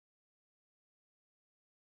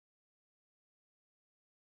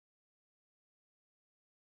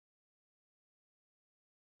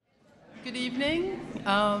Good evening.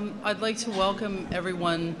 I'd like to welcome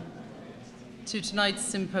everyone to tonight's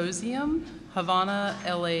symposium, Havana,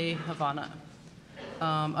 LA, Havana.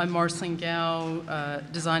 I'm Marcelyn Gow,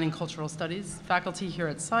 Design and Cultural Studies, faculty here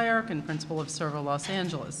at SCI-Arc and principal of Servo Los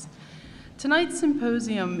Angeles. Tonight's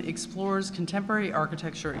symposium explores contemporary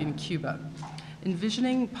architecture in Cuba,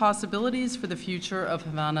 envisioning possibilities for the future of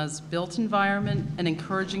Havana's built environment and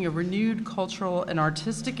encouraging a renewed cultural and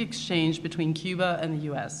artistic exchange between Cuba and the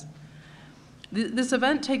U.S. This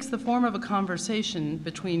event takes the form of a conversation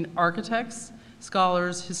between architects,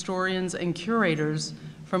 scholars, historians, and curators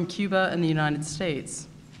from Cuba and the United States.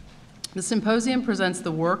 The symposium presents the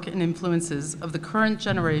work and influences of the current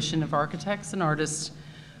generation of architects and artists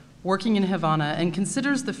working in Havana and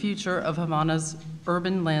considers the future of Havana's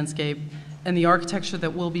urban landscape and the architecture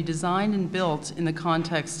that will be designed and built in the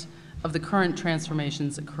context of the current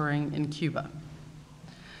transformations occurring in Cuba.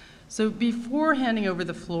 So before handing over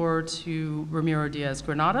the floor to Ramiro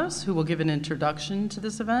Diaz-Granados, who will give an introduction to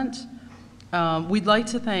this event, we'd like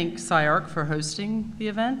to thank SCI-Arc for hosting the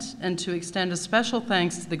event and to extend a special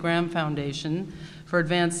thanks to the Graham Foundation for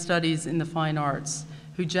Advanced Studies in the Fine Arts,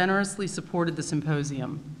 who generously supported the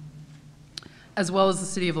symposium, as well as the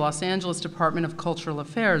City of Los Angeles Department of Cultural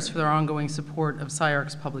Affairs for their ongoing support of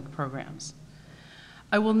SCI-Arc's public programs.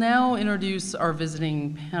 I will now introduce our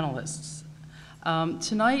visiting panelists.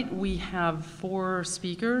 Tonight we have 4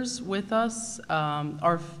 speakers with us.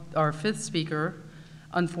 Our 5th speaker,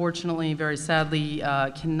 unfortunately, very sadly,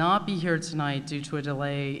 cannot be here tonight due to a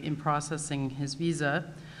delay in processing his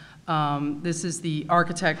visa. This is the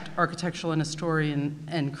architect, architectural and historian,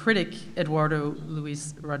 and critic Eduardo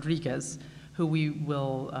Luis Rodriguez, who we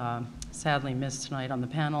will sadly miss tonight on the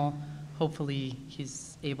panel. Hopefully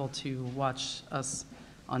he's able to watch us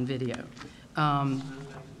on video.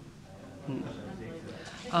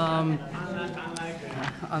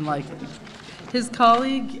 Unlikely. His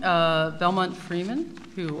colleague, Belmont Freeman,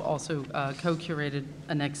 who also co-curated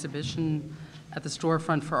an exhibition at the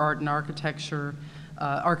Storefront for Art and Architecture,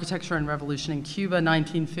 Architecture and Revolution in Cuba,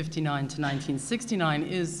 1959 to 1969,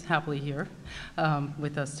 is happily here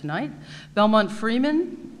with us tonight. Belmont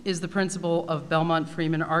Freeman is the principal of Belmont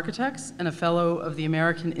Freeman Architects and a fellow of the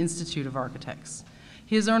American Institute of Architects.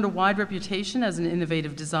 He has earned a wide reputation as an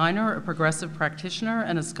innovative designer, a progressive practitioner,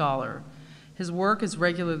 and a scholar. His work is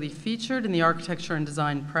regularly featured in the Architecture and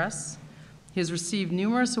Design Press. He has received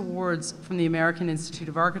numerous awards from the American Institute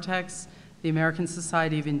of Architects, the American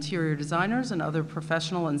Society of Interior Designers, and other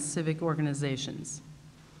professional and civic organizations.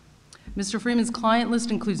 Mr. Freeman's client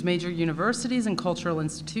list includes major universities and cultural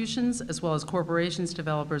institutions, as well as corporations,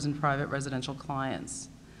 developers, and private residential clients.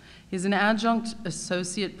 He's an adjunct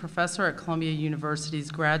associate professor at Columbia University's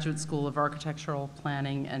Graduate School of Architectural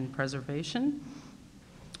Planning and Preservation,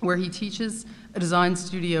 where he teaches a design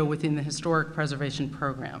studio within the Historic Preservation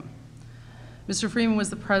Program. Mr. Freeman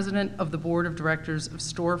was the president of the board of directors of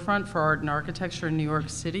Storefront for Art and Architecture in New York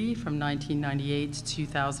City from 1998 to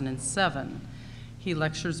 2007. He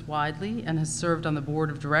lectures widely and has served on the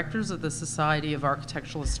board of directors of the Society of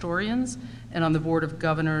Architectural Historians and on the board of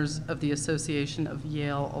governors of the Association of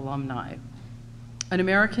Yale Alumni. An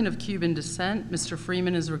American of Cuban descent, Mr.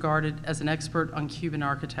 Freeman is regarded as an expert on Cuban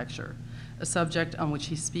architecture, a subject on which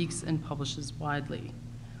he speaks and publishes widely.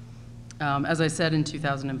 As I said, in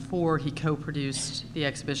 2004, he co-produced the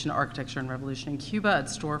exhibition Architecture and Revolution in Cuba at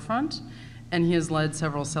Storefront, and he has led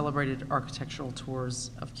several celebrated architectural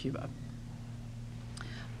tours of Cuba.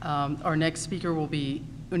 Our next speaker will be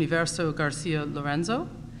Universo Garcia Lorenzo.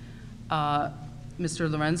 Mr.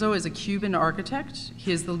 Lorenzo is a Cuban architect.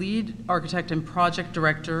 He is the lead architect and project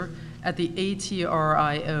director at the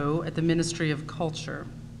ATRIO at the Ministry of Culture.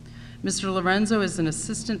 Mr. Lorenzo is an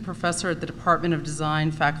assistant professor at the Department of Design,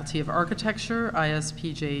 Faculty of Architecture,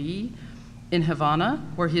 ISPJE, in Havana,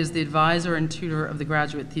 where he is the advisor and tutor of the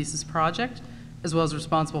graduate thesis project, as well as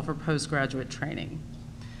responsible for postgraduate training.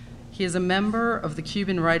 He is a member of the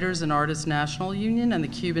Cuban Writers and Artists National Union and the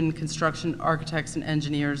Cuban Construction Architects and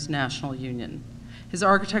Engineers National Union. His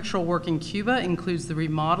architectural work in Cuba includes the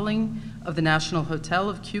remodeling of the National Hotel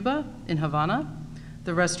of Cuba in Havana,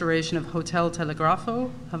 the restoration of Hotel Telegrafo,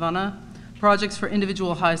 Havana, projects for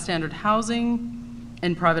individual high-standard housing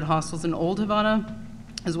and private hostels in Old Havana,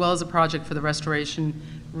 as well as a project for the restoration,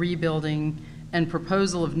 rebuilding, and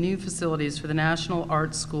proposal of new facilities for the National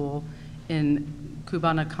Art School in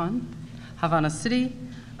Cubanacan, Havana City,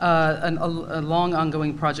 a long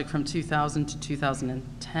ongoing project from 2000 to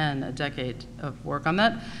 2010, a decade of work on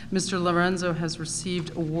that. Mr. Lorenzo has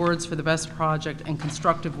received awards for the best project and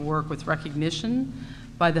constructive work with recognition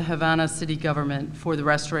by the Havana city government for the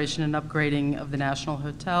restoration and upgrading of the National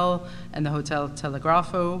Hotel and the Hotel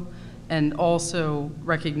Telegrafo, and also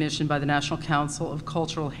recognition by the National Council of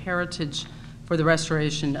Cultural Heritage for the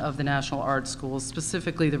restoration of the National Art Schools,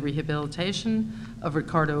 specifically the rehabilitation of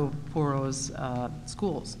Ricardo Porro's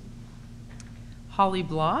schools. Holly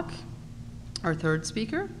Block, our third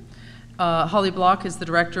speaker. Holly Block is the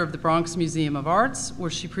director of the Bronx Museum of Arts,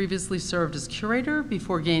 where she previously served as curator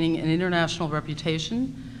before gaining an international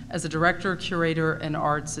reputation as a director, curator, and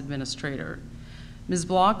arts administrator. Ms.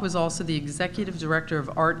 Block was also the executive director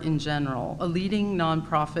of Art in General, a leading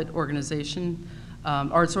nonprofit organization,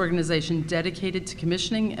 arts organization dedicated to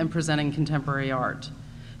commissioning and presenting contemporary art.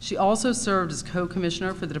 She also served as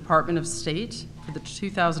co-commissioner for the Department of State for the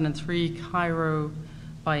 2003 Cairo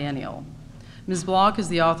Biennial. Ms. Block is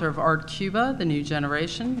the author of Art Cuba, The New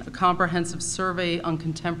Generation, a comprehensive survey on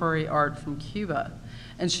contemporary art from Cuba.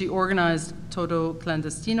 And she organized Todo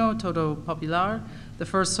Clandestino, Todo Popular, the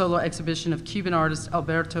first solo exhibition of Cuban artist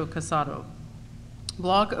Alberto Casado.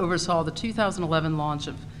 Block oversaw the 2011 launch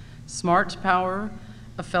of Smart Power,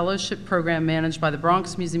 a fellowship program managed by the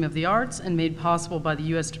Bronx Museum of the Arts and made possible by the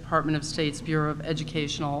U.S. Department of State's Bureau of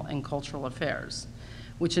Educational and Cultural Affairs,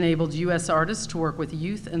 which enabled U.S. artists to work with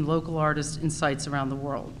youth and local artists in sites around the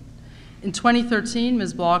world. In 2013,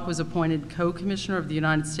 Ms. Block was appointed co-commissioner of the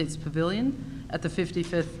United States Pavilion at the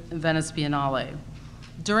 55th Venice Biennale.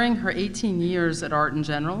 During her 18 years at Art in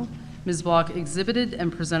General, Ms. Block exhibited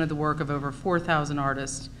and presented the work of over 4,000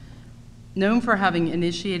 artists. Known for having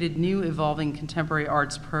initiated new evolving contemporary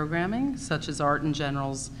arts programming, such as Art in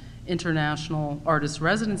General's International Artist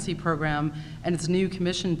Residency Program and its new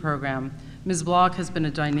commission program, Ms. Block has been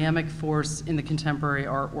a dynamic force in the contemporary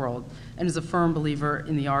art world and is a firm believer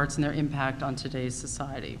in the arts and their impact on today's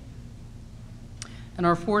society. And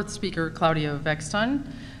our fourth speaker, Claudio Vekstein.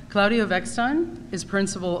 Claudio Vekstein is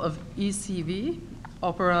principal of ECV,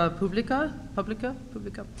 Opera Publica,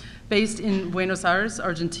 based in Buenos Aires,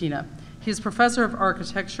 Argentina. He is professor of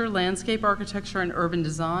architecture, landscape architecture, and urban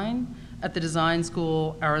design at the Design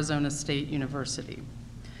School, Arizona State University.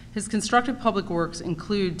 His constructed public works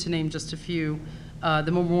include, to name just a few,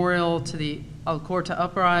 the memorial to the Alcorta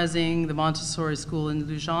Uprising, the Montessori School in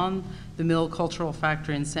Luján, the Mill Cultural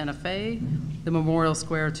Factory in Santa Fe, the Memorial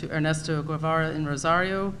Square to Ernesto Guevara in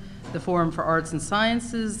Rosario, the Forum for Arts and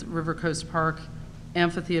Sciences, River Coast Park,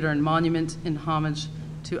 Amphitheater and Monument in homage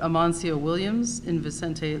to Amancio Williams in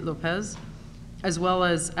Vicente Lopez, as well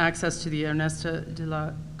as access to the Ernesto de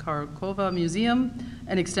la Carcova Museum,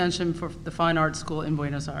 an extension for the Fine Arts School in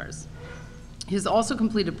Buenos Aires. He has also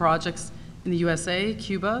completed projects in the USA,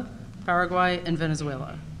 Cuba, Paraguay, and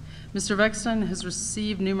Venezuela. Mr. Vekstein has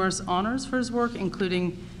received numerous honors for his work,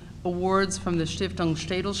 including awards from the Stiftung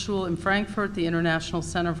Städelschule in Frankfurt, the International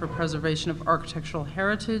Center for Preservation of Architectural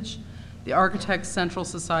Heritage, the Architects Central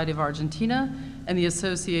Society of Argentina, and the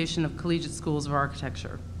Association of Collegiate Schools of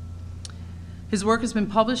Architecture. His work has been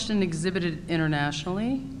published and exhibited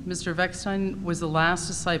internationally. Mr. Vekstein was the last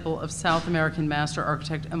disciple of South American master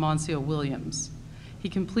architect Amancio Williams. He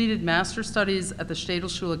completed master studies at the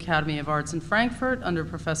Städelschule Academy of Arts in Frankfurt under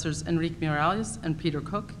professors Enrique Miralles and Peter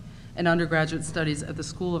Cook, and undergraduate studies at the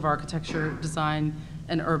School of Architecture, Design,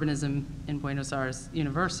 and Urbanism in Buenos Aires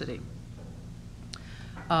University.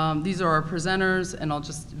 These are our presenters, and I'll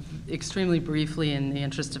just extremely briefly, in the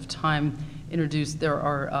interest of time, introduce. There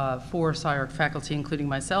are 4 SCI-Arc faculty, including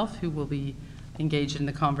myself, who will be engaged in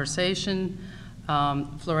the conversation.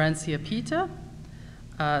 Florencia Pita,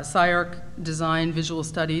 SCI-Arc Design Visual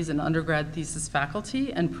Studies and undergrad thesis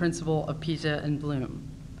faculty and principal of Pita and Bloom.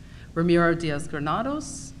 Ramiro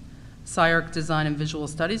Diaz-Granados, SCI-Arc Design and Visual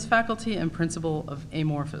Studies faculty and principal of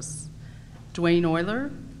Amorphous. Dwayne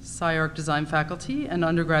Oyler, SCI-Arc Design faculty and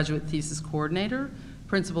undergraduate thesis coordinator,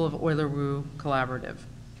 principal of Oyler Wu Collaborative.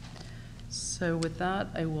 So with that,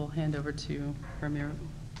 I will hand over to Ramiro.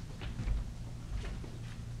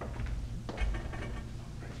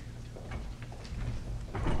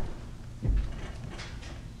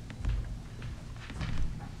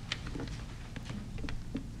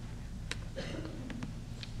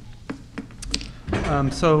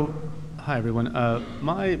 Hi everyone.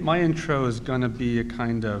 My intro is going to be a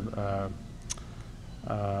kind of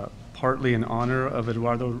partly in honor of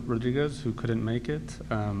Eduardo Rodriguez, who couldn't make it,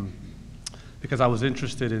 because I was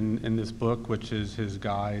interested in this book, which is his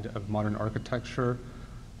guide of modern architecture,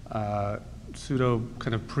 pseudo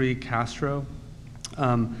kind of pre-Castro.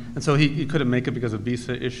 And so he couldn't make it because of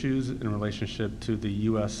visa issues in relationship to the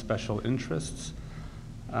U.S. Special Interests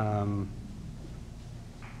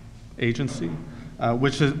Agency.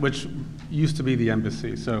 Which used to be the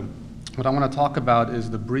embassy. So what I want to talk about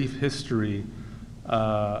is the brief history,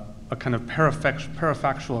 a kind of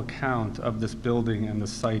parafactual account of this building and the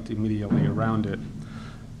site immediately around it.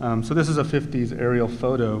 So this is a 50s aerial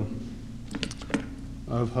photo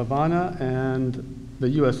of Havana, and the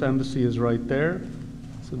U.S. Embassy is right there.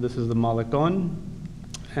 So this is the Malecón,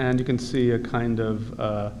 and you can see a kind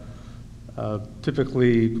of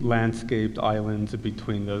typically landscaped islands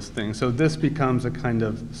between those things. So this becomes a kind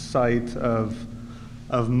of site of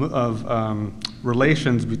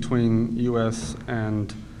relations between U.S.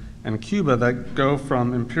 and Cuba that go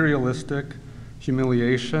from imperialistic,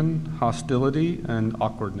 humiliation, hostility, and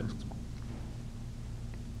awkwardness.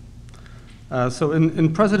 So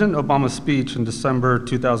in President Obama's speech in December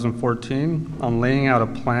 2014 on laying out a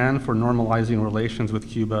plan for normalizing relations with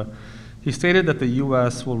Cuba, he stated that the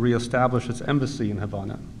U.S. will reestablish its embassy in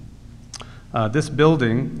Havana. This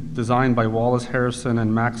building, designed by Wallace Harrison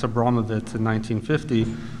and Max Abramovitz in 1950,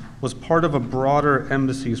 was part of a broader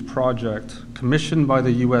embassy's project commissioned by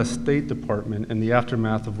the U.S. State Department in the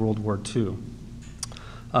aftermath of World War II.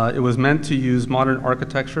 It was meant to use modern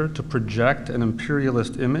architecture to project an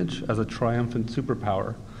imperialist image as a triumphant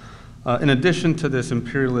superpower. In addition to this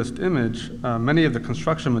imperialist image, many of the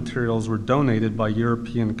construction materials were donated by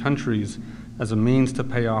European countries as a means to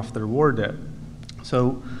pay off their war debt.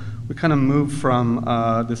 So we kind of moved from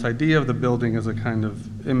this idea of the building as a kind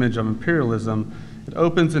of image of imperialism. It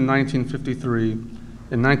opens in 1953.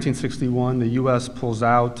 In 1961, the U.S. pulls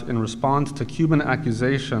out in response to Cuban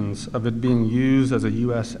accusations of it being used as a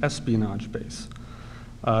U.S. espionage base.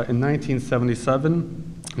 In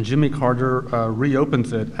 1977, Jimmy Carter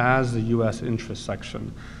reopens it as the U.S. interest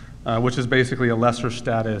section, which is basically a lesser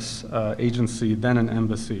status agency than an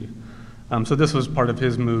embassy. So this was part of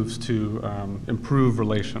his moves to improve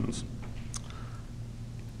relations.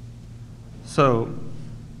 So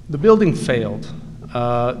the building failed.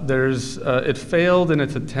 It failed in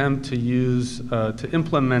its attempt to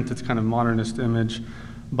implement its kind of modernist image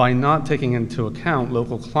by not taking into account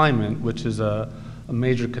local climate, which is a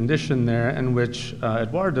major condition there, and which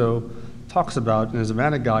Eduardo talks about in his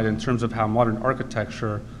Havana guide in terms of how modern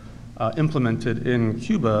architecture implemented in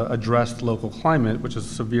Cuba addressed local climate, which is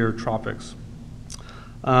severe tropics.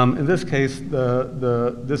 In this case,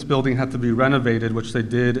 this building had to be renovated, which they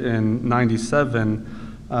did in '97.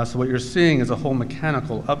 So what you're seeing is a whole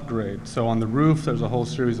mechanical upgrade. So on the roof, there's a whole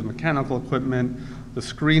series of mechanical equipment, the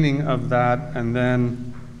screening of that, and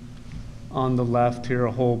then on the left here,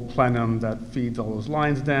 a whole plenum that feeds all those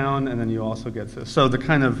lines down, and then you also get this. So the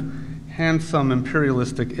kind of handsome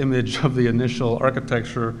imperialistic image of the initial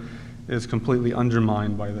architecture is completely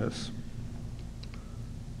undermined by this.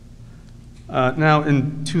 Now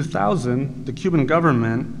in 2000, the Cuban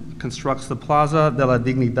government constructs the Plaza de la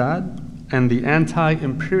Dignidad and the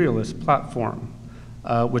anti-imperialist platform,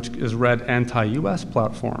 which is read anti-U.S.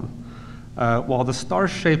 platform. While the star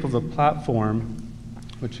shape of the platform,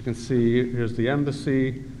 which you can see, here's the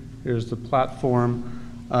embassy, here's the platform,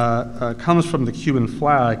 comes from the Cuban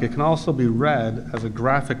flag, it can also be read as a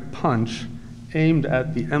graphic punch aimed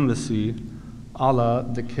at the embassy, a la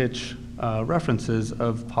the kitsch references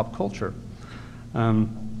of pop culture.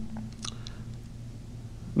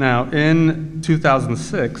 Now, in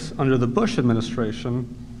 2006, under the Bush administration,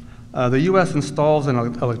 the U.S. installs an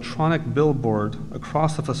electronic billboard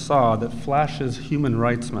across the facade that flashes human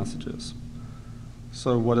rights messages.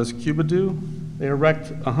 So what does Cuba do? They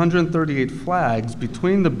erect 138 flags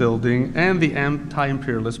between the building and the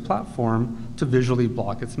anti-imperialist platform to visually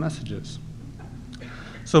block its messages.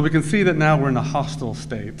 So we can see that now we're in a hostile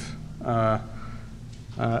state. And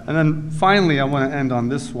then finally, I want to end on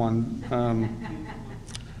this one.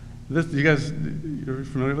 You guys, you're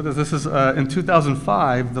familiar with this? This is, in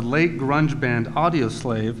 2005, the late grunge band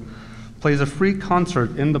Audioslave plays a free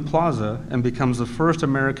concert in the plaza and becomes the first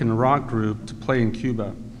American rock group to play in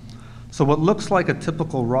Cuba. So what looks like a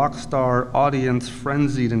typical rock star audience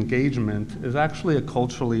frenzied engagement is actually a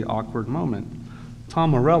culturally awkward moment.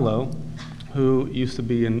 Tom Morello, who used to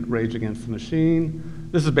be in Rage Against the Machine,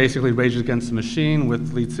 this is basically Rage Against the Machine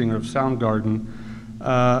with lead singer of Soundgarden,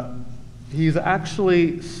 he's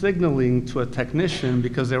actually signaling to a technician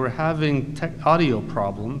because they were having audio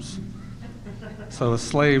problems. So a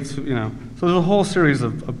slave to, so there's a whole series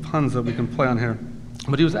of puns that we can play on here.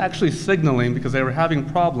 But he was actually signaling because they were having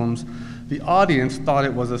problems. The audience thought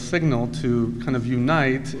it was a signal to kind of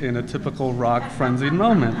unite in a typical rock frenzied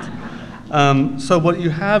moment. So what you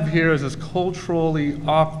have here is this culturally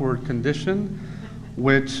awkward condition,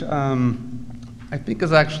 which I think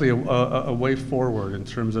is actually a way forward in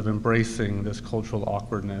terms of embracing this cultural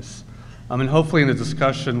awkwardness. And hopefully in the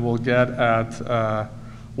discussion we'll get at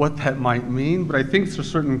what that might mean, but I think there's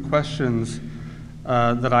certain questions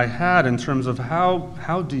that I had in terms of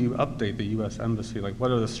how do you update the U.S. Embassy? Like,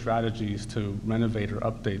 what are the strategies to renovate or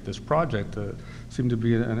update this project? Seemed to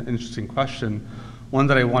be an interesting question, one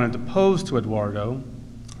that I wanted to pose to Eduardo,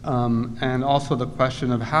 and also the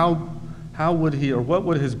question of how would he, or what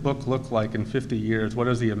would his book look like in 50 years? What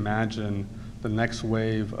does he imagine the next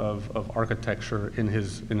wave of architecture in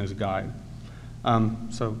his guide?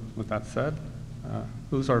 So with that said,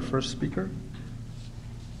 who's our first speaker?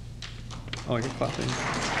 Oh, you're clapping.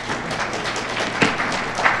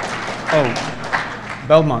 Oh,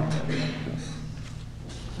 Belmont. Yes.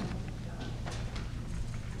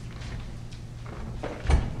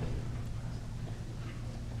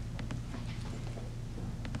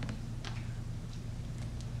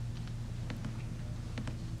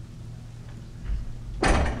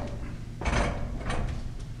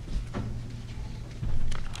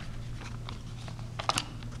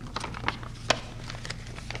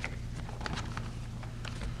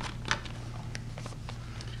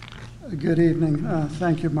 Good evening.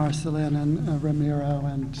 Thank you, Marcelyn and Ramiro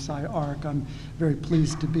and Sci-Arc. I'm very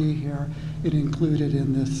pleased to be here. It included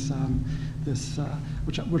in this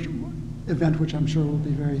event, which I'm sure will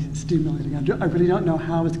be very stimulating. I really don't know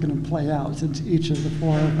how it's going to play out, since each of the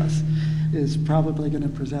four of us is probably going to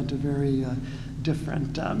present a very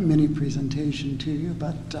different mini presentation to you,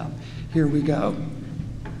 but here we go.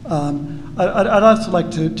 I'd also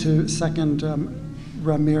like to second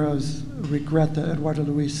Ramiro's regret that Eduardo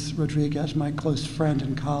Luis Rodriguez, my close friend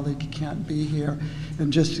and colleague, can't be here.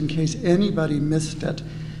 And just in case anybody missed it,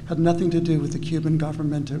 had nothing to do with the Cuban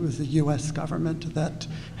government. It was the U.S. government that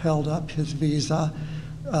held up his visa,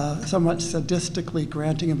 somewhat sadistically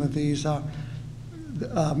granting him a visa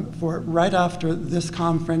for right after this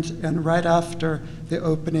conference and right after the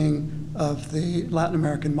opening of the Latin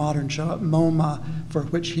American Modern Show at MoMA, for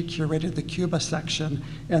which he curated the Cuba section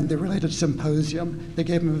and the related symposium. They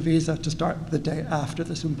gave him a visa to start the day after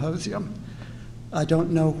the symposium. I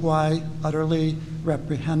don't know why utterly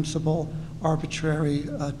reprehensible, arbitrary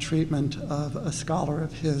treatment of a scholar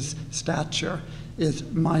of his stature is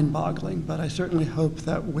mind-boggling, but I certainly hope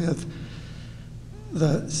that with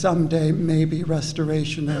the someday maybe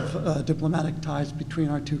restoration of diplomatic ties between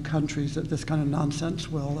our two countries, that this kind of nonsense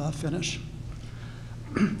will finish.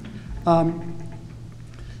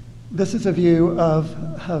 This is a view of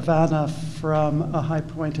Havana from a high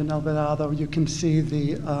point in El Dorado. You can see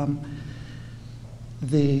the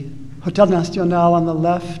Hotel Nacional on the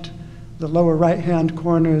left. The lower right-hand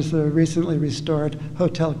corner is the recently restored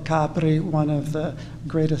Hotel Capri, one of the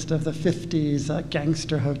greatest of the 50s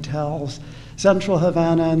gangster hotels. Central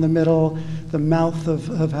Havana in the middle, the mouth of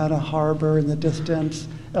Havana Harbor in the distance,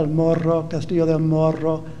 El Morro, Castillo del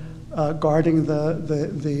Morro, guarding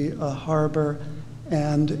the harbor,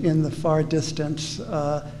 and in the far distance,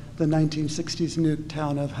 the 1960s nuke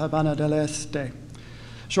town of Havana del Este.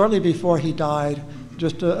 Shortly before he died,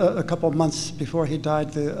 just a couple months before he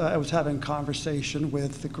died, I was having a conversation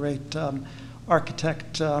with the great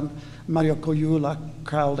architect Mario Coyula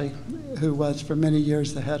Crowley, who was for many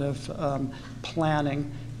years the head of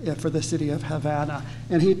planning for the city of Havana.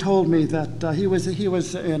 And he told me that he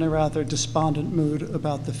was in a rather despondent mood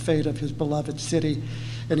about the fate of his beloved city.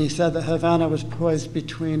 And he said that Havana was poised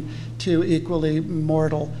between two equally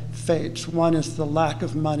mortal fates. One is the lack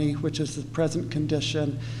of money, which is the present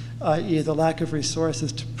condition, i.e. the lack of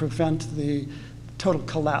resources to prevent the total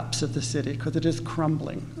collapse of the city, because it is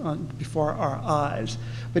crumbling before our eyes.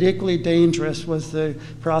 But equally dangerous was the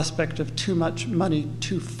prospect of too much money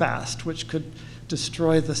too fast, which could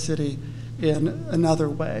destroy the city in another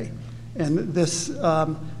way. And this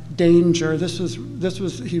danger,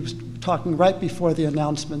 he was talking right before the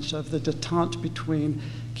announcements of the detente between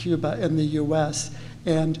Cuba and the U.S.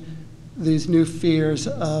 and these new fears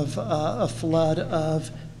of a flood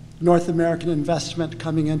of North American investment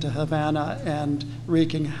coming into Havana and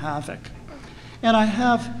wreaking havoc. And I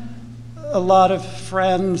have a lot of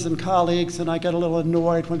friends and colleagues, and I get a little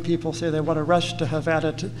annoyed when people say they want to rush to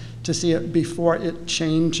Havana to see it before it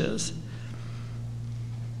changes.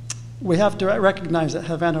 We have to recognize that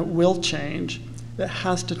Havana will change. It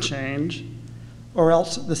has to change, or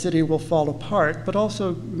else the city will fall apart, but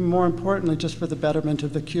also, more importantly, just for the betterment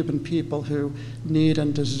of the Cuban people who need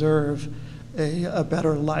and deserve a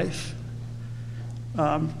better life.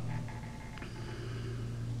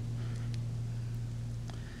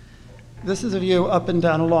 This is a view up and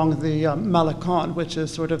down along the Malecon, which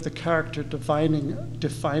is sort of the character defining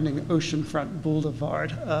oceanfront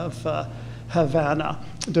boulevard of Havana,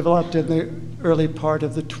 developed in the early part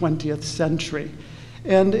of the 20th century.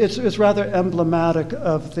 And it's rather emblematic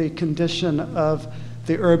of the condition of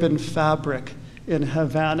the urban fabric in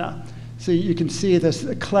Havana. So you can see this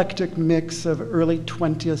eclectic mix of early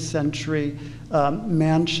 20th century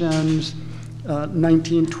mansions,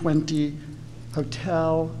 1920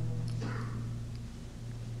 hotel,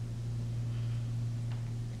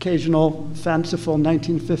 occasional fanciful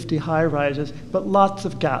 1950 high-rises, but lots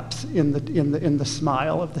of gaps in the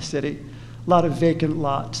smile of the city, a lot of vacant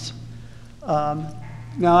lots. Now,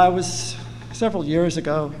 I was, several years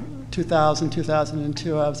ago, 2000,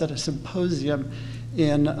 2002, I was at a symposium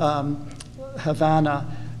in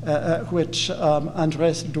Havana, at which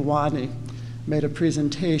Andres Dwayne made a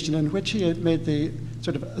presentation in which he had made the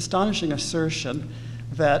sort of astonishing assertion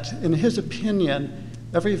that, in his opinion,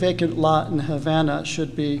 every vacant lot in Havana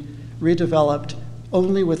should be redeveloped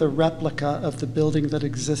only with a replica of the building that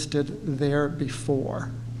existed there before.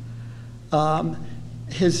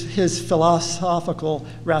 His philosophical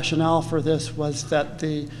rationale for this was that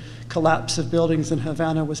the collapse of buildings in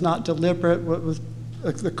Havana was not deliberate, but was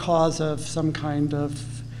the cause of some kind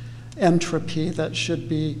of entropy that should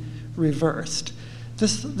be reversed.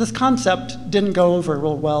 This concept didn't go over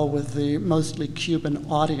real well with the mostly Cuban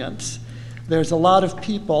audience. There's a lot of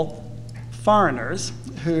people, foreigners,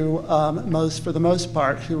 who, for the most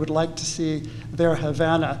part, who would like to see their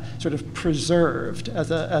Havana sort of preserved as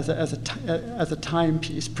a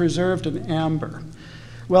timepiece, preserved in amber.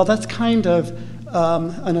 Well, that's kind of,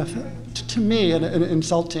 to me, an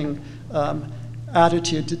insulting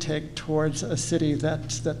attitude to take towards a city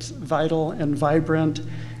that's vital and vibrant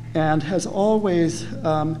and has always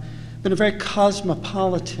been a very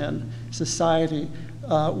cosmopolitan society,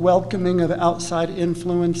 welcoming of outside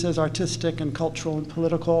influences, artistic and cultural and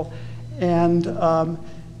political. And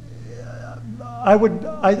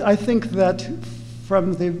I think that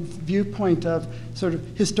from the viewpoint of sort of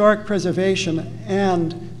historic preservation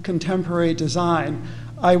and contemporary design,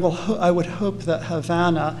 I would hope that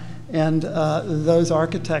Havana and those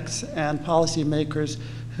architects and policymakers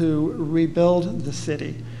who rebuild the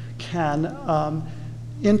city can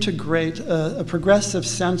integrate a progressive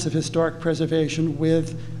sense of historic preservation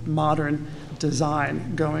with modern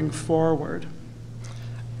design going forward.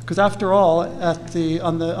 Because after all, on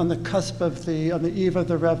the cusp of on the eve of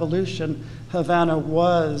the revolution, Havana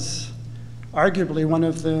was arguably one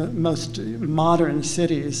of the most modern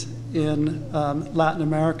cities in Latin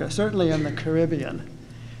America, certainly in the Caribbean.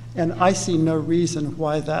 And I see no reason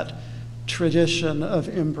why that tradition of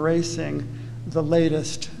embracing the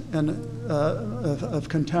latest of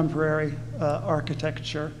contemporary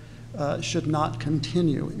architecture should not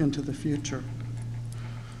continue into the future.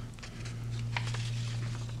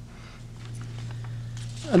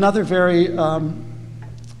 Another very,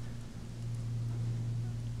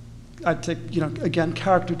 I'd say, again,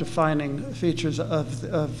 character-defining features of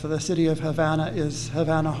the city of Havana is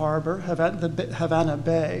Havana Harbor, Havana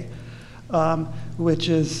Bay, which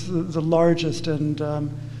is the largest and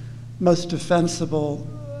most defensible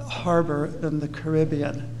harbor in the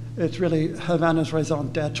Caribbean. It's really Havana's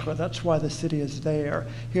raison d'etre. That's why the city is there.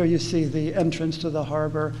 Here you see the entrance to the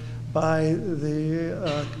harbor by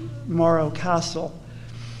the Morro Castle.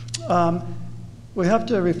 We have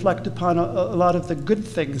to reflect upon a lot of the good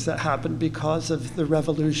things that happened because of the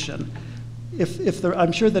revolution.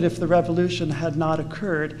 I'm sure that if the revolution had not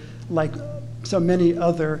occurred, like so many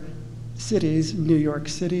other cities, New York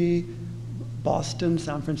City, Boston,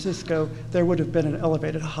 San Francisco, there would have been an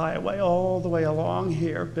elevated highway all the way along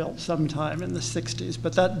here built sometime in the 60s,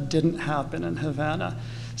 but that didn't happen in Havana.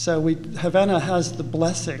 So Havana has the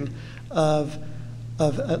blessing of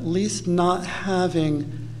at least not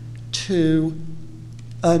having to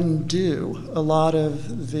undo a lot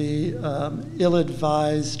of the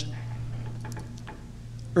ill-advised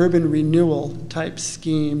urban renewal type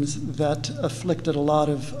schemes that afflicted a lot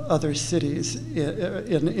of other cities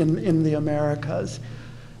in the Americas.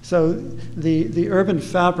 So the urban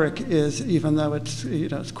fabric is, even though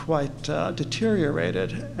it's quite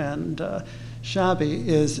deteriorated and shabby,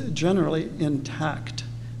 is generally intact,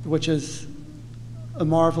 which is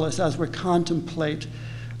marvelous as we contemplate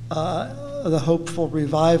the hopeful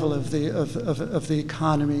revival of the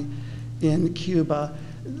economy in Cuba.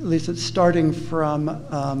 At least it's starting from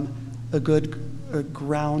a good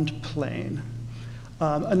ground plane.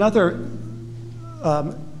 And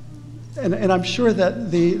I'm sure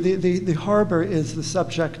that the harbor is the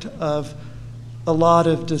subject of a lot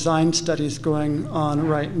of design studies going on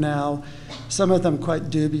right now, some of them quite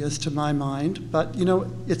dubious to my mind, but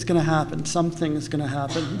it's going to happen. Something is going to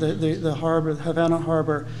happen. The harbor, Havana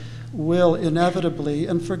Harbor, will inevitably,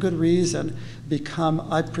 and for good reason, become,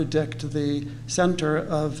 I predict, the center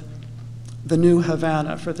of the new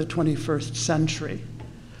Havana for the 21st century,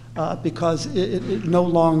 because it no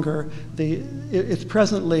longer, it's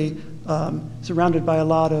presently surrounded by a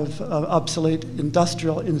lot of obsolete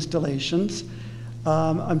industrial installations.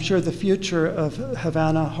 I'm sure the future of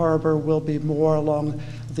Havana Harbor will be more along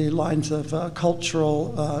the lines of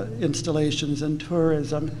cultural installations and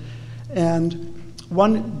tourism. And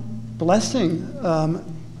one blessing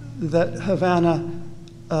that Havana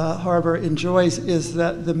Harbor enjoys is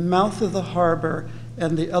that the mouth of the harbor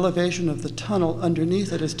and the elevation of the tunnel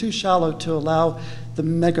underneath it is too shallow to allow the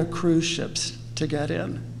mega cruise ships to get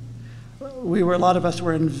in. A lot of us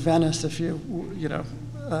were in Venice a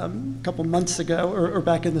couple months ago, or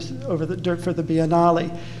back in for the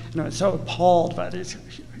Biennale. So appalled by these,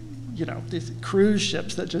 these cruise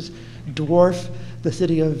ships that just dwarf the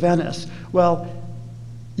city of Venice. Well,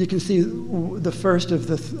 you can see the first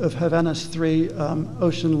of Havana's 3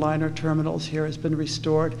 ocean liner terminals here has been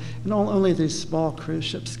restored, and only these small cruise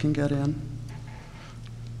ships can get in.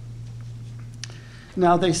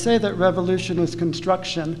 Now, they say that revolution is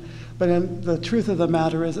construction, but the truth of the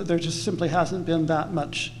matter is that there just simply hasn't been that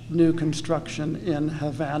much new construction in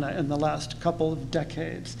Havana in the last couple of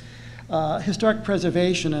decades. Historic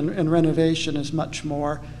preservation and renovation is much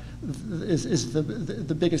more, is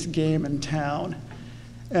the biggest game in town.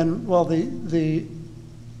 And while the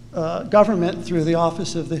government, through the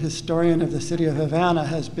Office of the Historian of the City of Havana,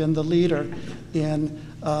 has been the leader in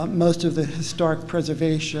most of the historic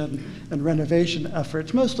preservation and renovation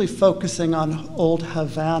efforts, mostly focusing on old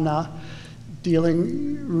Havana,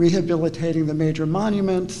 rehabilitating the major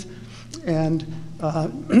monuments, and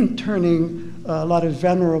turning a lot of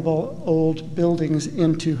venerable old buildings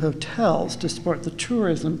into hotels to support the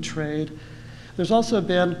tourism trade. There's also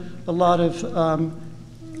been a lot of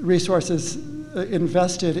resources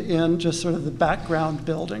invested in just sort of the background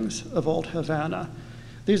buildings of old Havana.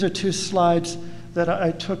 These are 2 slides that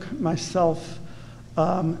I took myself,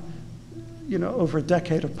 over a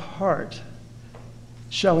decade apart,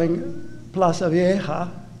 showing Plaza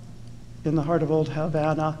Vieja in the heart of old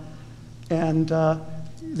Havana, and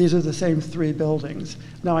these are the same 3 buildings.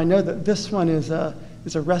 Now, I know that this one is a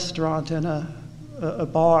restaurant and a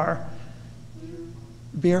bar.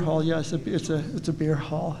 Beer hall, yes, it's a beer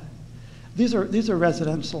hall. These are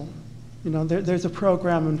residential. There's a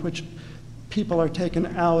program in which people are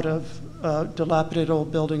taken out of dilapidated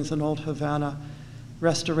old buildings in old Havana.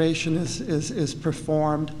 Restoration is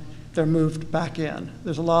performed. They're moved back in.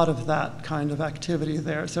 There's a lot of that kind of activity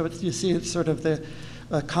there. So you see it's sort of the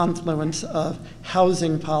confluence of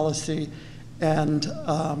housing policy and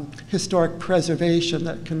historic preservation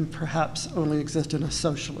that can perhaps only exist in a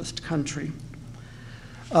socialist country.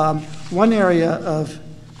 One area of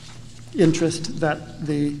interest that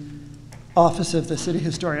the Office of the City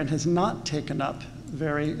Historian has not taken up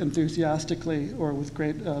very enthusiastically or with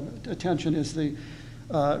great attention is the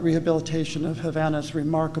rehabilitation of Havana's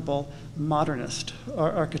remarkable modernist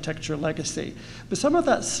architecture legacy. But some of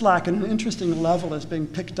that slack at an interesting level is being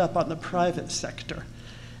picked up on the private sector.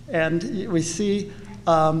 And we see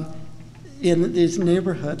in these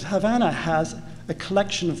neighborhoods, Havana has a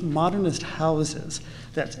collection of modernist houses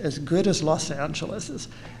that's as good as Los Angeles's,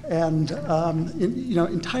 and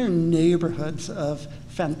entire neighborhoods of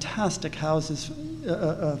fantastic houses,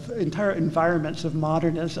 of entire environments of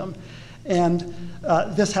modernism. And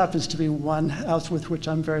this happens to be one house with which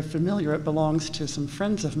I'm very familiar. It belongs to some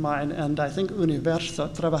friends of mine, and I think Universo.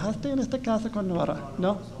 ¿Trabajaste en esta casa con Nora?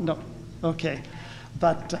 No? No. Okay.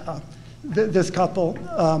 But this couple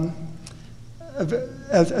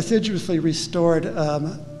has assiduously restored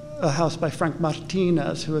a house by Frank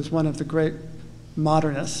Martinez, who is one of the great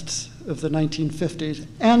modernists of the 1950s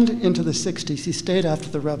and into the 60s. He stayed after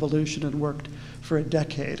the revolution and worked for a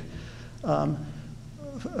decade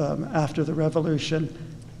after the revolution,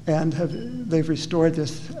 and they've restored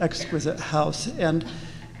this exquisite house. And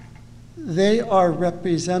they are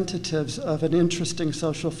representatives of an interesting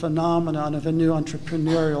social phenomenon of a new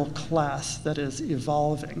entrepreneurial class that is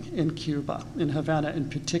evolving in Cuba, in Havana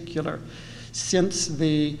in particular, since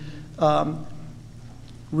the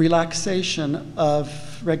relaxation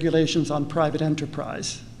of regulations on private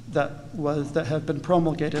enterprise that have been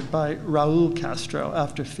promulgated by Raúl Castro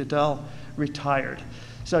after Fidel retired.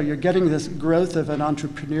 So you're getting this growth of an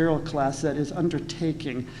entrepreneurial class that is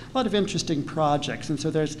undertaking a lot of interesting projects. And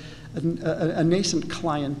so there's a nascent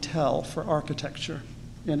clientele for architecture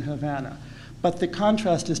in Havana. But the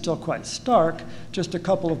contrast is still quite stark. Just a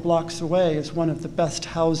couple of blocks away is one of the best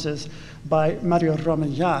houses by Mario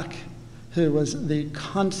Romagnach, who was the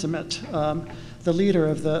consummate, the leader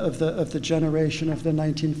of the generation of the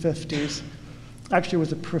 1950s. Actually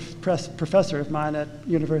was a professor of mine at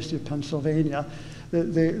University of Pennsylvania.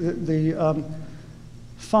 The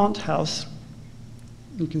Font House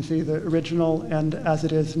You can see the original and as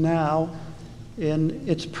it is now in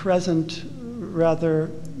its present rather,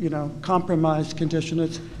 compromised condition.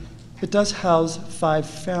 It does house 5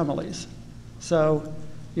 families. So,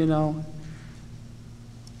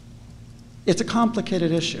 it's a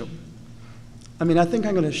complicated issue. I mean, I think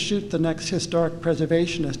I'm going to shoot the next historic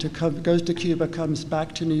preservationist who goes to Cuba, comes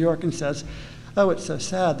back to New York and says, oh, it's so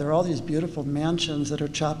sad. There are all these beautiful mansions that are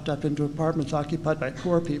chopped up into apartments occupied by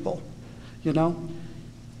poor people.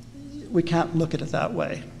 We can't look at it that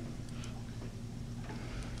way.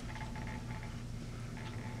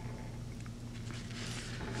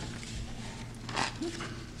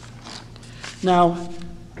 Now,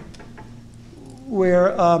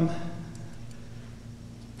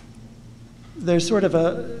 there's sort of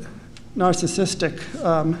a narcissistic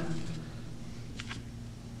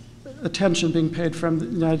attention being paid from the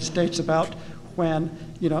United States about when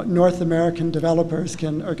North American developers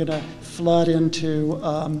are going to flood into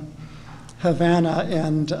Havana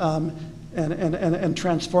and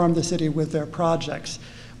transform the city with their projects.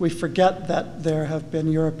 We forget that there have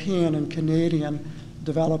been European and Canadian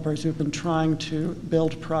developers who've been trying to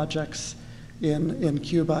build projects in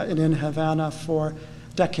Cuba and in Havana for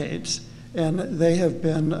decades. And they have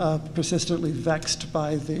been persistently vexed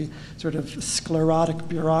by the sort of sclerotic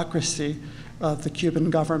bureaucracy of the Cuban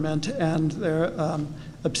government and their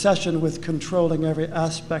obsession with controlling every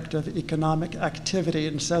aspect of economic activity.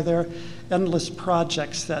 And so there are endless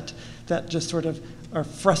projects that just sort of are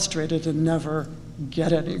frustrated and never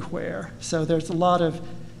get anywhere. So there's a lot of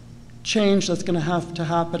change that's going to have to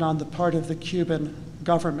happen on the part of the Cuban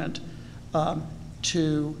government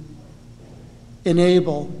to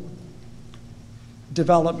enable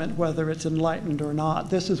development, whether it's enlightened or not.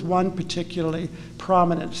 This is one particularly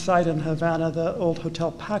prominent site in Havana, the old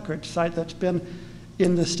Hotel Packard site that's been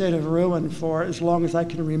in the state of ruin for as long as I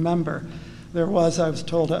can remember. There was, I was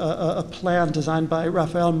told, a plan designed by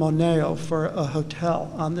Rafael Moneo for a hotel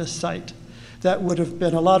on this site. That would have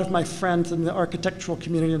been, a lot of my friends in the architectural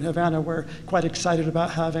community in Havana were quite excited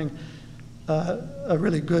about having a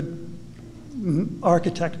really good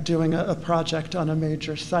architect doing a project on a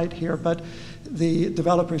major site here, but the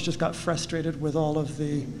developers just got frustrated with all of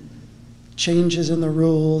the changes in the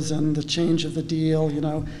rules and the change of the deal,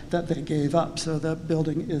 that they gave up. So the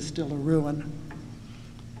building is still a ruin.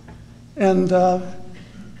 And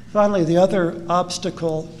finally, the other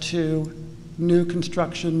obstacle to new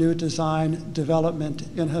construction, new design, development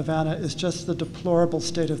in Havana is just the deplorable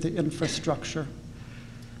state of the infrastructure.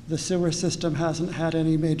 The sewer system hasn't had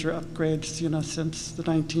any major upgrades, since the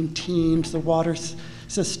 19-teens. The water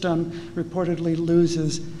system reportedly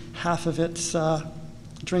loses half of its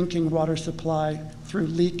drinking water supply through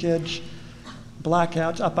leakage.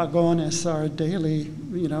 Blackouts, apagones, are a daily,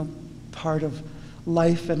 part of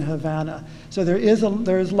life in Havana. So there is a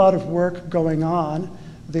lot of work going on.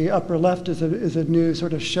 The upper left is a new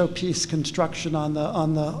sort of showpiece construction on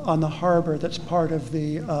the harbor that's part of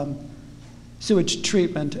the sewage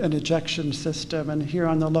treatment and ejection system. And here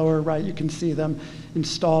on the lower right, you can see them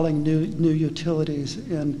installing new utilities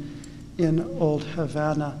in old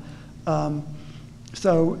Havana.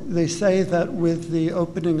 So they say that with the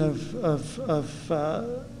opening of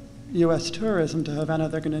U.S. tourism to Havana,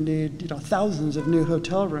 they're going to need thousands of new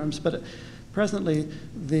hotel rooms. But presently,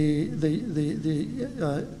 the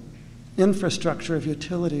infrastructure of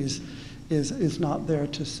utilities is not there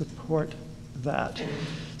to support that.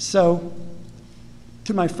 So,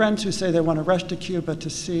 to my friends who say they want to rush to Cuba to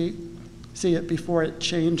see it before it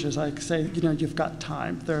changes, I say, you've got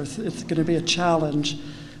time. It's going to be a challenge.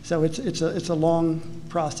 So it's a long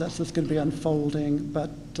process that's going to be unfolding, but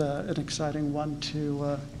an exciting one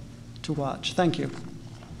to watch. Thank you.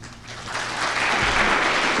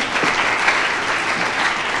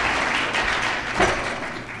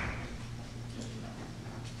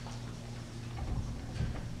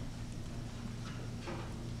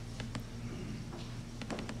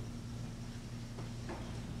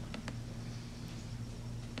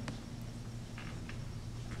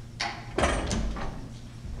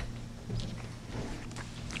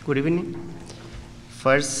 Good evening.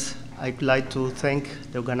 First, I'd like to thank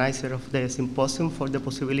the organizer of the symposium for the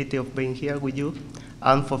possibility of being here with you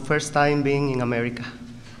and for first time being in America,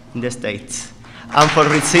 in the States, and for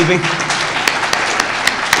receiving,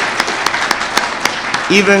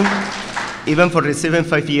 even for receiving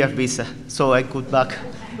 5-year visa, so I could back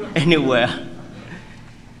anywhere.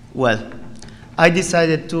 Well, I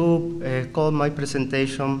decided to call my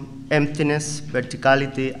presentation Emptiness,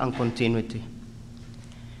 Verticality, and Continuity.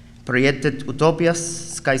 Projected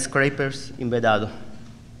utopias, skyscrapers in Vedado.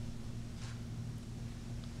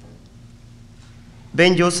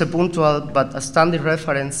 Being just a punctual but a standing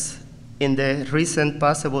reference in the recent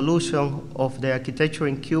past evolution of the architecture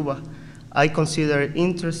in Cuba, I consider it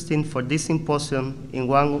interesting for this symposium in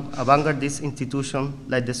one avant-gardist institution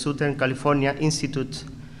like the Southern California Institute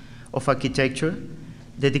of Architecture,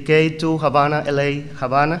 dedicated to Havana, LA,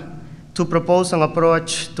 Havana, to propose an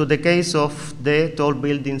approach to the case of the tall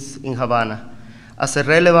buildings in Havana as a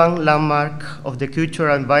relevant landmark of the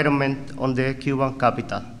cultural environment on the Cuban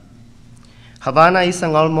capital. Havana is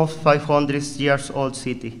an almost 500 years old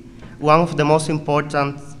city, one of the most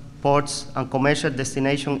important ports and commercial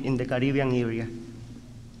destinations in the Caribbean area.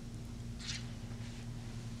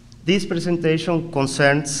 This presentation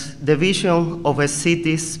concerns the vision of a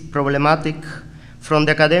city's problematic from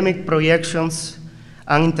the academic projections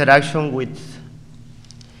and interaction with.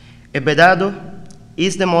 El Vedado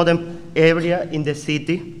is the modern area in the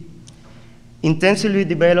city, intensively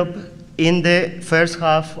developed in the first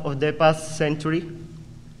half of the past century,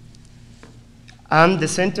 and the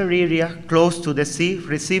center area close to the sea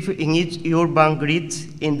received in its urban grid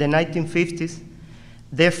in the 1950s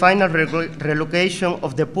the final relocation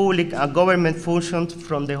of the public and government functions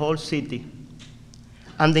from the whole city,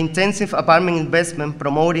 and the intensive apartment investment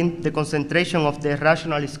promoting the concentration of the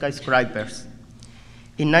rational skyscrapers.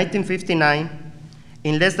 In 1959,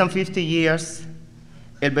 in less than 50 years,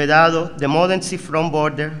 El Vedado, the modern seafront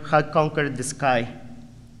border, had conquered the sky.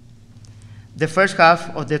 The first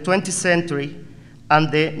half of the 20th century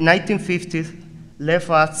and the 1950s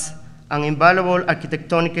left us an invaluable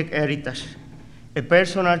architectonic heritage, a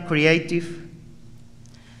personal, creative,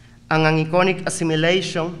 and an iconic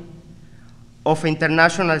assimilation of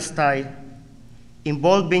international style,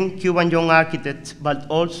 involving Cuban young architects, but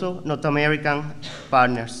also North American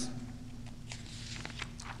partners.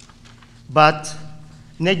 But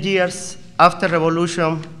next years after the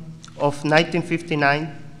revolution of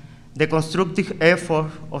 1959, the constructive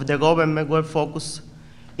effort of the government were focused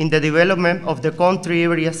in the development of the country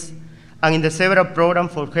areas and in the several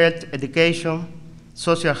programs for health, education,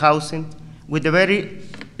 social housing, with a very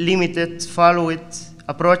limited followed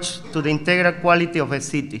approach to the integral quality of a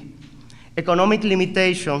city. Economic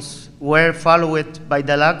limitations were followed by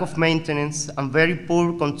the lack of maintenance and very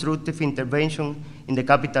poor constructive intervention in the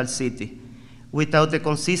capital city, without a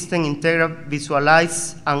consistent, integral,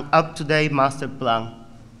 visualized, and up-to-date master plan.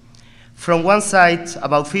 From one side,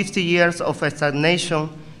 about 50 years of stagnation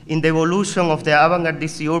in the evolution of the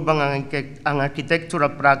avant-gardist urban and architectural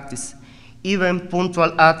practice. Even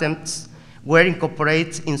punctual attempts were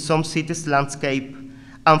incorporated in some cities' landscape,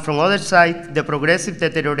 and from other side, the progressive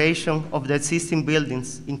deterioration of the existing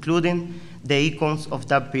buildings, including the icons of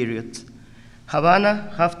that period.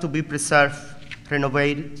 Havana have to be preserved,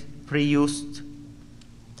 renovated, reused,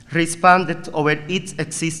 re-expanded over its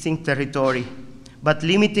existing territory, but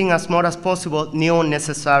limiting as much as possible new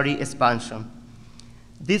unnecessary expansion.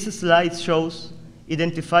 This slide shows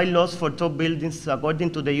identified lots for top buildings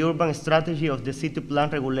according to the urban strategy of the city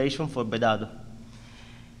plan regulation for Vedado.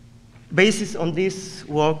 Based on this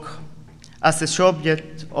work, as a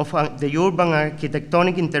subject of the urban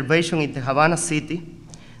architectonic intervention in the Havana city,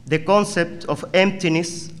 the concept of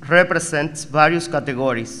emptiness represents various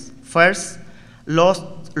categories. First,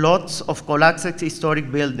 lots of collapsed historic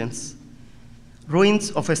buildings,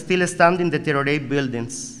 ruins of still standing deteriorated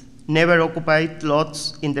buildings, never occupied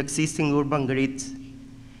lots in the existing urban grid,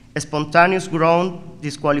 spontaneous grown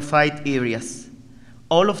disqualified areas,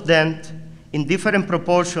 all of them in different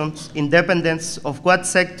proportions, independent of what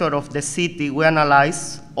sector of the city we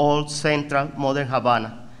analyze, old, central, modern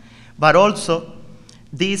Havana. But also,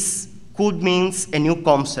 this could mean a new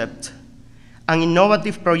concept, an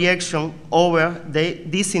innovative projection over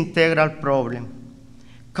this integral problem.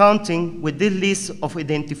 Counting with this list of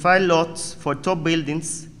identified lots for top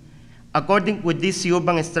buildings, according with this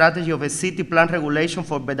urban strategy of a city plan regulation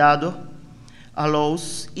for Vedado,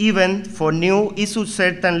 allows even for new issues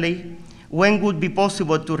certainly when would be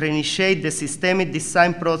possible to reinitiate the systemic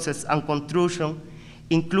design process and construction,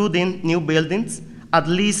 including new buildings, at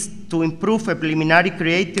least to improve a preliminary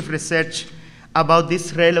creative research about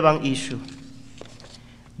this relevant issue.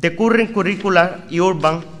 The current curricular,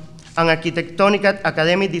 urban, and architectonic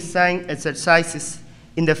academic design exercises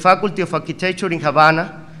in the Faculty of Architecture in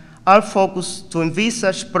Havana are focused to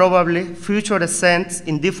envisage probably future ascents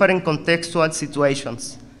in different contextual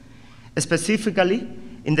situations. Specifically,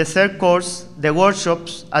 in the third course, the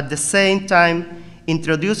workshops at the same time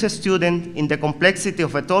introduce a student in the complexity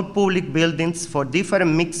of tall public buildings for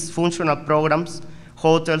different mixed functional programs,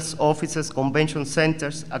 hotels, offices, convention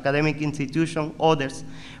centers, academic institutions, others,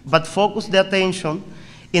 but focus the attention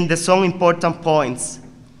in the some important points.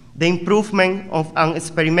 the improvement of an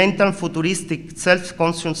experimental futuristic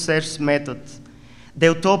self-conscious search method,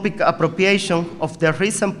 the utopic appropriation of the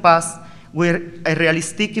recent past with a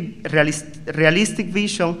realistic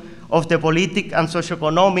vision of the political and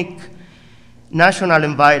socioeconomic national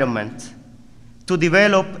environment, to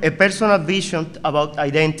develop a personal vision about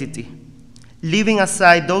identity, leaving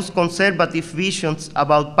aside those conservative visions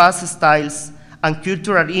about past styles and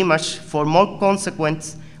cultural image for more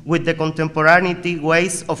consequence with the contemporaneity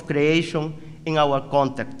ways of creation in our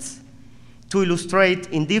context, to illustrate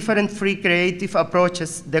in different free creative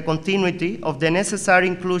approaches the continuity of the necessary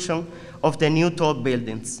inclusion of the new tall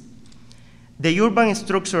buildings. The urban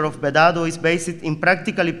structure of Vedado is based in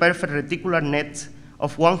practically perfect reticular net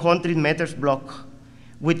of 100 meters block,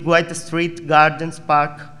 with wide street, gardens,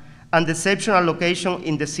 park, and exceptional location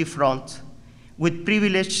in the seafront, with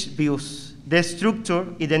privileged views. The structure,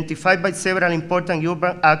 identified by several important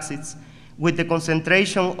urban axes, with the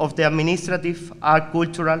concentration of the administrative, art,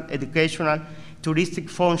 cultural, educational, touristic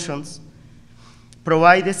functions,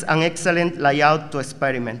 provides an excellent layout to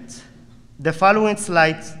experiment. The following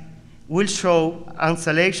slides will show a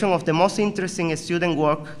selection of the most interesting student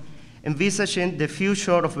work envisaging the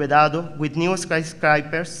future of Vedado with new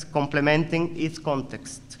skyscrapers complementing its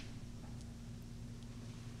context.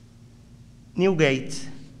 New Gate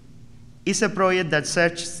is a project that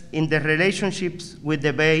searches in the relationships with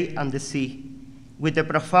the bay and the sea, with a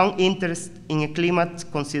profound interest in a climate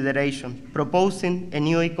consideration, proposing a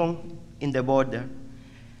new icon in the border,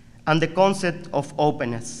 and the concept of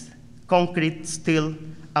openness, concrete, steel,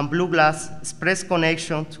 and blue glass express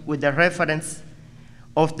connections with the reference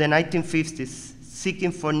of the 1950s,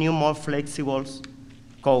 seeking for new, more flexible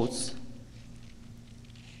codes.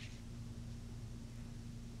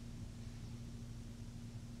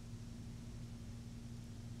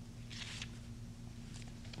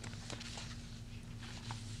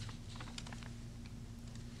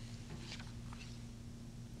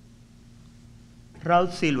 Raw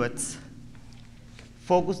silhouettes,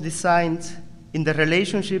 focus designed in the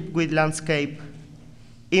relationship with landscape,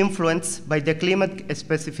 influenced by the climate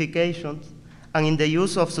specifications and in the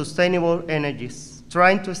use of sustainable energies,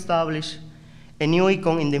 trying to establish a new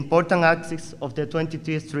icon in the important axis of the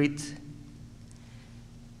 22nd Street.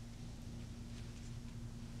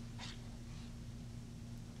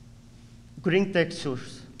 Green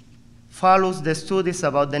textures follows the studies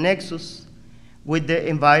about the nexus with the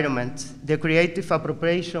environment, the creative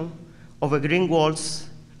appropriation of green walls,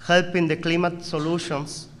 helping the climate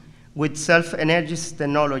solutions with self-energized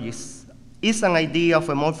technologies, is an idea of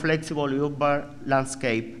a more flexible urban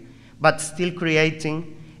landscape, but still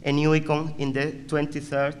creating a new icon in the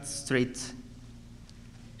 23rd Street.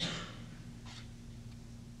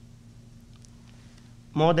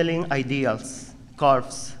 Modeling ideals,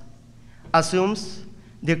 curves, assumes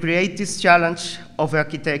the creative challenge of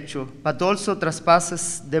architecture, but also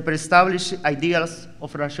trespasses the pre-established ideals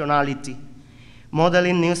of rationality.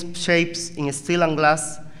 Modeling new shapes in steel and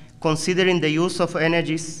glass, considering the use of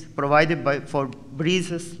energies provided for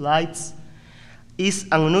breezes, lights, is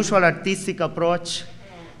an unusual artistic approach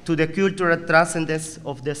to the cultural transcendence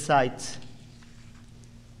of the site.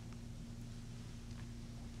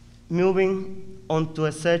 Moving on to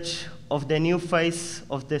a search of the new face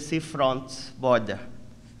of the seafront border.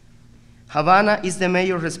 Havana is the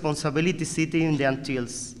major responsibility city in the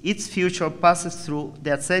Antilles. Its future passes through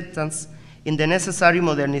the acceptance in the necessary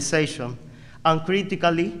modernization and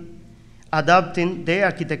critically adapting the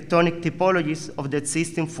architectonic typologies of the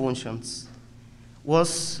existing functions.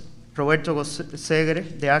 Was Roberto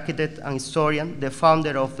José, the architect and historian, the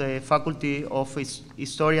founder of the Faculty of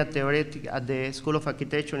Historia Theoretic at the School of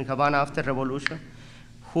Architecture in Havana after Revolution,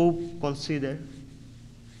 who considered,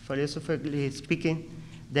 philosophically speaking,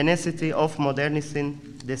 the necessity of modernizing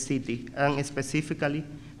the city, and specifically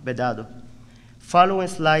Vedado. Following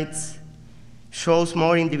slides shows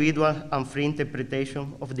more individual and free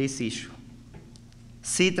interpretation of this issue.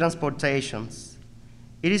 Sea transportations.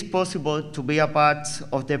 It is possible to be a part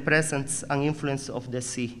of the presence and influence of the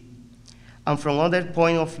sea, and from other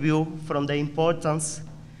point of view, from the importance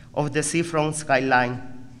of the seafront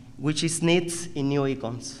skyline, which is needs in new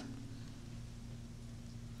icons.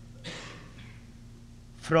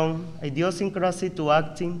 From idiosyncrasy to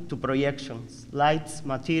acting to projections, lights,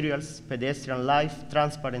 materials, pedestrian life,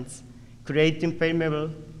 transparency, creating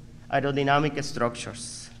permeable aerodynamic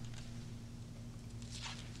structures.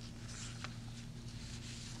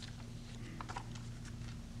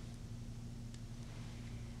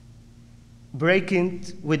 Breaking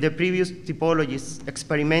with the previous typologies,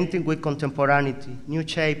 experimenting with contemporaneity, new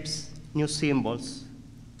shapes, new symbols.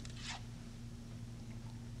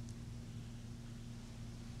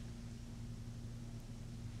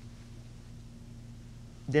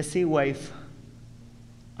 the sea wave,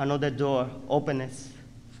 another door, openness,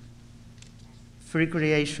 free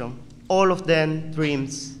creation, all of them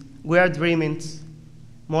dreams. We are dreaming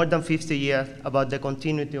more than 50 years about the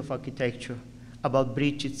continuity of architecture, about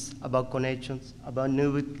bridges, about connections, about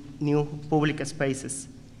new public spaces,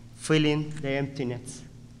 filling the emptiness,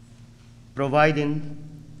 providing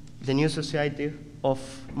the new society of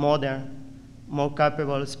modern, more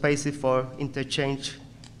capable spaces for interchange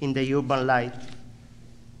in the urban life.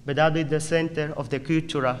 Vedado is the center of the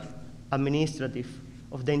cultural, administrative,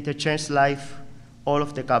 of the interchange life, all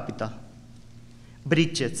of the capital.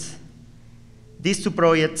 Bridges. These two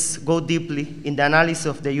projects go deeply in the analysis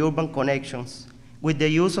of the urban connections with the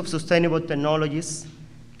use of sustainable technologies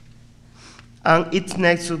and its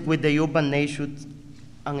nexus with the urban nature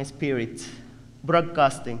and spirit.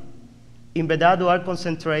 Broadcasting. In Vedado are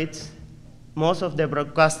concentrated most of the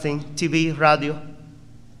broadcasting, TV, radio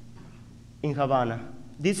in Havana.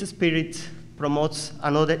 This spirit promotes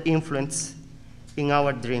another influence in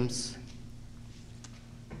our dreams.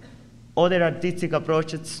 Other artistic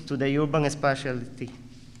approaches to the urban spatiality.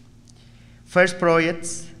 First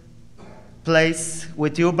projects plays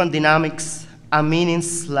with urban dynamics and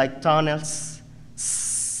meanings like tunnels,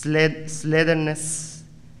 slenderness,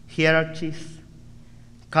 hierarchies,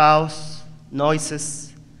 chaos,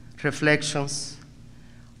 noises, reflections,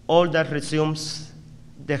 all that resumes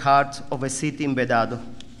the heart of a city in Vedado.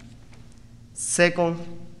 Second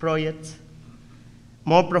project,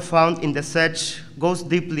 more profound in the search, goes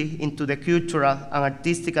deeply into the cultural and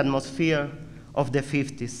artistic atmosphere of the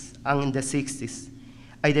 50s and in the 60s,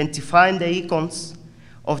 identifying the icons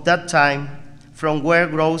of that time from where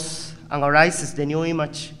grows and arises the new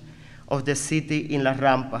image of the city in La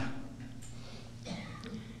Rampa.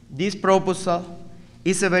 This proposal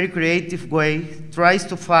is a very creative way, tries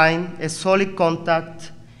to find a solid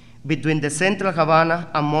contact between the central Havana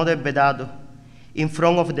and modern Vedado in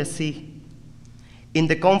front of the sea, in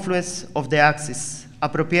the confluence of the axis,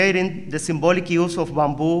 appropriating the symbolic use of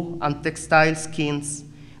bamboo and textile skins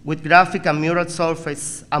with graphic and mural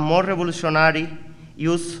surface and more revolutionary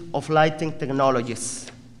use of lighting technologies.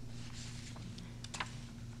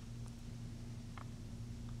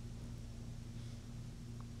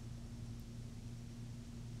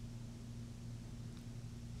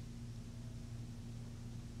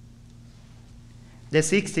 The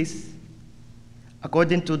 60s,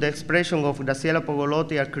 according to the expression of Graciela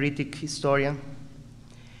Pogolotti, a critic historian,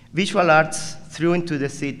 visual arts threw into the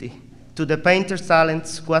city. To the painter's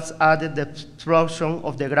talents was added the explosion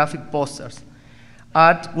of the graphic posters.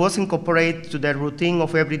 Art was incorporated to the routine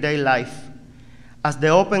of everyday life. As the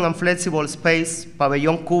open and flexible space,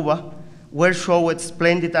 Pavilion Cuba, where showed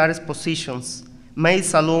splendid art expositions, May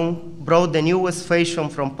Saloon brought the newest fashion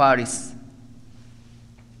from Paris.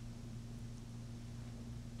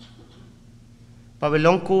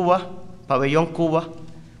 Pavilion Cuba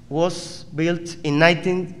was built in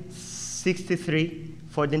 1963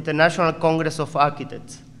 for the International Congress of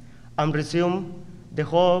Architects and resumed the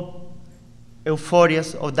whole euphoria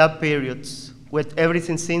of that period, where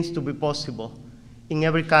everything seems to be possible in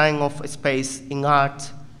every kind of space, in art,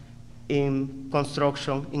 in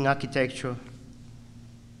construction, in architecture.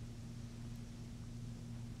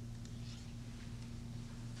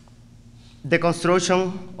 The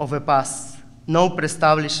construction of a past. No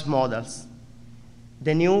pre-established models.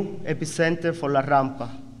 The new epicenter for La Rampa,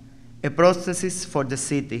 a prosthesis for the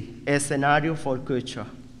city, a scenario for culture.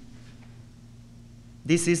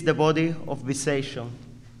 This is the body of visation,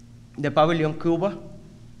 the Pavilion Cuba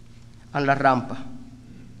and La Rampa.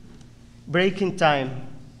 Breaking time,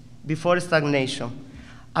 before stagnation.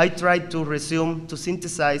 I tried to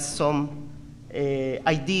synthesize some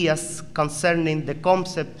ideas concerning the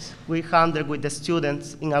concepts we handled with the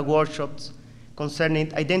students in our workshops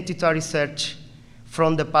concerning identity research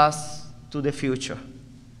from the past to the future.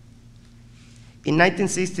 In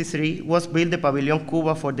 1963 was built the Pavilion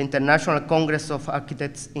Cuba for the International Congress of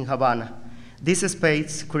Architects in Havana. This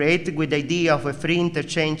space, created with the idea of a free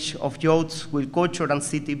interchange of youths with culture and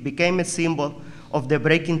city, became a symbol of the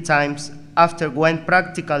breaking times after when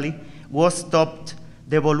practically was stopped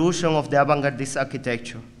the evolution of the avant-gardist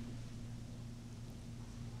architecture.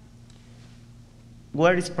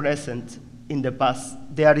 Where is present in the past,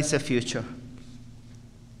 there is a future.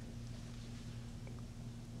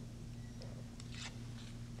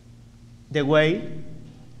 The way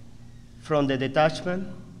from the detachment,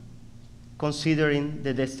 considering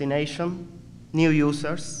the destination, new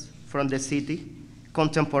users from the city,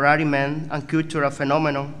 contemporary men and cultural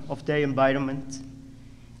phenomenon of their environment,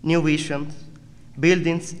 new visions,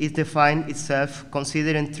 buildings is defined itself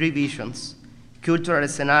considering three visions: cultural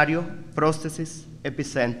scenario, prosthesis,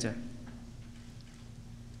 epicenter.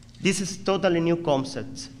 This is totally new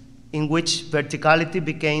concept in which verticality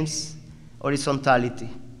becomes horizontality.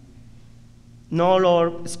 No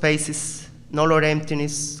lower spaces, no lower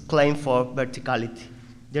emptiness claim for verticality.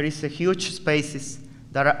 There is a huge spaces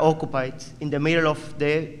that are occupied in the middle of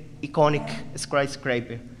the iconic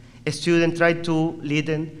skyscraper. A student tried to lead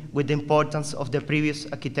in with the importance of the previous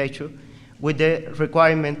architecture, with the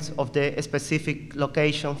requirement of the specific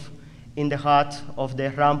location in the heart of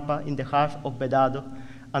the Rampa, in the heart of Vedado.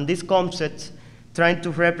 And this concept trying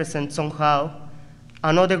to represent somehow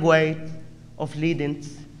another way of leading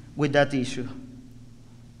with that issue.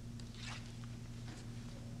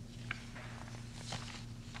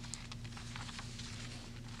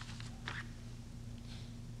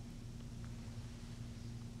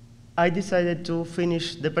 I decided to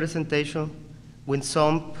finish the presentation with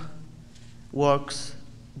some works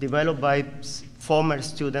developed by former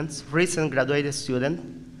students, recent graduated students,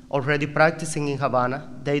 already practicing in Havana.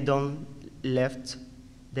 They don't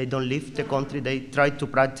leave the country. They try to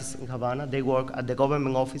practice in Havana. They work at the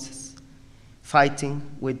government offices, fighting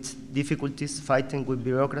with difficulties, fighting with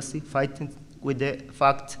bureaucracy, fighting with the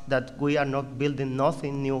fact that we are not building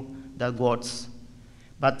nothing new that works,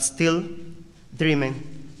 but still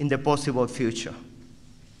dreaming in the possible future.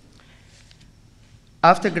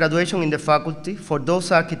 After graduation in the faculty, for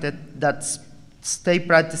those architects that stay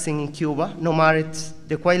practicing in Cuba, no matter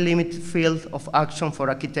the quite limited field of action for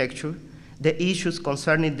architecture, the issues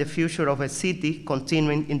concerning the future of a city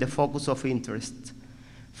continuing in the focus of interest.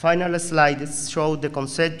 Final slides show the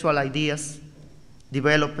conceptual ideas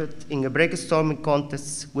developed in a brainstorming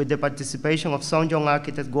contest with the participation of some young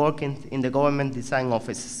architects working in the government design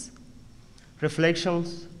offices.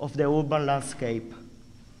 Reflections of the urban landscape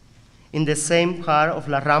in the same heart of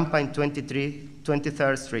La Rampa in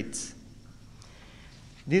 23rd Streets.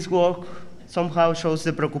 This work somehow shows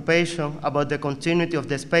the preoccupation about the continuity of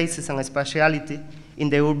the spaces and spatiality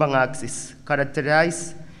in the urban axis,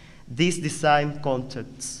 characterize these design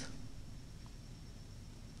contexts.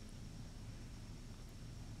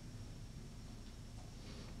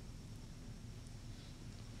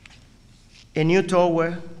 A new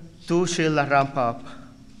tower to shield La Rampa up.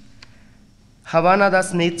 Havana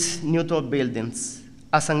does need new tall buildings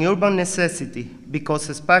as an urban necessity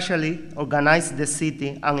because spatially organize the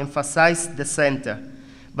city and emphasize the center,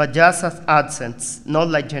 but just as accents, not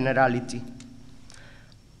like generality.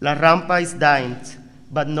 La Rampa is dying,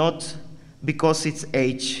 but not because it's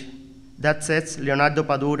age. That says Leonardo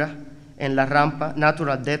Padura and La Rampa,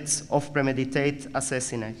 Natural Deaths of Premeditated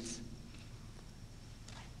Assassinates.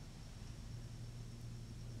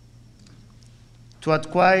 To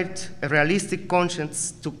acquire a realistic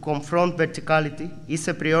conscience to confront verticality is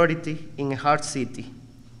a priority in a hard city.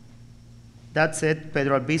 That said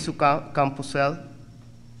Pedro Albizu Campusel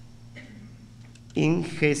in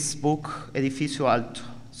his book Edificio Alto.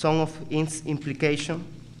 Some of its implication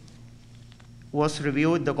was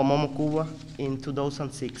reviewed at Docomomo, Cuba in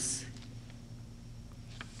 2006.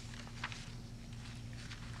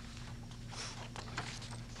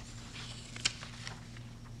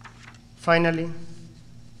 Finally,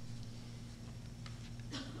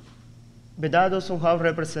 Vedado somehow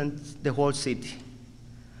represents the whole city,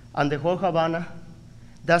 and the whole Havana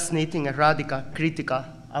does need a radical, critical,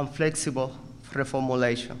 and flexible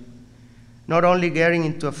reformulation, not only getting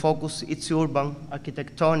into a focus its urban,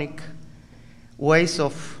 architectonic ways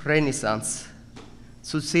of renaissance,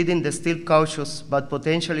 succeeding the still cautious but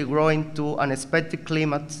potentially growing to unexpected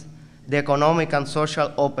climate, the economic and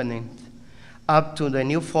social opening, up to the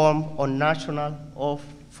new form of national of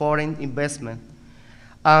foreign investment,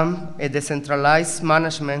 and a decentralized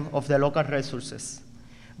management of the local resources.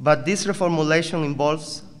 But this reformulation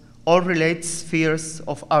involves all related spheres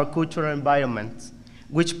of our cultural environment,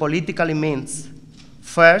 which politically means,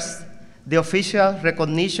 first, the official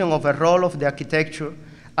recognition of a role of the architecture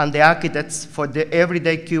and the architects for the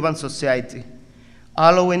everyday Cuban society,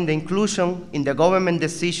 allowing the inclusion in the government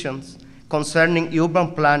decisions concerning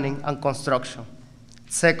urban planning and construction.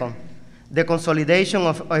 Second, the consolidation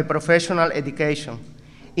of a professional education,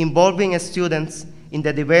 involving students in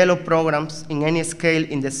the developed programs in any scale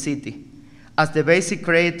in the city, as the basic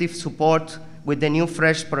creative support with the new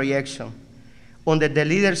fresh projection, under the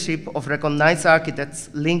leadership of recognized architects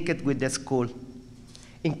linked with the school.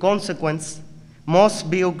 In consequence, must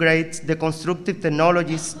be upgrade the constructive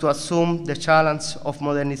technologies to assume the challenge of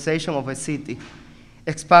modernization of a city,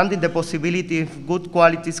 expanding the possibility of good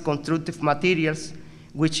quality constructive materials,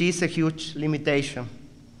 which is a huge limitation.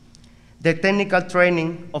 The technical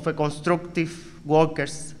training of a constructive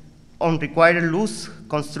workers on required loose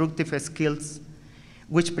constructive skills,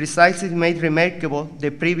 which precisely made remarkable the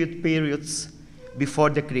previous periods before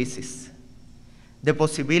the crisis. The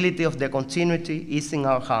possibility of the continuity is in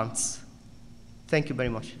our hands. Thank you very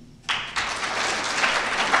much.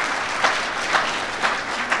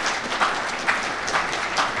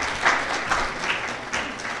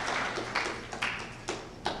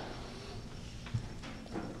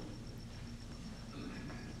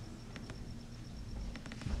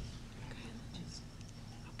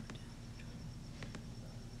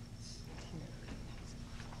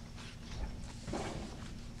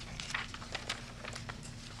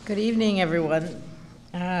 Good evening, everyone.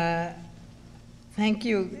 Thank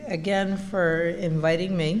you again for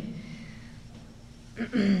inviting me.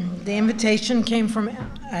 The invitation came from,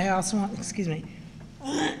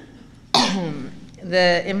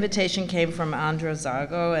 the invitation came from Andro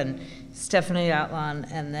Zago and Stephanie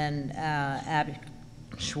Atlan and then Abby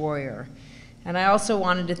Schwaryer. And I also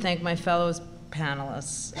wanted to thank my fellow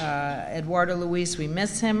panelists. Eduardo Luis, we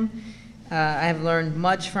miss him. I have learned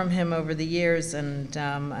much from him over the years, and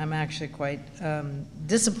I'm actually quite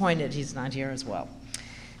disappointed he's not here as well.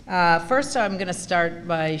 First, I'm going to start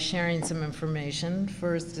by sharing some information.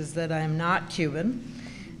 First is that I'm not Cuban.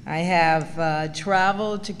 I have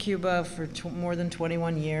traveled to Cuba for more than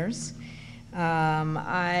 21 years.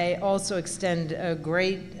 I also extend a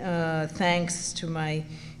great thanks to my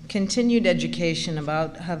continued education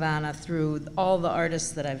about Havana through all the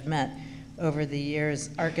artists that I've met over the years,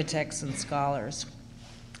 architects and scholars.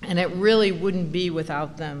 And it really wouldn't be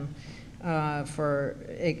without them for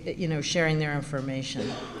sharing their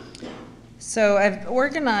information. So I've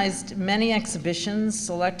organized many exhibitions,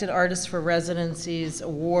 selected artists for residencies,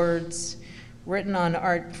 awards, written on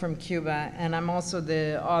art from Cuba, and I'm also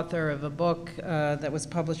the author of a book that was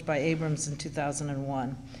published by Abrams in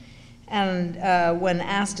 2001. And when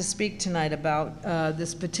asked to speak tonight about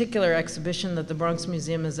this particular exhibition that the Bronx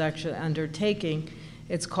Museum is actually undertaking,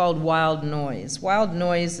 it's called Wild Noise. Wild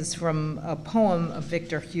Noise is from a poem of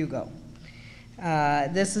Victor Hugo.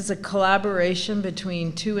 This is a collaboration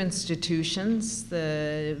between two institutions,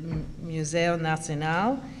 the Museo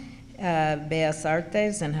Nacional, Bellas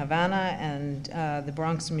Artes in Havana, and the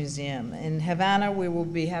Bronx Museum. In Havana, we will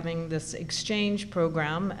be having this exchange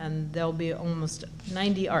program, and there'll be almost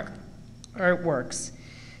 90 artworks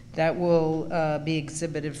that will be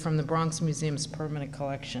exhibited from the Bronx Museum's permanent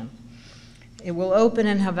collection. It will open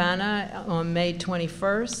in Havana on May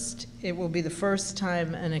 21st. It will be the first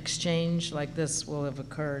time an exchange like this will have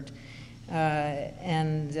occurred.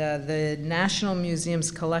 The National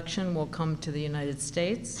Museum's collection will come to the United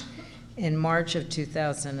States in March of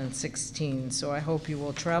 2016. So I hope you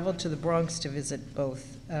will travel to the Bronx to visit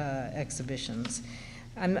both exhibitions.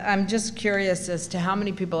 I'm just curious as to how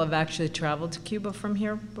many people have actually traveled to Cuba from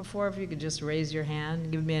here before. If you could just raise your hand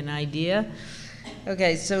and give me an idea.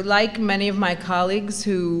 Okay, so like many of my colleagues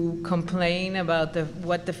who complain about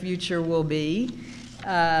what the future will be,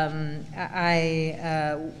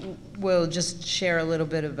 I will just share a little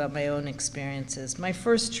bit about my own experiences. My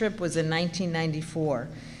first trip was in 1994.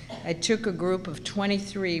 I took a group of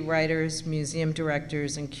 23 writers, museum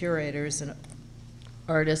directors, and curators and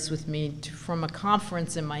artists with me from a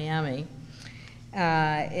conference in Miami.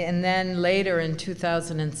 And then later in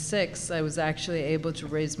 2006, I was actually able to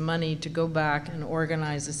raise money to go back and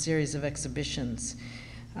organize a series of exhibitions.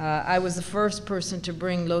 I was the first person to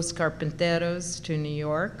bring Los Carpinteros to New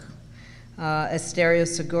York, Esterio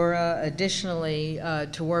Segura, additionally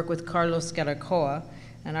to work with Carlos Caracoa,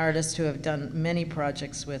 an artist who I've done many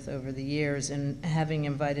projects with over the years, and having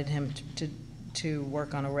invited him to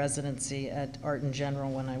work on a residency at Art in General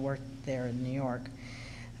when I worked there in New York.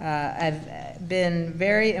 I've been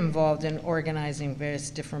very involved in organizing various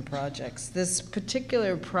different projects. This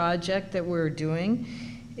particular project that we're doing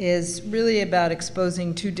is really about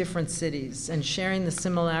exposing two different cities and sharing the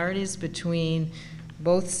similarities between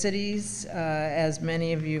both cities, as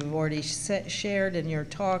many of you have already shared in your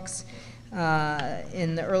talks.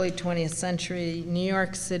 In the early 20th century, New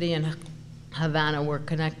York City and Havana were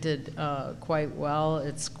connected quite well.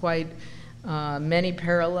 It's quite many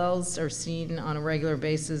parallels are seen on a regular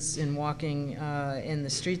basis in walking in the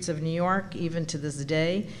streets of New York, even to this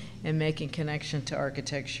day, and making connection to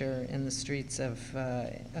architecture in the streets of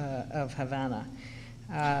Havana.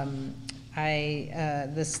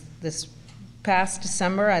 This past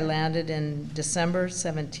December, I landed in December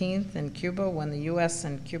 17th in Cuba when the U.S.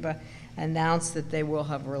 and Cuba announced that they will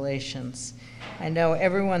have relations. I know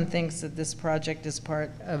everyone thinks that this project is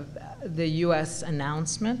part of the U.S.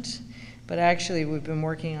 announcement, but actually we've been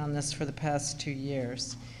working on this for the past 2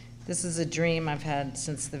 years. This is a dream I've had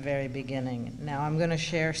since the very beginning. Now I'm going to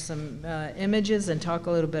share some images and talk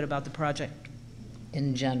a little bit about the project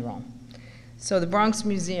in general. So the Bronx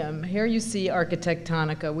Museum, here you see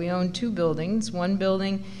Arquitectonica. We own 2 buildings. One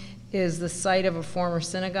building is the site of a former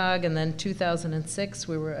synagogue, and then 2006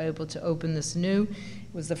 we were able to open this new.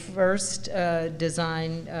 It was the first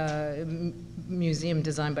museum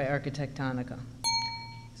designed by Arquitectonica.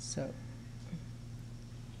 So,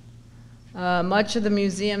 much of the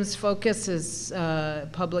museum's focus is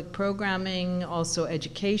public programming, also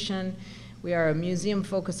education. We are a museum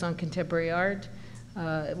focused on contemporary art.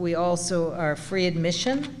 We also are free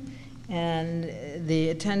admission, and the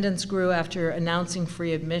attendance grew after announcing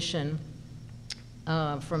free admission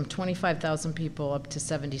from 25,000 people up to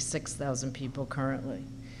 76,000 people currently.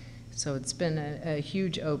 So it's been a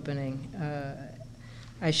huge opening.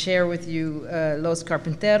 I share with you Los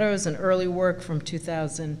Carpinteros, an early work from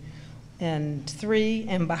 2003,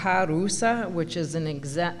 Embajada Rusa, which is an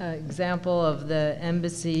example of the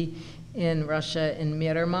embassy in Russia in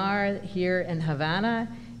Miramar, here in Havana.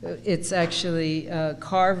 It's actually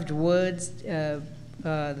carved woods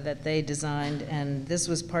that they designed, and this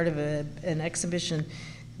was part of an exhibition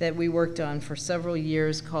that we worked on for several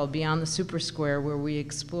years called Beyond the Super Square, where we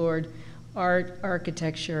explored art,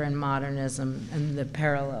 architecture, and modernism and the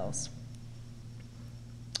parallels.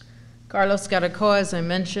 Carlos Garacoa, as I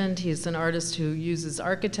mentioned, he's an artist who uses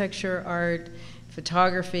architecture, art,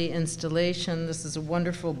 photography, installation. This is a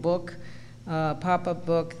wonderful book, pop-up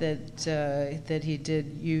book that he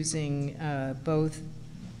did using both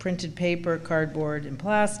printed paper, cardboard, and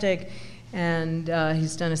plastic. And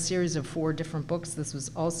he's done a series of 4 different books. This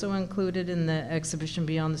was also included in the exhibition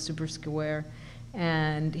Beyond the Super Square.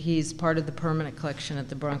 And he's part of the permanent collection at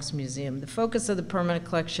the Bronx Museum. The focus of the permanent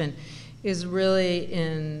collection is really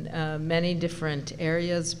in many different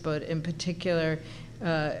areas, but in particular,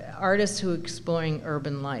 artists who are exploring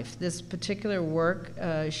urban life. This particular work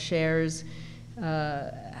shares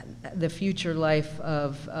the future life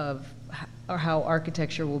of how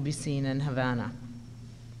architecture will be seen in Havana.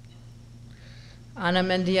 Ana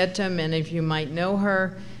Mendieta, many of you might know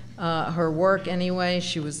her. Her work anyway,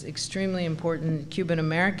 she was extremely important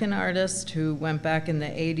Cuban-American artist who went back in the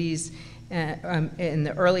 80s, in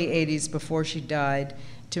the early 80s before she died,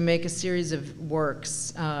 to make a series of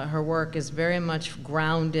works. Her work is very much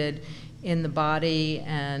grounded in the body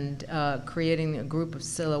and creating a group of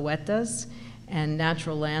silhouettes and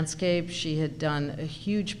natural landscape. She had done a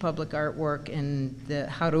huge public artwork in the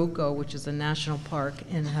Jaruco, which is a national park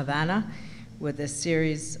in Havana, with a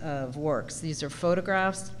series of works. These are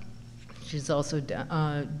photographs. She's also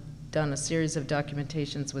done a series of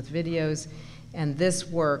documentations with videos, and this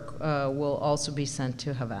work will also be sent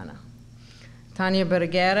to Havana. Tania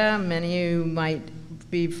Berguera, many of you might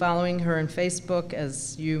be following her on Facebook.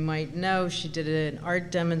 As you might know, she did an art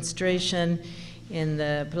demonstration in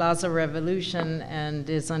the Plaza Revolution and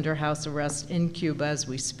is under house arrest in Cuba as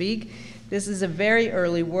we speak. This is a very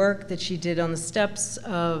early work that she did on the steps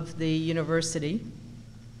of the university,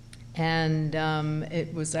 and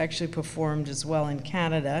it was actually performed as well in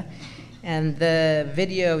Canada. And the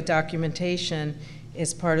video documentation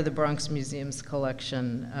is part of the Bronx Museum's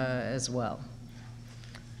collection as well.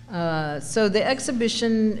 So the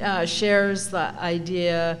exhibition shares the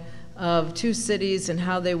idea of 2 cities and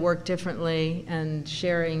how they work differently and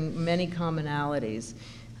sharing many commonalities.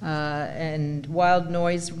 And Wild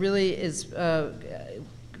Noise really is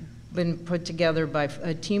been put together by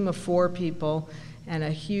a team of 4 people and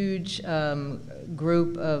a huge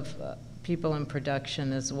group of people in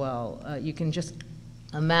production as well. You can just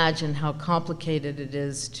imagine how complicated it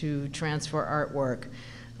is to transfer artwork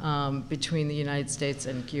between the United States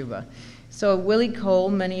and Cuba. So Willie Cole,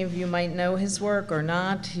 many of you might know his work or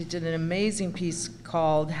not. He did an amazing piece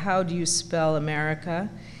called How Do You Spell America?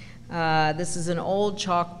 This is an old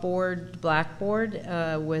chalkboard, blackboard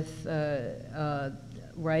with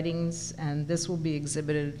writings, and this will be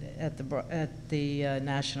exhibited at the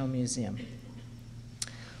National Museum.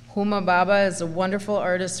 Huma Baba is a wonderful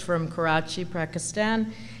artist from Karachi,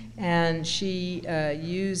 Pakistan, and she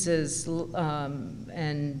uses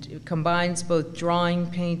and combines both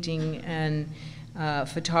drawing, painting, and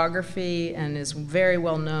photography, and is very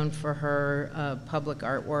well known for her public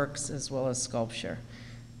artworks as well as sculpture.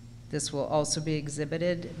 This will also be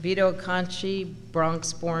exhibited. Vito Conchi,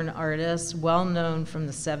 Bronx-born artist, well known from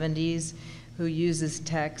the 70s, who uses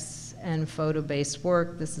texts and photo-based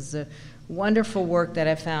work. This is a wonderful work that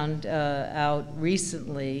I found out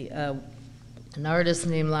recently. An artist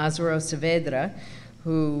named Lázaro Saavedra,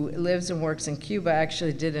 who lives and works in Cuba,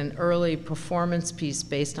 actually did an early performance piece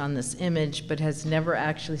based on this image, but has never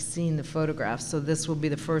actually seen the photographs. So this will be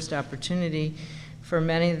the first opportunity for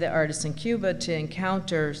many of the artists in Cuba to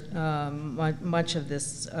encounter much of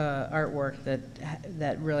this artwork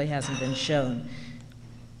that really hasn't been shown.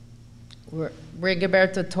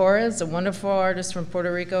 Rigoberto Torres, a wonderful artist from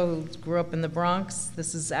Puerto Rico who grew up in the Bronx.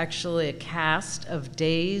 This is actually a cast of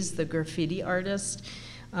Days, the graffiti artist,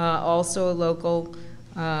 also a local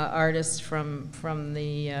artist from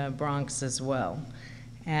the Bronx as well.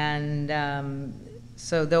 And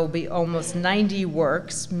so there'll be almost 90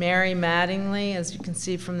 works. Mary Mattingly, as you can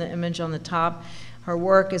see from the image on the top, her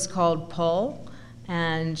work is called Pull,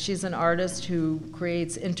 and she's an artist who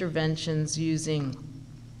creates interventions using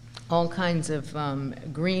all kinds of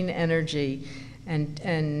green energy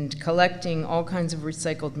and collecting all kinds of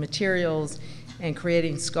recycled materials and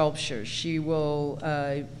creating sculptures. She will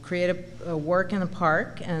create a work in a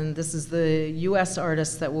park, and this is the U.S.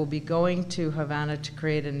 artist that will be going to Havana to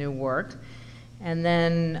create a new work. And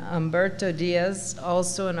then Humberto Diaz,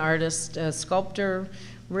 also an artist, a sculptor,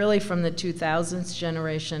 really from the 2000s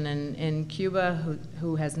generation in Cuba,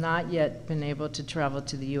 who has not yet been able to travel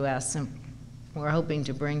to the U.S., and we're hoping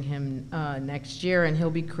to bring him next year, and he'll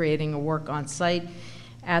be creating a work on site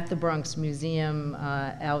at the Bronx Museum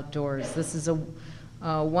outdoors. This is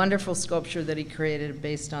a wonderful sculpture that he created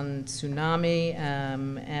based on tsunami,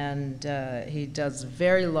 and he does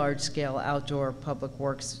very large-scale outdoor public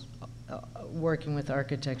works, working with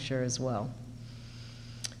architecture as well.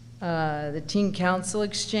 The Teen Council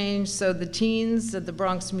Exchange. So the teens at the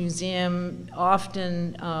Bronx Museum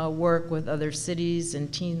often work with other cities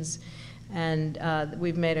and teens, and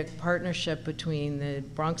we've made a partnership between the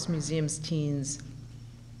Bronx Museum's teens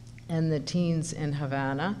and the teens in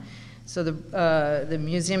Havana. So the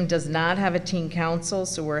museum does not have a teen council,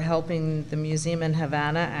 so we're helping the museum in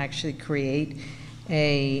Havana actually create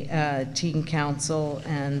a teen council,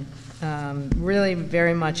 and really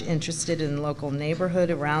very much interested in the local neighborhood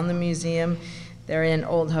around the museum. They're in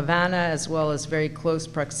Old Havana as well as very close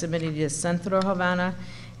proximity to Centro Havana.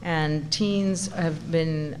 And teens have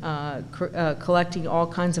been collecting all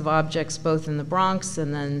kinds of objects both in the Bronx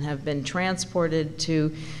and then have been transported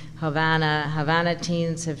to Havana. Havana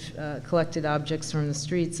teens have collected objects from the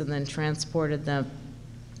streets and then transported them.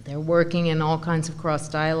 They're working in all kinds of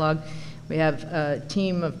cross-dialogue. We have a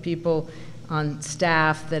team of people on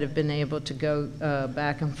staff that have been able to go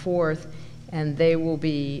back and forth, and they will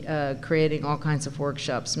be creating all kinds of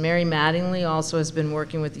workshops. Mary Mattingly also has been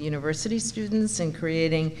working with the university students and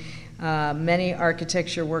creating many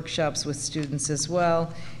architecture workshops with students as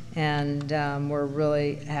well, and we're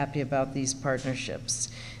really happy about these partnerships.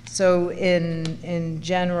 So in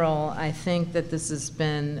general, I think that this has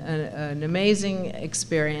been an amazing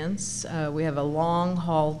experience. We have a long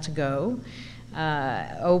haul to go.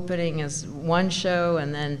 Opening as one show,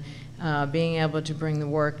 and then being able to bring the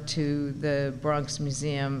work to the Bronx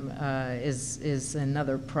Museum is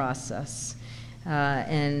another process.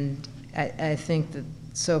 And I think that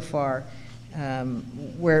so far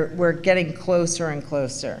we're getting closer and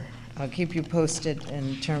closer. I'll keep you posted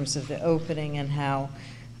in terms of the opening and how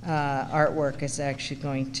artwork is actually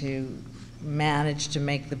going to manage to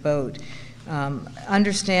make the boat.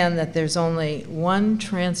 Understand that there's only one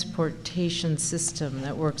transportation system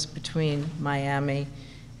that works between Miami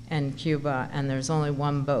and Cuba, and there's only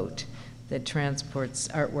one boat that transports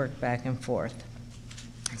artwork back and forth.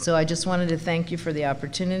 So I just wanted to thank you for the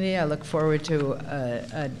opportunity. I look forward to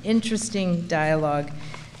an interesting dialogue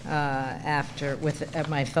after with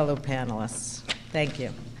my fellow panelists. Thank you.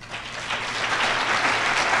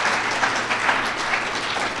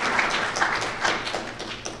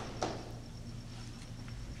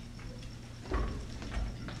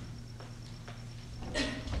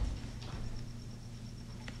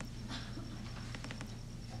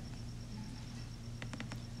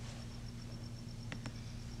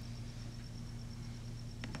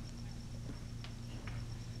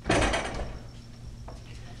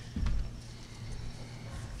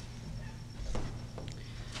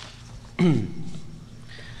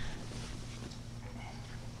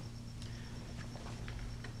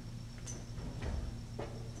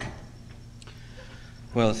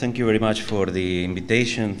 Well, thank you very much for the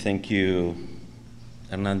invitation. Thank you,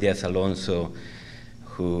 Hernandez Alonso,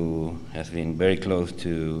 who has been very close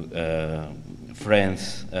to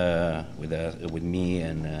friends with me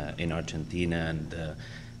and in Argentina, and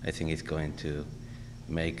I think it's going to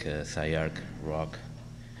make SciArc rock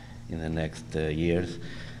in the next years.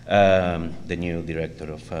 The new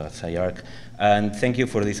director of SciArc. And thank you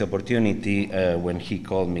for this opportunity. When he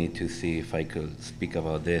called me to see if I could speak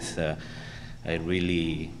about this, I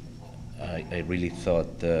really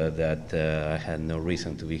thought that I had no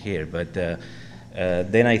reason to be here. But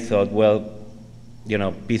then I thought, well,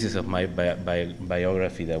 pieces of my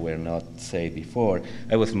biography that were not said before.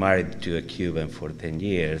 I was married to a Cuban for 10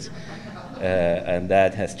 years, and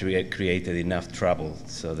that has created enough trouble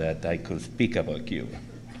so that I could speak about Cuba.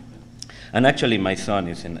 And actually, my son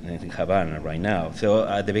is in Havana right now. So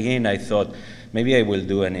at the beginning, I thought maybe I will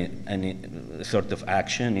do any sort of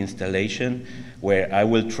action, installation, where I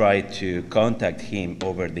will try to contact him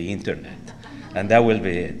over the internet, and that will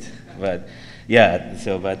be it. But yeah,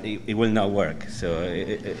 but it will not work, so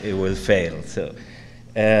it will fail. So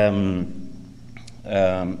then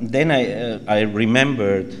I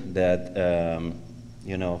remembered that,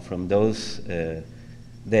 from those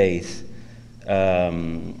days,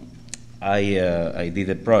 I did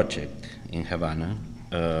a project in Havana.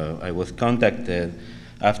 I was contacted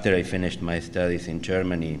after I finished my studies in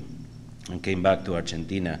Germany and came back to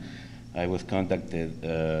Argentina. I was contacted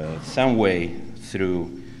some way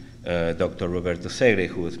through Dr. Roberto Segre,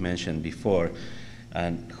 who was mentioned before,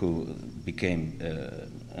 and who became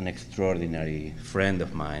an extraordinary friend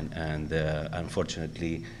of mine. And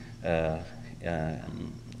unfortunately,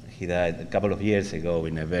 he died a couple of years ago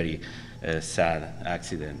in a very sad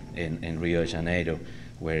accident in Rio de Janeiro,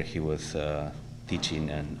 where he was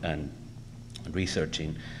teaching and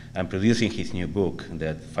researching and producing his new book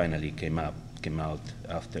that finally came out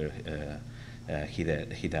after he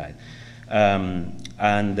died.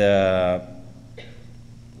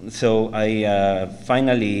 So I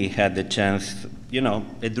finally had the chance,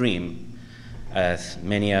 a dream, as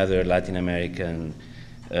many other Latin American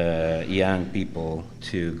young people,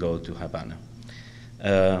 to go to Havana.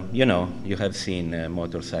 You have seen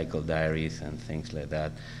Motorcycle Diaries and things like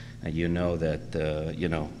that, and you know that,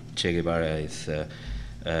 Che Guevara is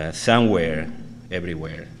somewhere,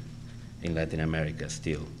 everywhere in Latin America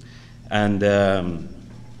still. And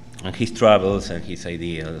his travels and his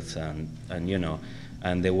ideals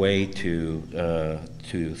and the way to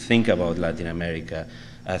think about Latin America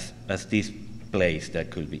as this place that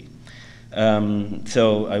could be.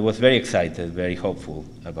 So I was very excited, very hopeful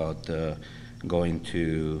about going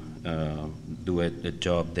to do a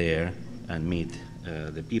job there and meet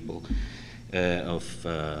the people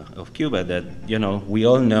of Cuba that, we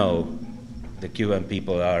all know the Cuban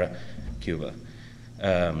people are Cuba.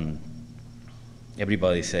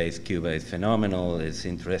 Everybody says Cuba is phenomenal, it's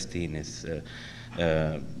interesting, it's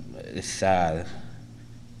sad,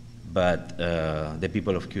 but the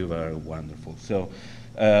people of Cuba are wonderful. So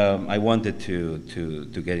I wanted to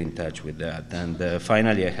get in touch with that, and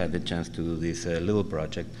finally I had the chance to do this little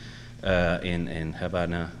project in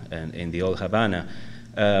Havana, and in the old Havana,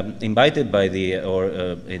 invited by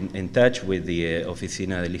in touch with the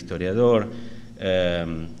Oficina del Historiador,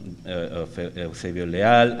 of Eusebio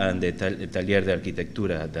Leal, and the Taller de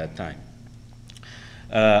Arquitectura at that time.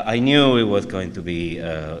 I knew it was going to be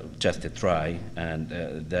just a try, and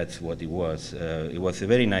that's what it was. It was a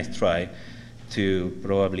very nice try to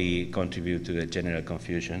probably contribute to the general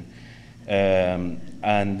confusion. And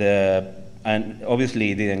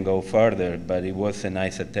obviously it didn't go further, but it was a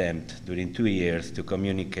nice attempt during 2 years to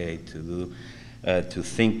communicate, to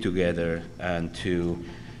think together, and to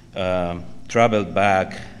travel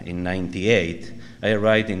back in '98. I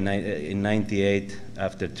arrived in '98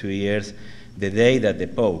 after 2 years, the day that the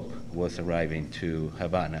Pope was arriving to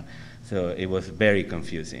Havana. So it was very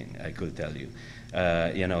confusing, I could tell you.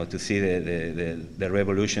 To see the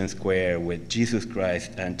Revolution Square with Jesus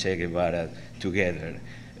Christ and Che Guevara together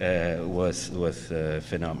was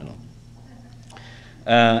phenomenal.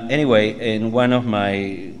 Anyway, in one of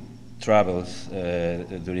my travels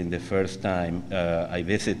during the first time, I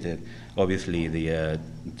visited, obviously, the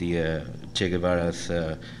Che Guevara's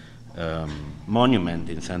monument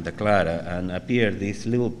in Santa Clara, and appeared this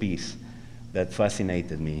little piece that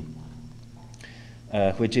fascinated me,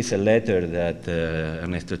 which is a letter that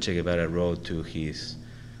Ernesto Che Guevara wrote to his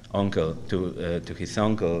uncle,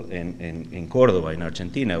 in Córdoba, in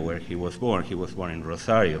Argentina, where he was born. He was born in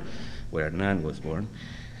Rosario, where Hernan was born,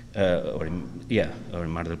 or in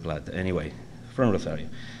Mar del Plata. Anyway, from Rosario.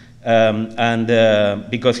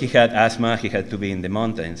 Because he had asthma, he had to be in the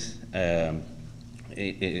mountains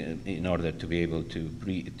in order to be able to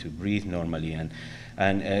breathe normally,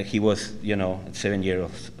 and he was, 7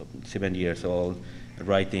 years old,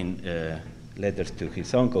 writing letters to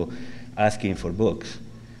his uncle, asking for books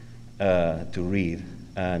to read,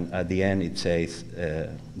 and at the end it says,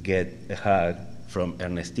 "Get a hug from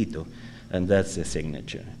Ernestito," and that's the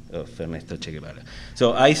signature of Ernesto Che Guevara.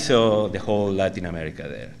 So I saw the whole Latin America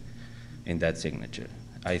there, in that signature.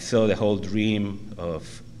 I saw the whole dream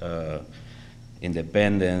of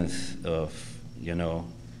independence, of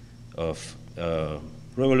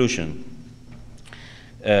revolution,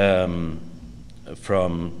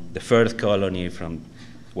 from the first colony, from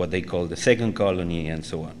what they call the second colony, and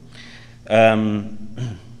so on.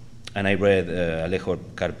 And I read Alejo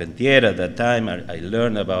Carpentier at that time. I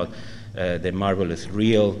learned about the marvelous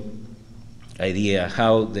real idea,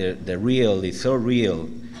 how the real is so real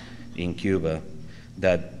in Cuba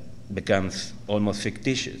that becomes almost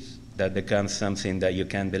fictitious, that becomes something that you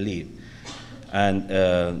can't believe. And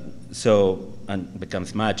and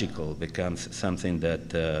becomes magical, becomes something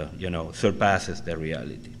that surpasses the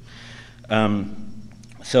reality.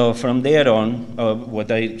 So from there on,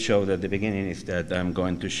 what I showed at the beginning is that I'm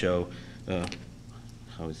going to show,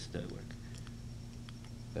 how does that work?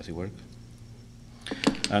 Does it work?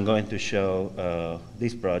 I'm going to show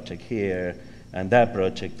this project here and that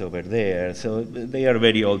project over there. So they are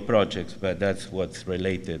very old projects, but that's what's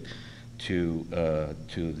related to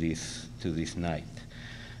this night.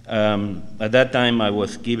 At that time, I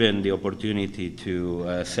was given the opportunity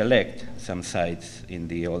to select some sites in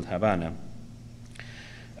the old Havana,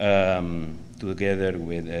 together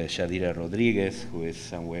with Shadira Rodriguez, who is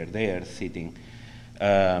somewhere there sitting.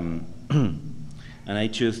 And I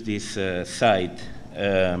chose this site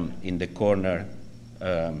in the corner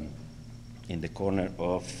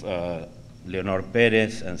of Leonor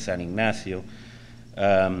Perez and San Ignacio.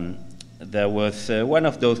 There was one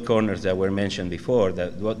of those corners that were mentioned before,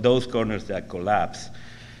 those corners that collapse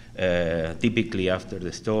typically after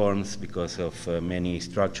the storms because of many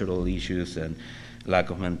structural issues and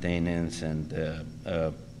lack of maintenance and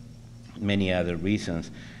many other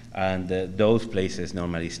reasons. And those places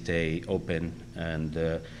normally stay open, and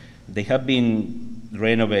they have been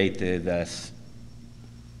renovated as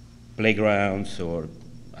playgrounds or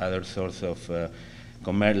other sorts of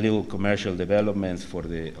little commercial developments for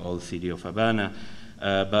the old city of Havana,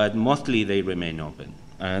 but mostly they remain open.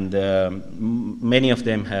 And many of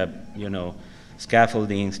them have,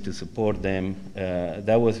 scaffoldings to support them.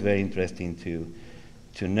 That was very interesting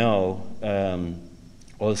to know.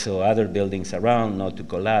 Also other buildings around, not to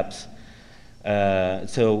collapse.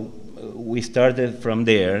 So we started from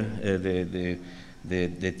there.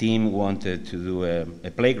 The team wanted to do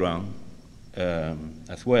a playground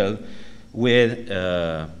as well, with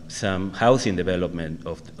some housing development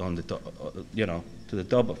on the top, to the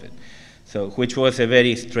top of it. So, which was a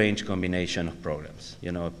very strange combination of programs.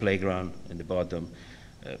 A playground in the bottom,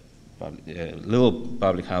 little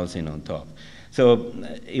public housing on top. So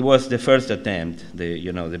it was the first attempt,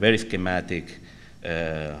 the very schematic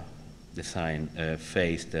design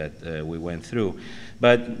phase that we went through.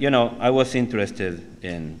 But I was interested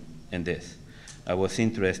in this. I was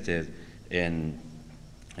interested in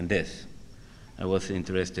this. I was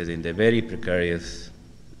interested in the very precarious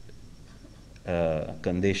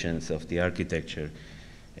conditions of the architecture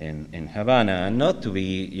in Havana, and not to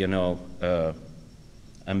be,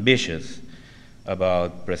 ambitious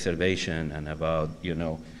about preservation and about,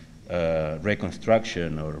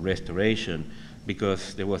 reconstruction or restoration,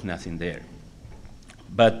 because there was nothing there.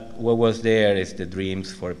 But what was there is the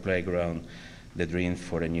dreams for a playground, the dreams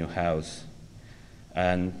for a new house,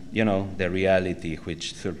 and, the reality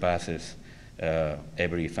which surpasses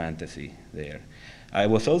every fantasy there. I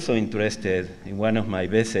was also interested in one of my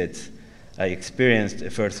visits. I experienced the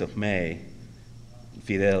 1st of May.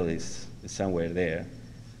 Fidel is somewhere there,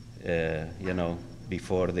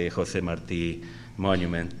 before the José Martí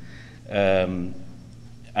monument.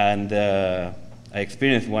 And I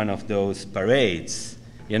experienced one of those parades,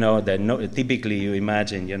 that typically you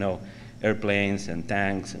imagine, airplanes and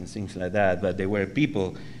tanks and things like that, but there were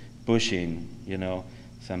people pushing,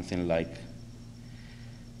 something like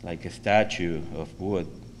a statue of wood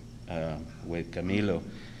with Camilo.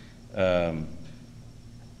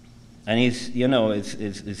 And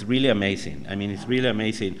it's really amazing. I mean, it's really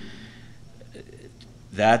amazing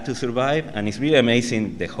that to survive, and it's really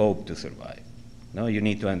amazing the hope to survive. No, you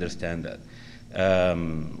need to understand that.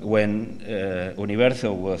 When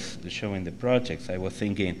Universo was showing the projects, I was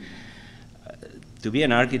thinking, to be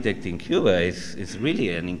an architect in Cuba is really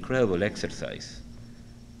an incredible exercise,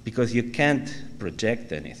 because you can't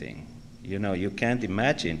project anything. You can't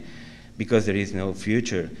imagine, because there is no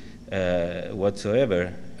future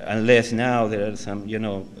whatsoever, unless now there are some,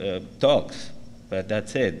 talks, but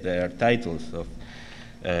that's it. There are titles of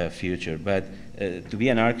future. But to be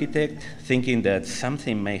an architect, thinking that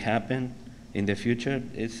something may happen in the future,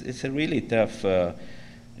 it's a really tough.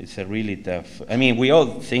 I mean, we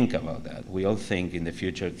all think about that. We all think in the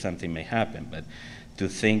future something may happen, but to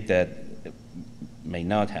think that may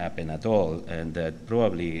not happen at all, and that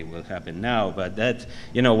probably will happen now. But that,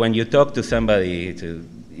 when you talk to somebody,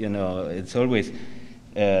 it's always,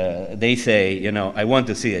 they say, I want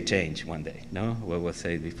to see a change one day, no? What was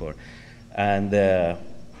said before. And,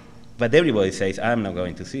 but everybody says, I'm not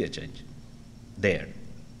going to see a change there,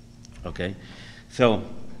 okay? So,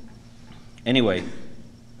 anyway,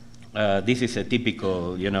 this is a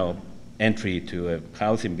typical, entry to a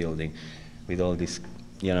housing building with all these,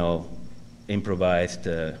 improvised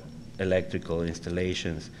electrical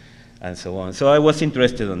installations and so on. So I was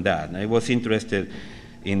interested in that. I was interested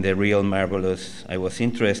in the real marvelous. I was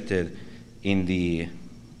interested in the,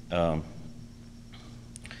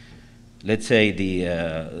 let's say,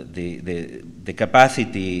 the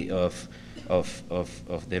capacity of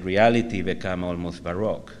the reality become almost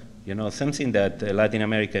baroque. Something that Latin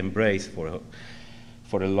America embraced for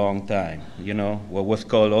a long time. What was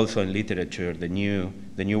called also in literature the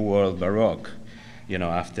new world baroque.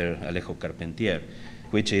 After Alejo Carpentier,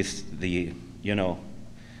 which is the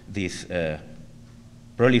this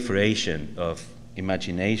proliferation of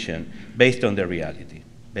imagination based on the reality,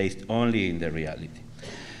 based only in the reality.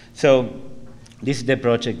 So this is the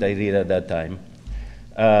project I did at that time.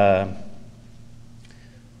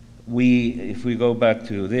 If we go back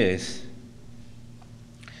to this,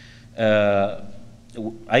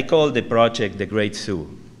 I called the project The Great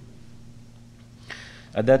Zoo.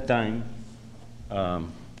 At that time,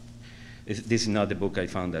 this is not the book I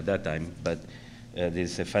found at that time, but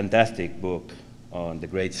this is a fantastic book on the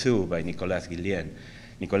Great Zoo by Nicolas Guillen.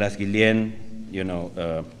 Nicolas Guillen,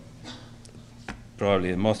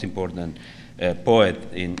 probably the most important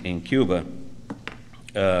poet in Cuba,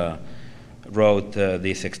 wrote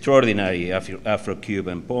these extraordinary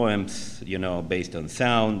Afro-Cuban poems, based on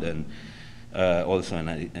sound and also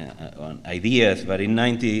on ideas. But in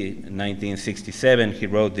 1967, he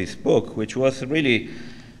wrote this book, which was really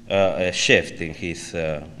a shift in his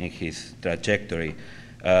trajectory,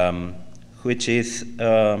 which is,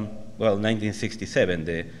 1967,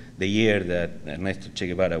 the year that Ernesto Che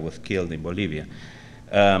Guevara was killed in Bolivia.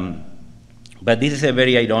 But this is a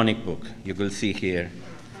very ironic book. You will see here,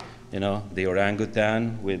 the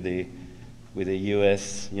orangutan with the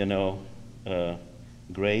U.S.,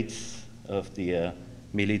 grades of the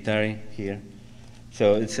military here.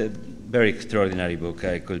 So it's a very extraordinary book.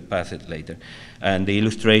 I could pass it later. And the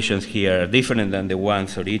illustrations here are different than the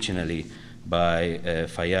ones originally by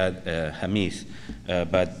Fayyad Hamis,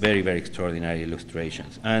 but very, very extraordinary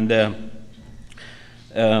illustrations. And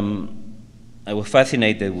I was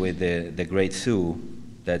fascinated with the Great Zoo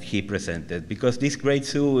that he presented, because this Great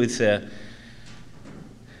Zoo is in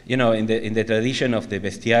the tradition of the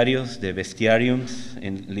bestiarios, the bestiariums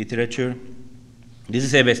in literature. This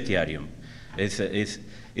is a bestiarium.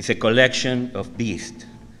 It's a collection of beasts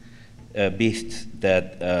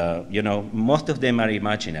that, most of them are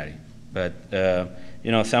imaginary, but,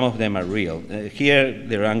 some of them are real. Here,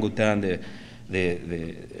 the orangutan,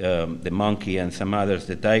 the monkey, and some others,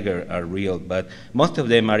 the tiger, are real, but most of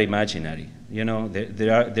them are imaginary.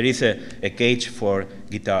 There is a cage for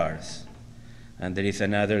guitars, and there is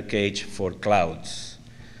another cage for clouds,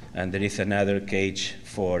 and there is another cage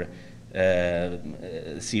for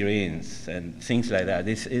sirens and things like that.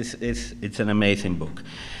 It's an amazing book.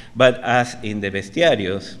 But as in the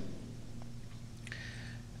bestiarios,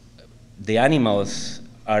 the animals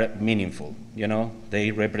are meaningful.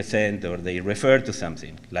 They represent or they refer to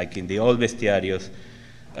something. Like in the old bestiarios,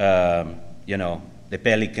 the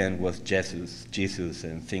pelican was Jesus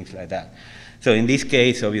and things like that. So in this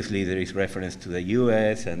case, obviously, there is reference to the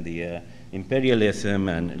U.S. and the imperialism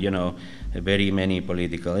and, very many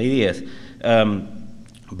political ideas.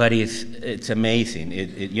 But it's amazing.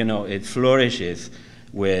 It flourishes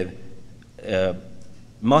with,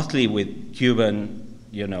 mostly with Cuban,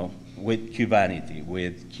 with Cubanity,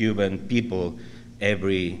 with Cuban people,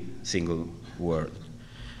 every single word.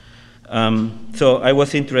 So I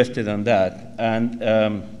was interested in that, and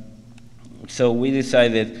so we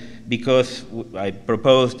decided, because I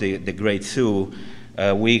proposed the Great Zoo,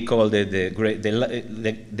 we called it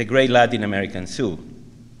the Great Latin American Zoo,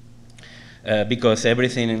 because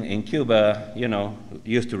everything in Cuba,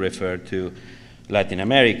 used to refer to Latin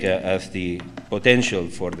America as the potential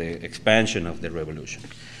for the expansion of the revolution.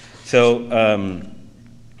 So,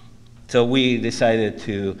 so we decided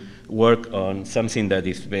to work on something that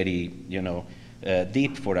is very,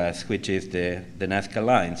 deep for us, which is the Nazca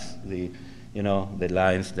lines, the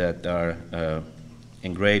lines that are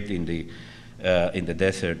engraved in the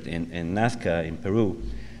desert in Nazca in Peru,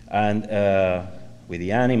 and with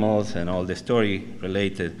the animals and all the story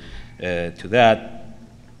related to that,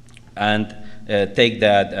 and take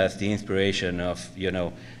that as the inspiration of,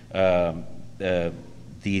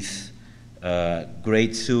 this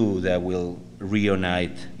great zoo that will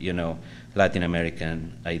reunite, Latin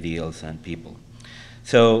American ideals and people.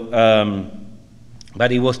 So,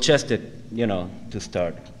 but it was just a you know, to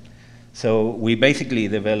start. So we basically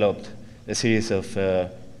developed a series of,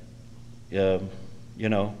 you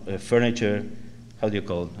know, furniture, how do you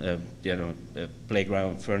call it? You know,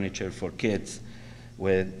 playground furniture for kids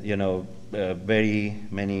with, you know, very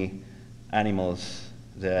many animals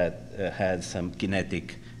that had some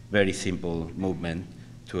kinetic, very simple movement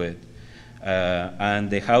to it. And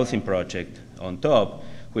the housing project on top,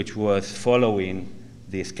 which was following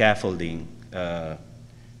the scaffolding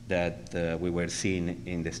that we were seeing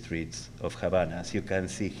in the streets of Havana. As you can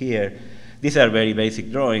see here, these are very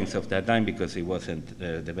basic drawings of that time because it wasn't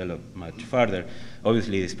developed much further.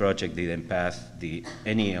 Obviously, this project didn't pass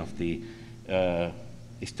any of the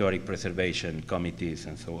historic preservation committees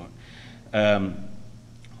and so on.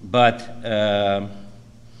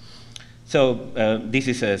 So this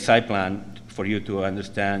is a site plan for you to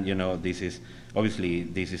understand, you know, this is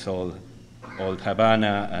all old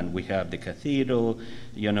Havana, and we have the cathedral,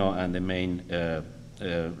 you know, and the main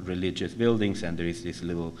religious buildings, and there is this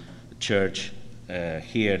little church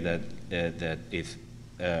here that is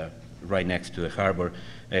right next to the harbor,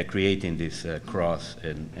 creating this cross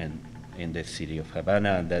in the city of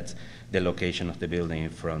Havana, and that's the location of the building in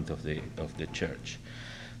front of the church.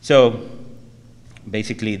 So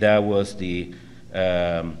basically, that was the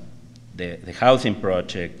housing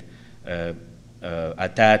project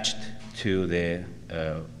attached to the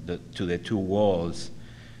two walls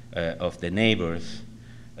of the neighbors,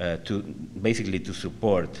 to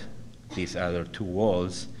support these other two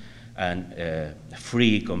walls and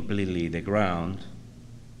free completely the ground,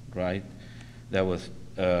 right? That was,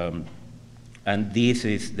 and this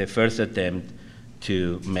is the first attempt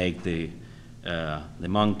to make the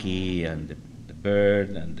monkey and the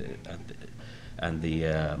bird and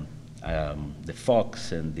the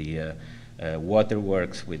fox and the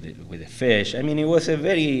waterworks with the fish. I mean, it was a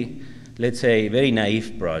very, let's say, very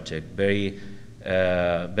naive project, very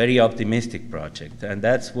optimistic project, and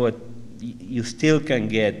that's what you still can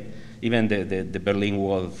get. Even the Berlin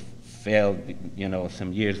Wall fell, you know,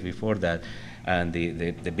 some years before that, and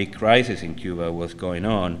the big crisis in Cuba was going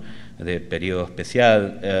on, the periodo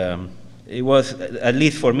especial. It was, at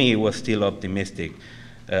least for me, it was still optimistic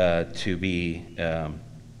to be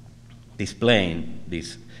displaying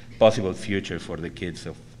this possible future for the kids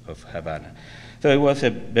of Havana. So it was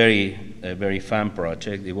a very fun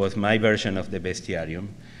project. It was my version of the bestiarium.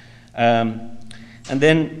 And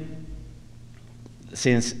then,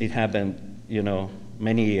 since it happened, you know,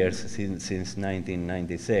 many years since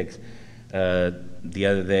 1996, the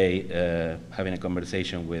other day, having a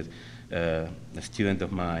conversation with a student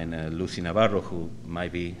of mine, Lucy Navarro, who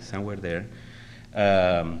might be somewhere there,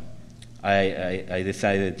 I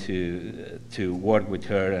decided to work with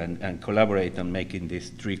her and collaborate on making these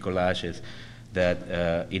three collages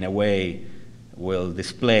that, in a way, will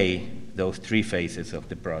display those three phases of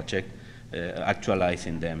the project,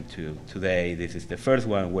 actualizing them to today. This is the first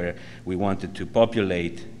one where we wanted to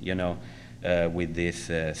populate, you know, with this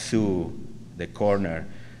zoo, the corner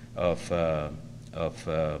of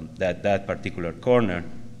that particular corner,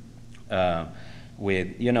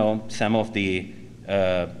 with, you know, some of the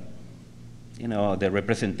you know, the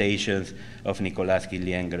representations of Nicolas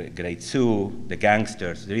Guillen Great Zoo, the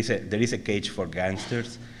gangsters. There is a cage for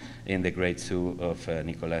gangsters in the Great Zoo of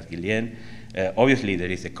Nicolas Guillen. Obviously,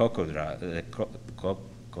 there is a crocodile.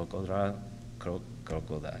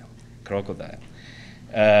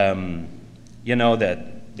 You know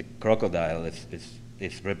that the crocodile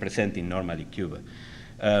is representing normally Cuba,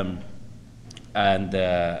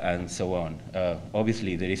 and so on.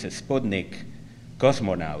 Obviously, there is a Sputnik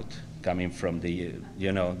cosmonaut coming from the,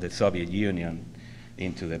 you know, the Soviet Union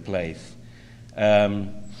into the place.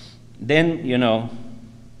 Then, you know,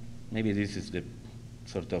 maybe this is the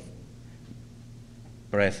sort of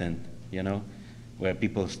present, you know, where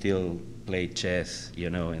people still play chess, you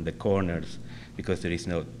know, in the corners because there is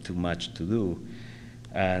not too much to do.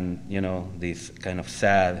 And, you know, this kind of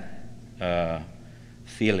sad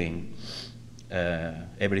feeling,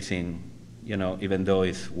 everything, you know, even though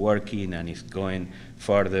it's working and it's going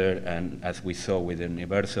further, and as we saw with the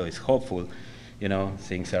Universo, it's hopeful, you know,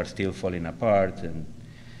 things are still falling apart. And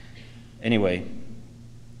anyway,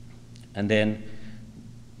 and then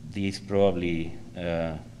these probably,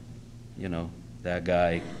 you know, that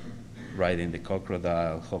guy riding the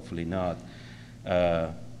crocodile, hopefully not.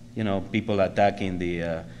 You know, people attacking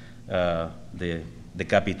the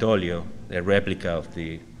Capitolio, the replica of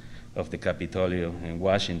the Capitolio in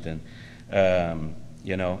Washington.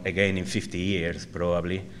 You know, again in 50 years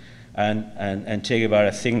probably, and Che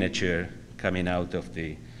Guevara's signature coming out of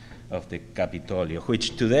the Capitolio,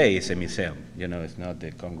 which today is a museum. You know, it's not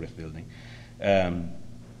the Congress building.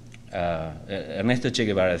 Ernesto Che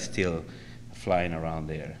Guevara is still flying around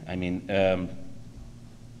there. I mean,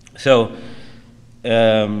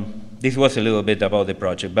 this was a little bit about the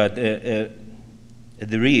project, but the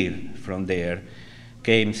real from there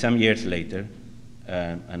came some years later,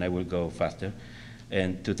 and I will go faster,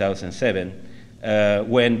 in 2007,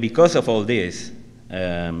 when, because of all this,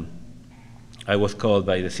 I was called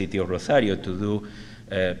by the city of Rosario to do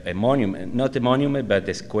a monument, not a monument, but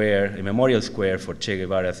a square, a memorial square for Che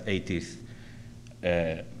Guevara's 80th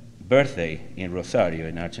birthday in Rosario,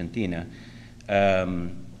 in Argentina,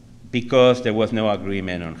 because there was no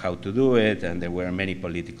agreement on how to do it, and there were many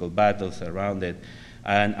political battles around it.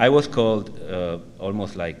 And I was called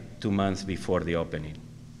almost like 2 months before the opening,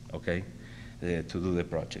 okay, to do the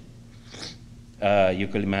project. You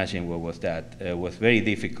can imagine what was that. It was very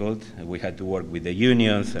difficult. We had to work with the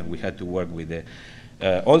unions, and we had to work with the,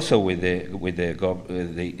 also with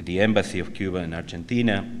the embassy of Cuba in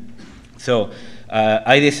Argentina. So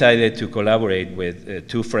I decided to collaborate with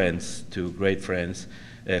two friends, two great friends,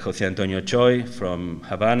 José Antonio Choi from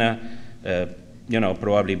Havana, you know,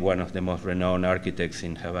 probably one of the most renowned architects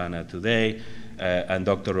in Havana today, and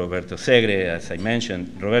Dr. Roberto Segre, as I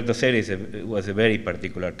mentioned. Roberto Segre was a very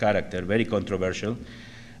particular character, very controversial,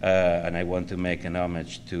 and I want to make an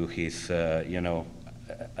homage to his, you know,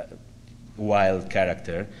 wild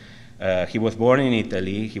character. He was born in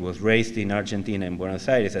Italy, he was raised in Argentina, in Buenos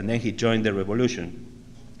Aires, and then he joined the revolution,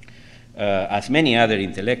 as many other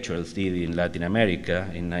intellectuals did in Latin America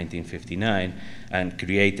in 1959, and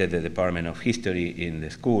created the Department of History in the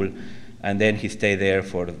school. And then he stayed there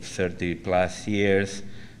for 30 plus years.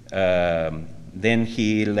 Then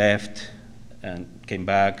he left and came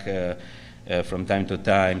back from time to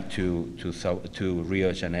time to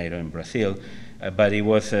Rio de Janeiro in Brazil. But he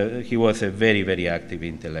was a very, very active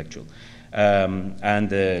intellectual. And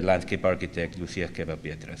the landscape architect, Lucia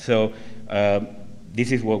Esqueva-Pietra. So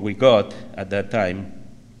this is what we got at that time.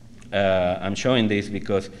 I'm showing this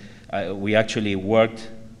because we actually worked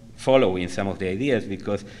following some of the ideas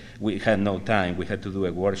because we had no time. We had to do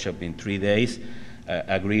a workshop in 3 days,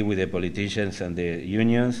 agree with the politicians and the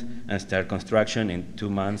unions, and start construction in 2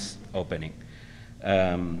 months opening.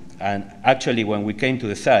 And actually, when we came to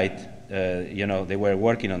the site, you know, they were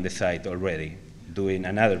working on the site already, doing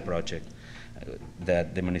another project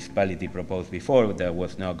that the municipality proposed before that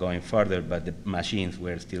was not going further, but the machines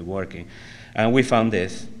were still working. And we found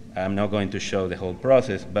this. I'm not going to show the whole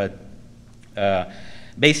process, but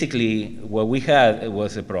basically what we had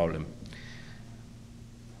was a problem.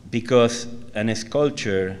 Because a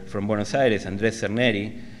sculptor from Buenos Aires, Andrés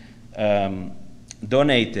Cerneri,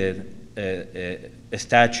 donated a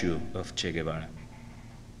statue of Che Guevara.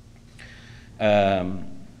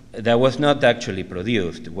 That was not actually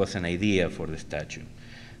produced, it was an idea for the statue.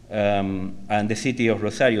 And the city of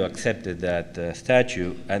Rosario accepted that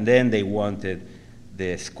statue, and then they wanted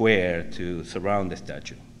the square to surround the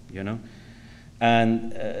statue, you know?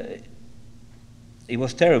 And it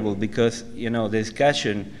was terrible because, you know, the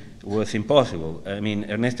discussion was impossible. I mean,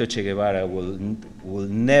 Ernesto Che Guevara will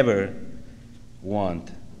never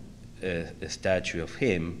want a statue of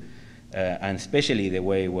him, and especially the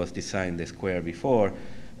way it was designed, the square before,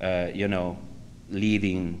 you know,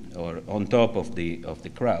 leading or on top of the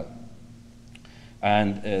crowd.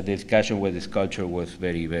 And the discussion with the sculpture was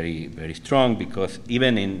very, very, very strong because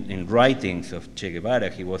even in writings of Che Guevara,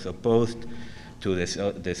 he was opposed to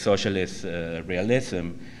the socialist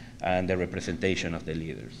realism and the representation of the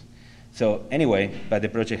leaders. So anyway, but the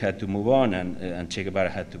project had to move on, and Che Guevara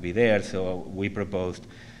had to be there, so we proposed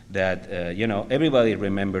that, you know, everybody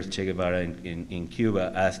remembers Che Guevara in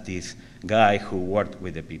Cuba as this guy who worked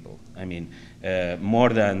with the people. I mean, more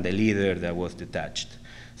than the leader that was detached.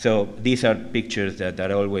 So these are pictures that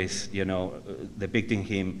are always, you know, depicting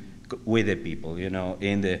him with the people, you know,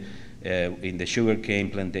 in the sugarcane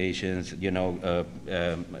plantations, you know,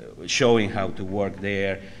 showing how to work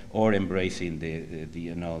there, or embracing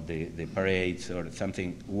the parades or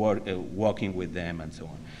something, walking with them and so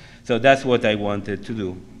on. So that's what I wanted to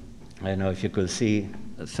do. I don't know if you could see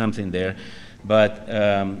something there, but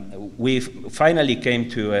we finally came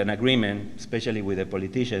to an agreement, especially with the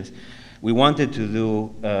politicians. We wanted to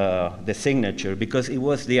do the signature because it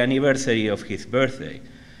was the anniversary of his birthday.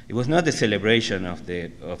 It was not the celebration of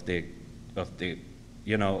the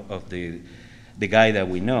guy that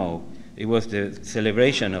we know. It was the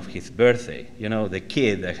celebration of his birthday, you know, the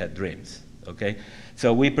kid that had dreams, okay?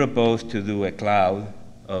 So we proposed to do a cloud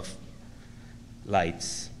of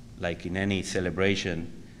lights, like in any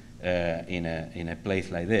celebration in a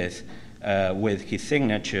place like this, with his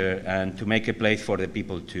signature, and to make a place for the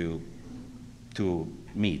people to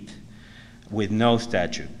meet, with no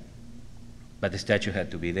statue, but the statue had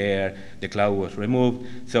to be there. The cloud was removed.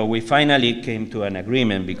 So we finally came to an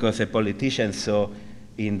agreement because the politicians saw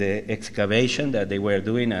in the excavation that they were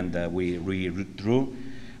doing and that we redrew,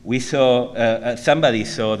 we saw, somebody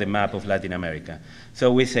saw the map of Latin America.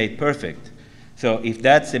 So we said, perfect. So if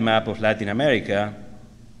that's the map of Latin America,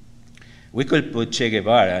 we could put Che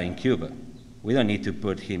Guevara in Cuba. We don't need to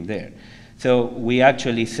put him there. So we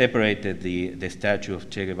actually separated the statue of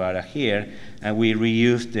Che Guevara here, and we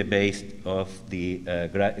reused the base of the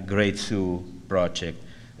Great Zoo project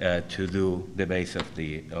to do the base of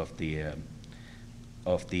the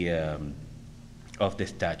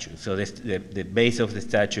statue. So the base of the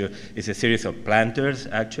statue is a series of planters,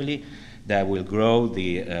 actually, that will grow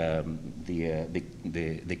the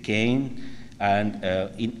cane, and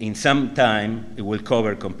in some time it will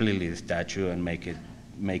cover completely the statue and make it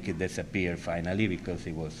disappear finally because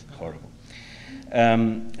it was horrible.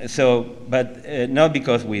 But not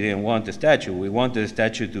because we didn't want the statue. We wanted the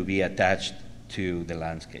statue to be attached to the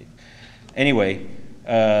landscape. Anyway,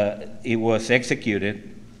 it was executed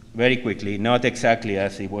very quickly, not exactly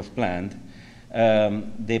as it was planned.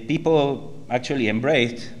 The people actually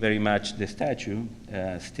embraced very much the statue,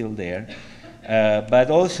 still there,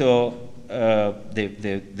 but also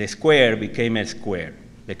the square became a square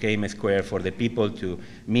for the people to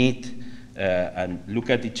meet and look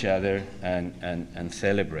at each other and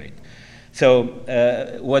celebrate. So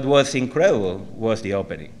what was incredible was the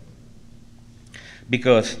opening,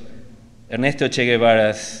 because Ernesto Che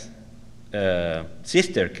Guevara's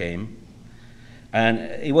sister came, and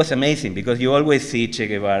it was amazing because you always see Che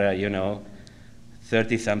Guevara,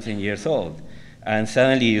 30-something years old, and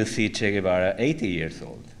suddenly you see Che Guevara 80 years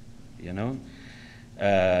old,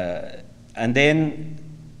 and then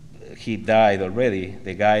he died already.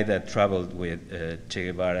 The guy that traveled with Che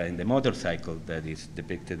Guevara in the motorcycle that is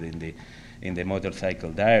depicted in the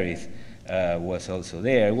motorcycle diaries was also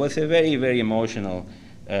there. It was a very, very emotional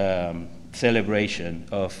celebration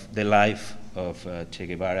of the life of Che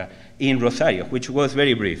Guevara in Rosario, which was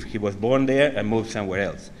very brief. He was born there and moved somewhere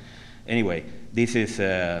else. Anyway, this is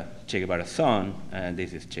Che Guevara's son, and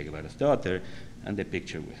this is Che Guevara's daughter, and the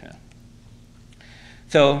picture we have.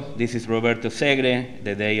 So this is Roberto Segre,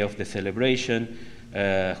 the day of the celebration,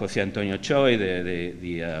 José Antonio Choi,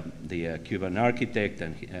 the Cuban architect,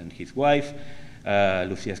 and his wife,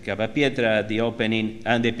 Lucia Scapapietra at the opening,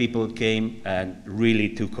 and the people came and really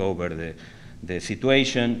took over the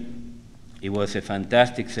situation. It was a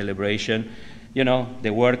fantastic celebration.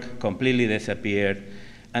 The work completely disappeared,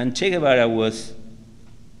 and Che Guevara was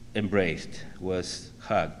embraced, was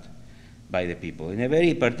hugged by the people in a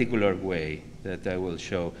very particular way that I will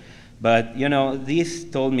show. But, this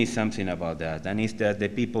told me something about that, and it's that the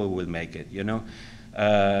people will make it,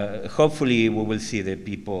 Hopefully we will see the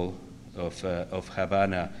people of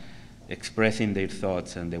Havana expressing their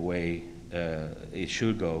thoughts and the way it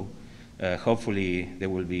should go. Hopefully there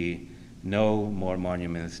will be no more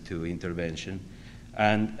monuments to intervention.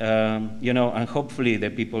 And, and hopefully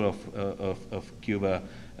the people of Cuba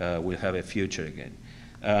will have a future again.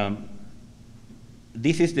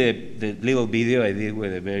 This is the little video I did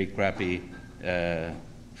with a very crappy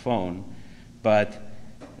phone, but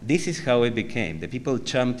this is how it became. The people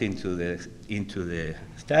jumped into the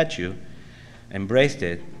statue, embraced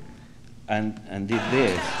it, and did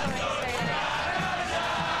this.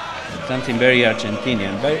 Something very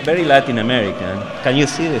Argentinian, very Latin American. Can you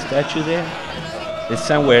see the statue there? It's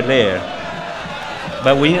somewhere there.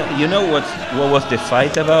 But you know what was the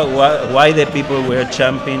fight about? Why the people were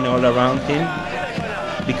jumping all around him?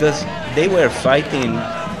 Because they were fighting.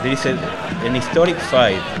 There is an historic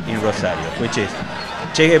fight in Rosario, which is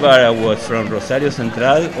Che Guevara was from Rosario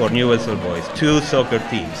Central or Newell's Old Boys, two soccer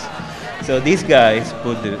teams. So these guys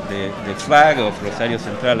put the flag of Rosario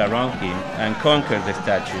Central around him and conquered the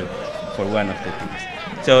statue for one of the teams.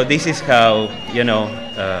 So this is how,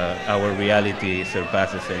 our reality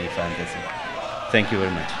surpasses any fantasy. Thank you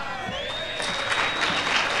very much.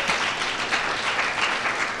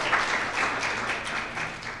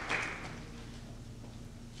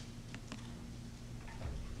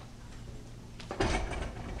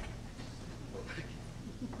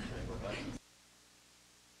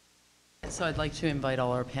 So I'd like to invite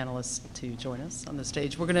all our panelists to join us on the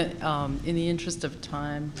stage. We're going to, in the interest of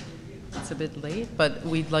time, it's a bit late, but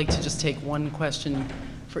we'd like to just take one question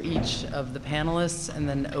for each of the panelists and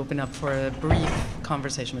then open up for a brief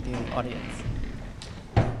conversation with the audience.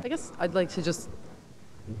 I guess I'd like to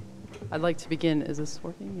begin, is this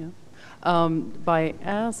working? Yeah. By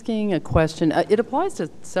asking a question. It applies to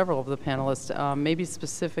several of the panelists, maybe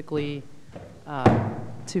specifically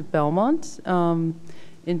to Belmont.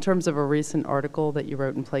 in terms of a recent article that you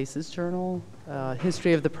wrote in Places Journal,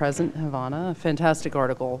 History of the Present Havana, a fantastic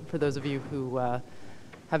article. For those of you who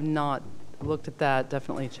have not looked at that,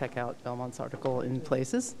 definitely check out Belmont's article in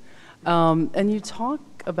Places. And you talk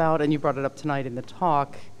about, and you brought it up tonight in the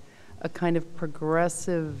talk, a kind of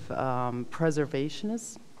progressive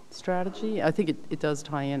preservationist strategy. I think it does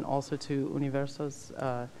tie in also to Universo's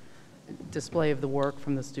display of the work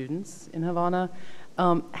from the students in Havana.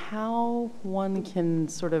 How one can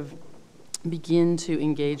sort of begin to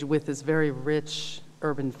engage with this very rich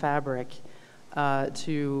urban fabric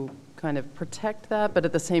to kind of protect that, but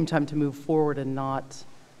at the same time to move forward and not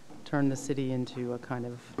turn the city into a kind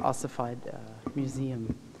of ossified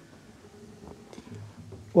museum.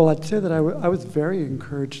 Well, I'd say that I was very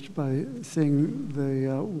encouraged by seeing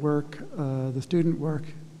the work, the student work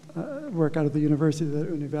out of the university that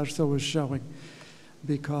Universo was showing,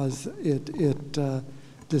 because it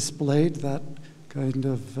displayed that kind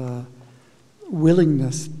of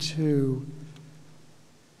willingness to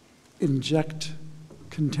inject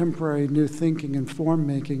contemporary new thinking and form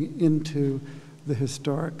making into the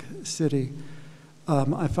historic city.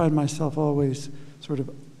 I find myself always sort of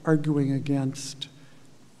arguing against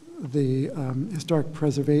the historic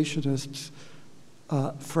preservationists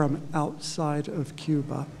from outside of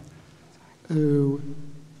Cuba, who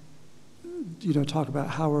talk about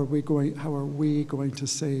how are we going to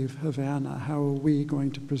save Havana? How are we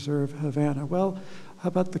going to preserve Havana? Well, how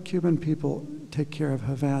about the Cuban people take care of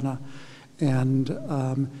Havana? And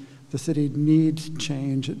the city needs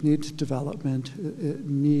change, it needs development, it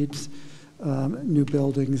needs new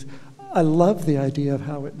buildings. I love the idea of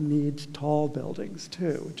how it needs tall buildings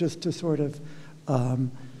too, just to sort of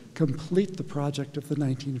complete the project of the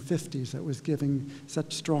 1950s that was giving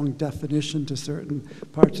such strong definition to certain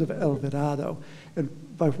parts of El Dorado. And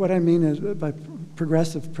by what I mean is by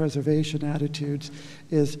progressive preservation attitudes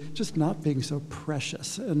is just not being so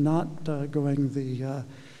precious and not going the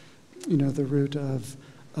the route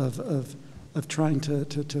of trying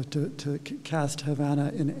to cast Havana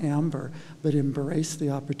in amber, but embrace the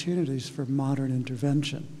opportunities for modern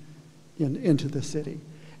intervention into the city.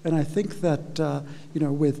 And I think that,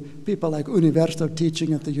 with people like Universo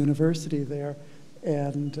teaching at the university there,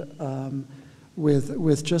 and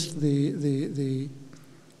with just the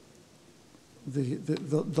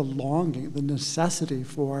longing, the necessity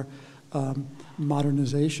for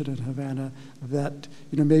modernization in Havana, that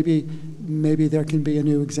maybe there can be a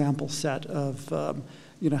new example set of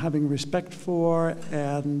having respect for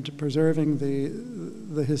and preserving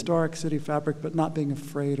the historic city fabric, but not being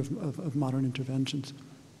afraid of modern interventions.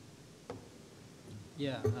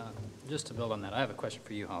 Yeah, just to build on that, I have a question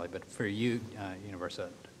for you, Holly, but for you, Universo,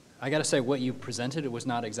 I got to say what you presented, it was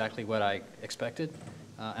not exactly what I expected,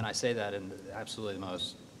 and I say that in absolutely the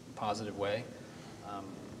most positive way.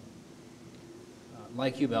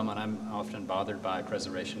 Like you, Belmont, I'm often bothered by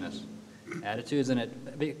preservationist attitudes,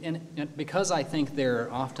 and because I think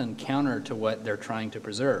they're often counter to what they're trying to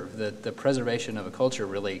preserve. The preservation of a culture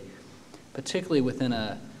really, particularly within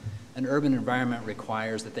an urban environment,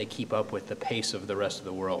 requires that they keep up with the pace of the rest of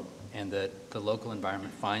the world, and that the local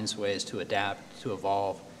environment finds ways to adapt, to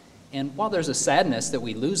evolve. And while there's a sadness that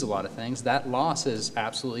we lose a lot of things, that loss is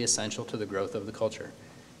absolutely essential to the growth of the culture.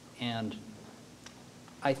 And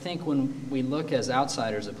I think when we look as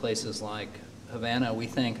outsiders at places like Havana, we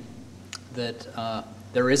think that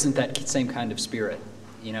there isn't that same kind of spirit.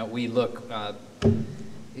 We look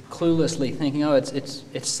cluelessly thinking, oh, it's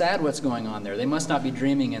sad what's going on there. They must not be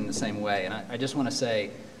dreaming in the same way. And I just want to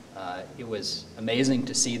say it was amazing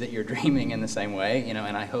to see that you're dreaming in the same way, and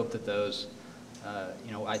I hope that those,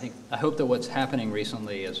 I hope that what's happening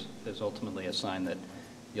recently is ultimately a sign that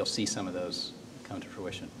you'll see some of those come to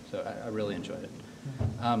fruition. So I really enjoyed it.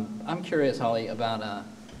 I'm curious, Holly, about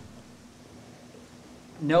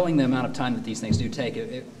knowing the amount of time that these things do take.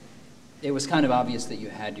 It was kind of obvious that you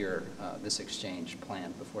had your this exchange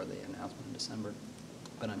planned before the announcement in December,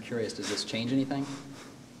 but I'm curious, does this change anything?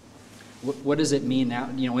 What does it mean now?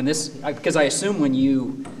 When this, because I assume when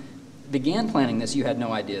you began planning this, you had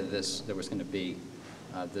no idea there was going to be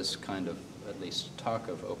this kind of, at least, talk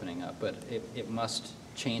of opening up, but it must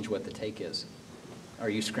change what the take is. Are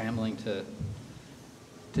you scrambling to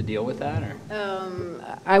deal with that? Or?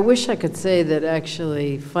 I wish I could say that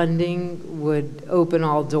actually funding would open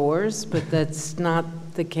all doors, but that's not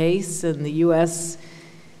the case. In the U.S.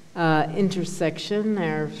 Intersection,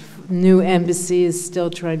 our new embassy is still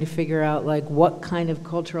trying to figure out what kind of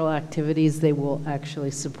cultural activities they will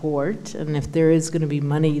actually support, and if there is going to be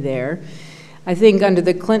money there. I think under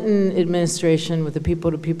the Clinton administration with the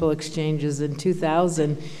people-to-people exchanges in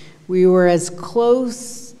 2000, we were as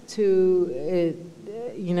close to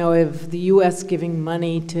you know, of the U.S. giving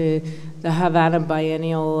money to the Havana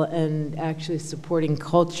Biennial and actually supporting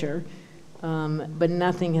culture, but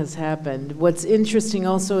nothing has happened. What's interesting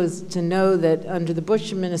also is to know that under the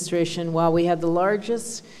Bush administration, while we had the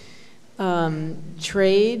largest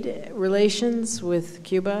trade relations with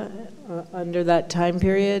Cuba under that time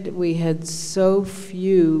period, we had so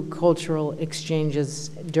few cultural exchanges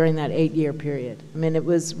during that 8-year period. I mean, it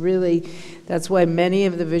was really, that's why many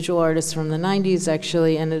of the visual artists from the 90s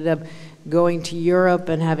actually ended up going to Europe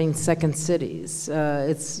and having second cities.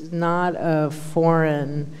 It's not a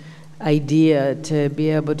foreign idea to be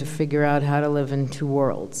able to figure out how to live in two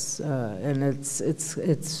worlds, and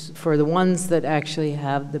it's for the ones that actually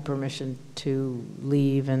have the permission to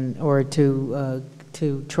leave and or to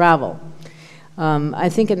travel. I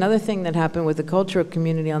think another thing that happened with the cultural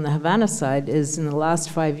community on the Havana side is in the last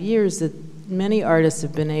 5 years that many artists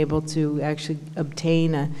have been able to actually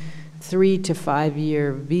obtain a 3 to 5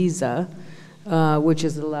 year visa, which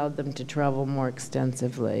has allowed them to travel more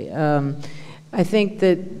extensively. I think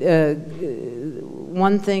that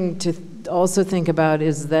one thing to also think about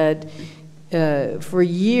is that for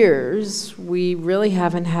years, we really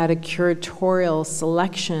haven't had a curatorial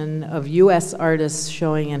selection of U.S. artists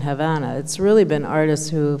showing in Havana. It's really been artists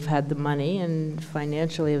who have had the money and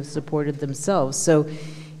financially have supported themselves. So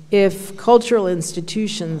if cultural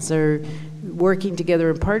institutions are working together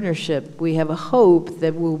in partnership, we have a hope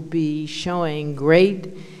that we'll be showing great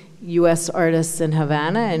U.S. artists in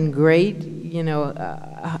Havana and great, you know,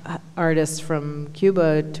 artists from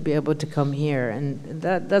Cuba to be able to come here. And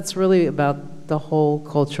that's really about the whole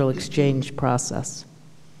cultural exchange process.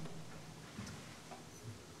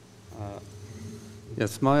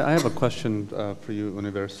 Yes, I have a question for you,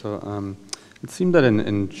 Universo. It seemed that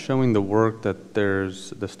in showing the work that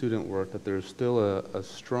there's, the student work, that there's still a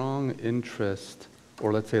strong interest,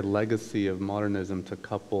 or let's say legacy of modernism to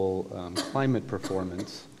couple climate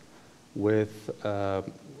performance with a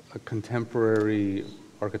contemporary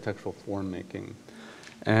architectural form making,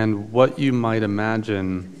 and what you might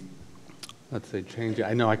imagine, let's say, changing.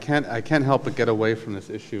 I know I can't help but get away from this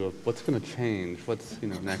issue of what's going to change, what's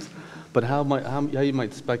next, but how you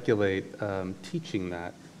might speculate teaching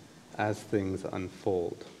that as things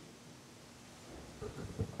unfold.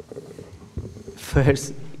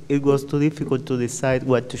 First, it was too difficult to decide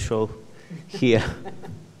what to show here.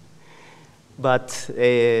 But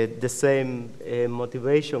the same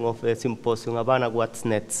motivation of the symposium, Havana, what's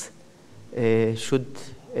next, should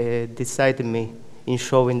decide me in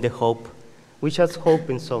showing the hope. We just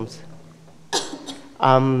hope in some.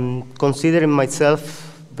 I'm considering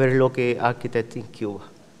myself very lucky architect in Cuba,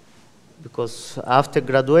 because after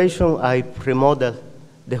graduation, I remodeled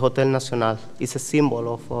the Hotel Nacional. It's a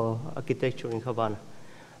symbol of architecture in Havana.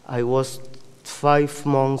 I was 5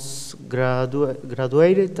 months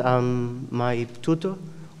graduated, and my tutor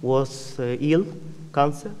was ill,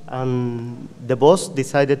 cancer, and the boss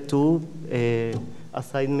decided to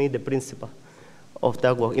assign me the principal of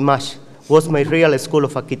that work. Image was my real school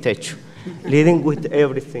of architecture, leading with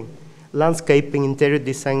everything, landscaping, interior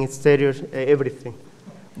design, exterior, everything.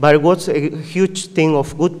 But it was a huge thing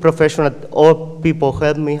of good professional, all people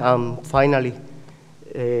helped me, and finally,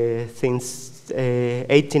 since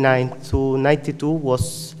 89 to 92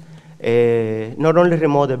 was not only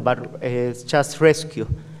remodeled, but just rescue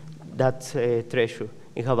that treasure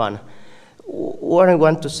in Havana. What I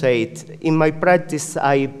want to say it, in my practice,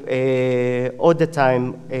 I all the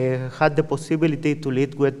time had the possibility to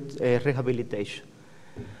lead with rehabilitation.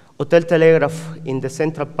 Hotel Telegraph in the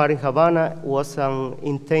Central Park in Havana was an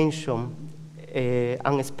intention,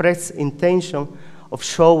 an express intention of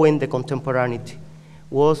showing the contemporaneity.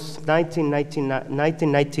 Was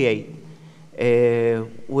 1998.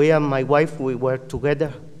 We and my wife, we were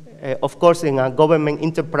together, of course, in a government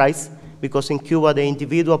enterprise, because in Cuba, the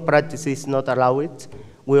individual practice is not allowed.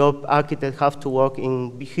 We all architects have to work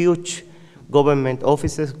in huge government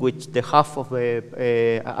offices, which the half of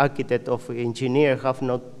the architect of engineer have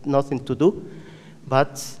nothing to do.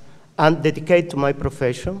 But I'm dedicated to my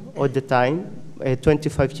profession all the time,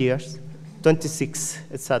 25 years, 26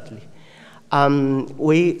 exactly.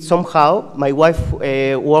 We somehow, my wife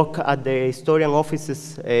worked at the historian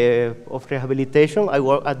offices of rehabilitation. I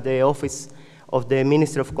work at the office of the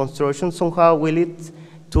Ministry of Construction. Somehow we lead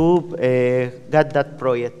to get that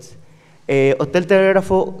project. Hotel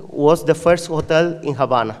Telegrafo was the first hotel in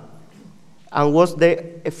Havana and was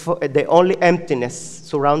the only emptiness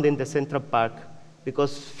surrounding the Central Park,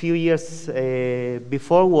 because a few years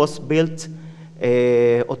before was built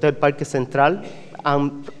Hotel Parque Central,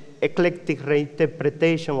 and eclectic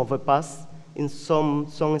reinterpretation of the past in some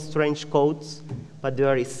strange codes, but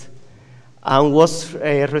there is. and was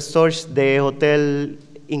restored the Hotel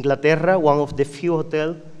Inglaterra, one of the few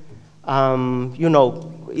hotels. You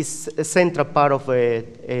know, it's a central part of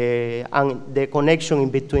and the connection in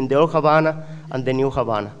between the old Havana and the new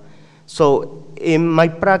Havana. So in my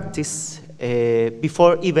practice,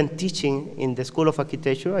 before even teaching in the School of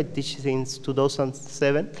Architecture, I teach since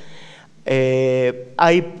 2007,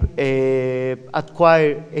 I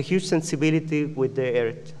acquired a huge sensibility with the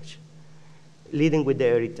heritage, leading with the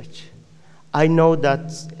heritage. I know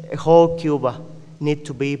that whole Cuba needs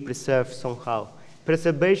to be preserved somehow.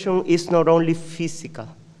 Preservation is not only physical,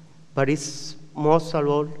 but it's most of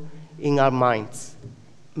all in our minds.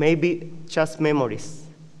 Maybe just memories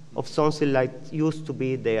of something like used to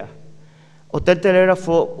be there. Hotel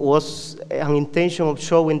Telegrafo was an intention of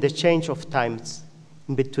showing the change of times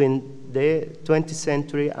in between the 20th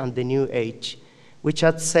century and the new age, which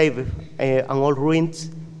had saved an old ruins,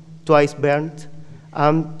 twice burned,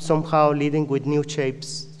 and somehow leading with new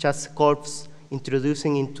shapes, just corpse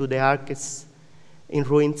introducing into the arches in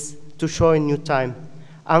ruins to show a new time.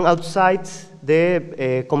 And outside,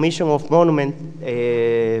 the Commission of Monument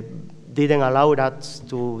didn't allow us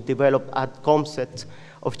to develop a concept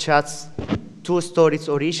of just 2 stories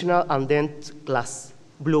original and then glass,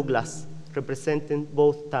 blue glass, representing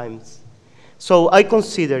both times. So I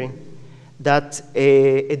consider that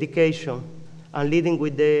education and leading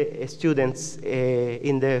with the students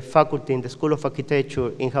in the faculty in the School of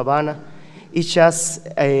Architecture in Havana is just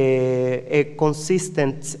a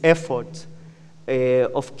consistent effort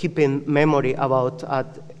of keeping memory about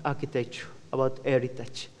architecture, about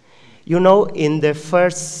heritage. You know, in the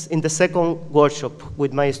second workshop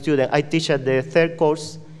with my student, I teach at the 3rd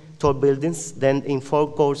course, tall buildings, then in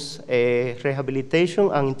 4th course, rehabilitation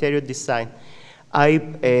and interior design.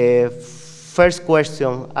 First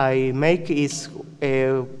question I make is,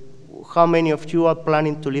 how many of you are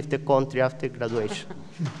planning to leave the country after graduation?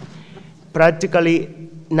 Practically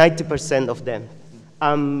 90% of them.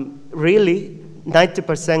 Really,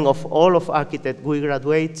 90% of all of architects who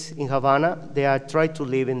graduate in Havana, they are trying to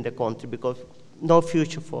live in the country because no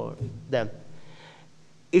future for them.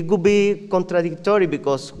 It could be contradictory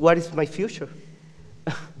because what is my future?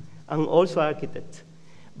 I'm also an architect.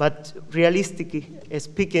 But realistically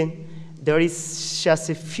speaking, there is just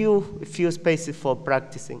a few spaces for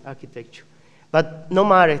practicing architecture. But no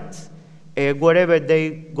matter wherever they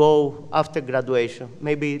go after graduation,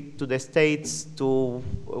 maybe to the States to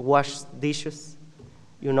wash dishes,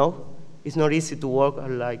 you know? It's not easy to work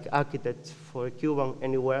like architect for a Cuban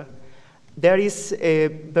anywhere. There is a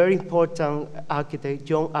very important architect,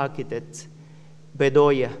 young architect,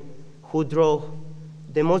 Bedoya, who drew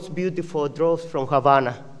the most beautiful draws from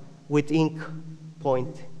Havana with ink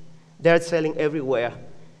point. They're selling everywhere.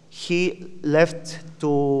 He left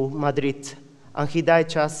to Madrid, and he died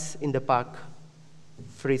just in the park,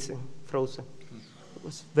 frozen. It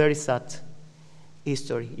was very sad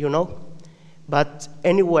history, you know? But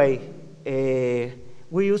anyway,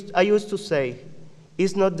 I used to say,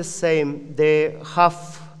 it's not the same the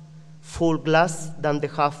half full glass than the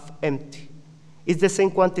half empty. It's the same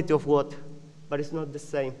quantity of water, but it's not the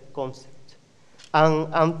same concept.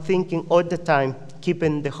 And I'm thinking all the time,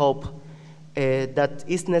 keeping the hope that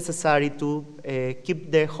it's necessary to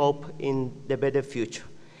keep the hope in the better future.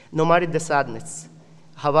 No matter the sadness.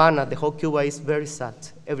 Havana, the whole Cuba is very sad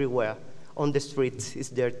everywhere. On the streets, it's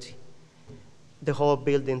dirty. The whole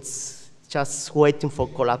building's just waiting for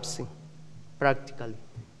collapsing, practically.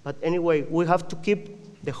 But anyway, we have to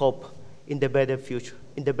keep the hope in the better future,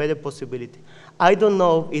 in the better possibility. I don't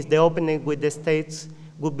know if the opening with the States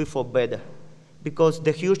would be for better, because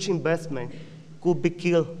the huge investment could be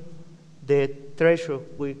killed the treasure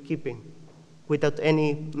we're keeping without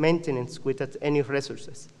any maintenance, without any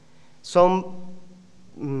resources. Some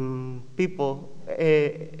people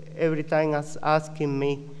every time are asking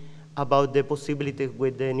me about the possibility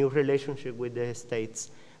with the new relationship with the States.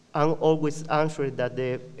 I'm always answering that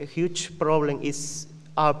the huge problem is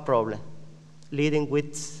our problem, leading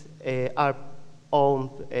with our own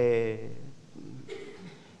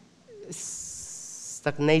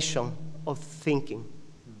stagnation of thinking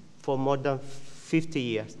for more than 50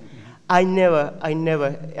 years. I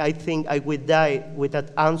think I would die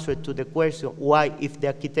without answer to the question why, if the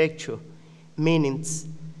architecture means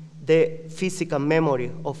the physical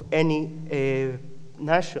memory of any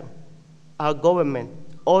nation, our government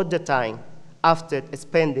all the time, after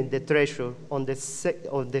spending the treasure on the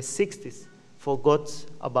 60s, forgot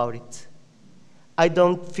about it. I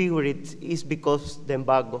don't figure it is because the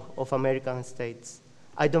embargo of American states.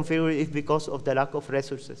 I don't figure it's because of the lack of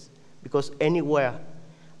resources, because anywhere,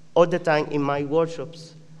 all the time in my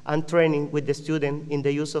workshops, and training with the student in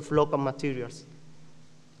the use of local materials.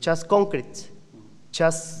 Just concrete,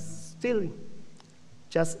 just steel,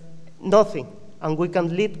 just nothing, and we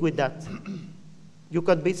can lead with that. You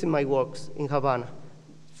can visit my works in Havana.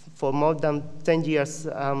 For more than 10 years,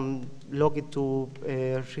 I'm lucky to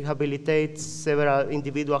rehabilitate several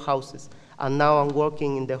individual houses, and now I'm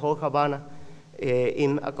working in the whole Havana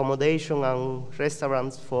in accommodation and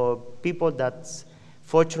restaurants for people that,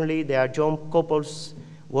 fortunately, they are young couples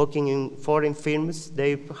working in foreign firms.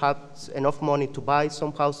 They have enough money to buy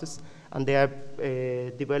some houses, and they are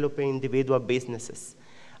developing individual businesses.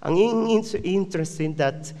 And it's interesting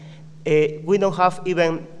that we don't have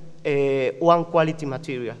even one quality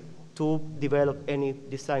material to develop any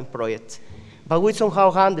design project. But we somehow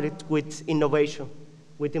handle it with innovation,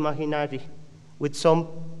 with imaginary, with some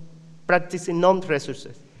practicing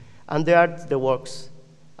non-resources. And there are the works.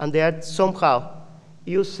 And there somehow,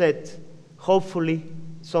 you said, hopefully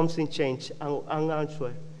something changed. And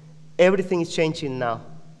answer, everything is changing now.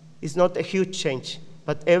 It's not a huge change,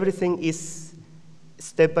 but everything is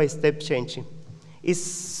step-by-step changing.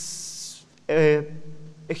 It's a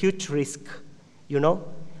huge risk, you know?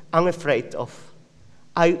 I'm afraid of.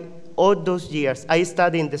 All those years, I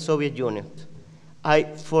studied in the Soviet Union.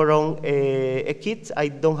 From a kid, I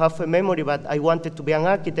don't have a memory, but I wanted to be an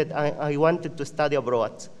architect. I wanted to study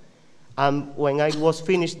abroad. When I was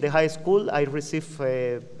finished the high school, I received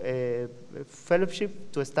a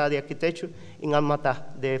fellowship to study architecture in Almaty,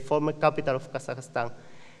 the former capital of Kazakhstan.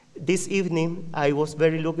 This evening, I was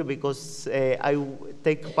very lucky because I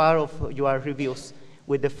take part of your reviews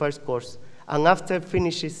with the first course. And after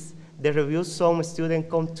finishes the reviews, some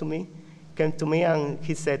student came to me and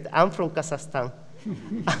he said, I'm from Kazakhstan.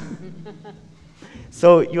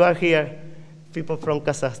 So you are here, people from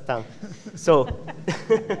Kazakhstan. So,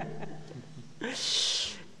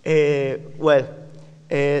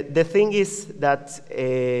 the thing is that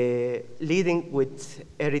leading with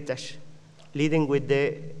heritage, leading with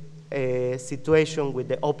the situation, with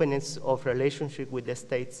the openness of relationship with the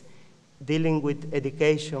states, dealing with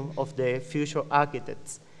education of the future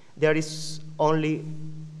architects, there is only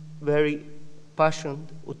very passionate,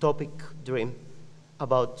 utopic dream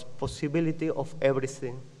about possibility of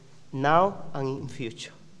everything, now and in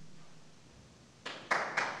future.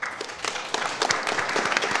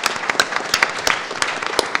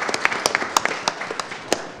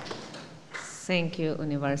 Thank you,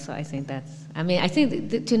 Universo. I think I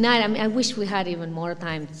think tonight, I wish we had even more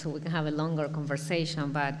time so we can have a longer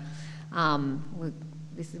conversation, but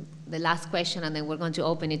this is the last question, and then we're going to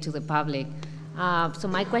open it to the public. So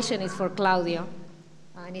my question is for Claudio,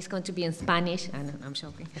 and it's going to be in Spanish, and I'm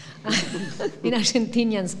joking, in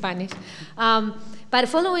Argentinian Spanish. But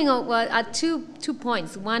following on two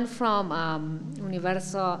points, one from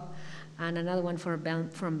Universo and another one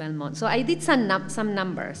from Belmont. So I did some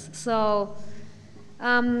numbers. So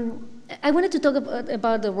I wanted to talk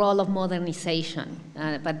about the role of modernization,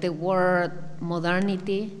 but the word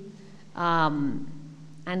modernity,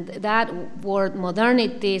 and that word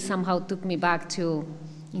modernity somehow took me back to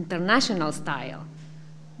international style,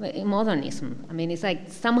 modernism. I mean, it's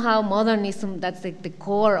like somehow modernism, that's the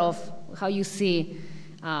core of how you see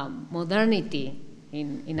modernity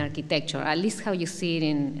in architecture, at least how you see it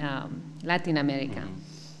in Latin America.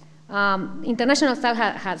 International style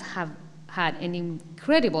has had an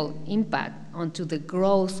incredible impact onto the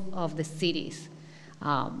growth of the cities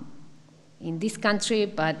in this country,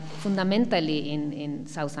 but fundamentally in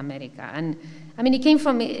South America. And I mean,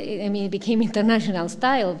 it became international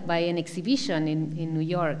style by an exhibition in New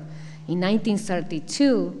York in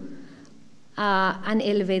 1932. And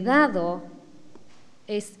El Vedado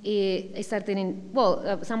started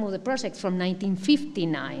some of the projects from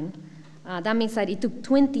 1959. That means that it took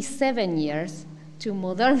 27 years to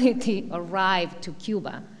modernity arrive to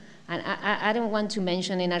Cuba. And I don't want to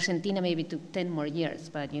mention in Argentina maybe it took 10 more years,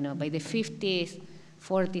 but by the 50s,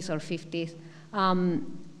 40s or 50s.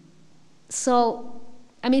 So,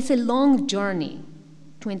 I mean, it's a long journey,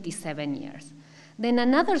 27 years. Then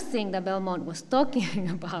another thing that Belmont was talking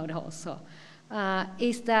about also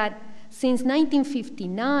is that since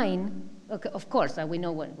 1959, okay, of course, we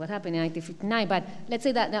know what happened in 1959, but let's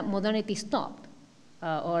say that modernity stopped,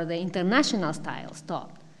 or the international style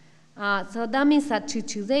stopped. So that means that to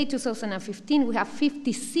today, 2015, we have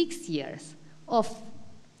 56 years of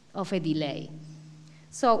a delay.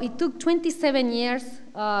 So it took 27 years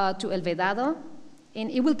to El Vedado,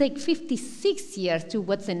 and it will take 56 years to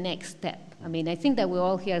what's the next step. I mean, I think that we're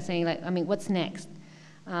all here saying, like, I mean, what's next?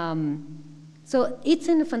 So it's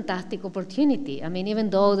a fantastic opportunity. I mean, even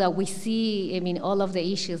though that we see, I mean, all of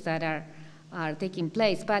the issues that are are taking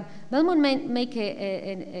place. But Belmont make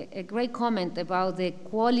a great comment about the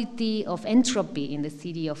quality of entropy in the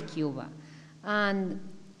city of Cuba, and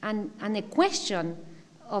a question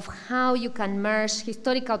of how you can merge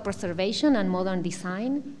historical preservation and modern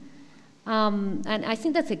design. And I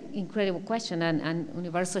think that's an incredible question, and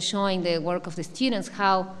Universo showing the work of the students,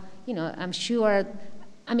 how, you know, I'm sure,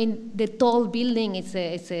 I mean, the tall building is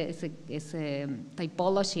a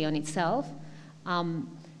typology on itself.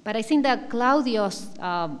 But I think that Claudio's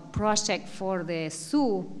project for the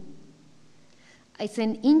zoo is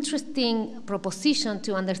an interesting proposition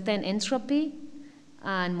to understand entropy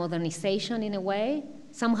and modernization in a way,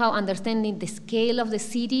 somehow understanding the scale of the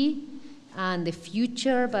city and the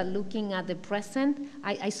future, but looking at the present.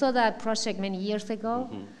 I saw that project many years ago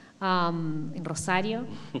in Rosario.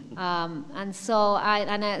 And so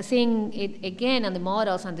I think it, again, on the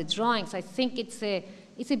models and the drawings, I think it's a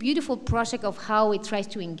beautiful project of how it tries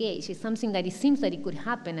to engage. It's something that it seems that it could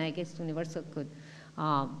happen. I guess Universo could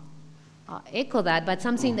echo that, but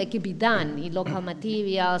something that could be done in local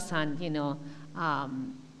materials and, you know.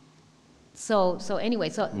 So anyway,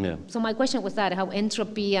 so my question was that how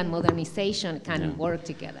entropy and modernization can work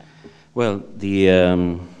together. Well,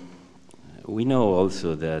 we know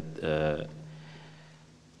also that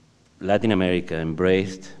Latin America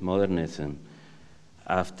embraced modernism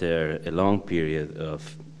after a long period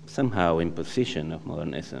of somehow imposition of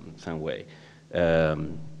modernism some way.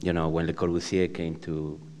 You know, when Le Corbusier came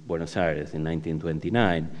to Buenos Aires in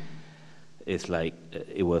 1929, it's like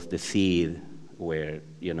it was the seed where,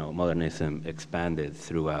 you know, modernism expanded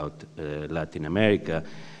throughout Latin America,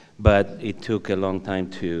 but it took a long time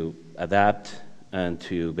to adapt and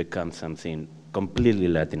to become something completely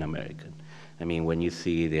Latin American. I mean, when you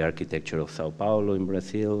see the architecture of Sao Paulo in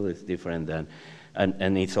Brazil, it's different than,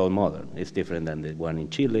 and it's all modern. It's different than the one in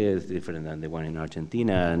Chile, it's different than the one in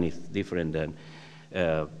Argentina, and it's different than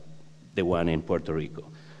the one in Puerto Rico.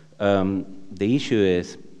 The issue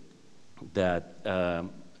is that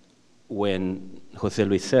when José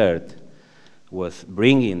Luis Sert was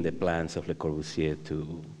bringing the plans of Le Corbusier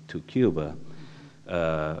to Cuba,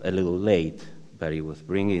 a little late, but he was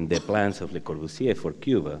bringing the plans of Le Corbusier for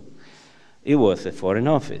Cuba, it was a foreign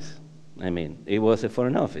office. I mean, it was a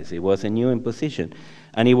foreign office. It was a new imposition,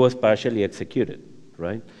 and it was partially executed,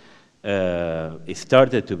 right? It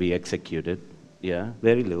started to be executed, yeah,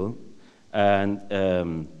 very little, and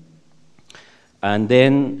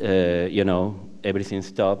then, you know, everything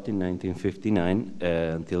stopped in 1959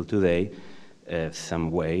 until today, some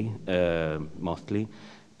way, mostly.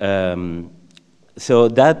 So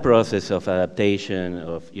that process of adaptation,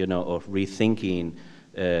 of, you know, of rethinking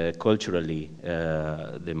culturally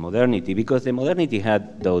the modernity, because the modernity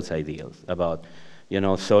had those ideals about, you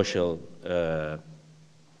know, social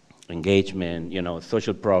engagement, you know,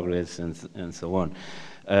 social progress, and so on.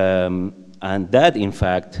 And that, in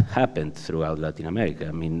fact, happened throughout Latin America.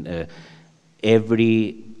 I mean,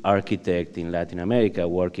 every architect in Latin America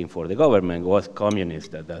working for the government was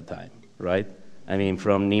communist at that time, right? I mean,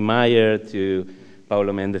 from Niemeyer to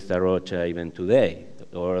Paulo Méndez da Rocha, even today,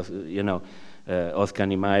 or, you know, Oscar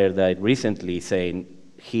Niemeyer died recently saying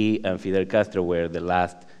he and Fidel Castro were the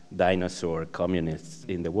last dinosaur communists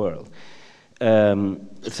in the world.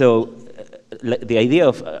 So the idea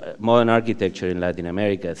of modern architecture in Latin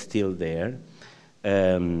America is still there,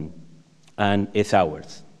 and it's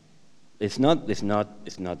ours. It's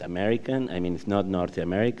not American. I mean, it's not North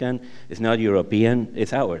American. It's not European.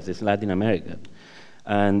 It's ours. It's Latin American,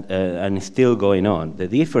 and it's still going on. The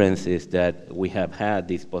difference is that we have had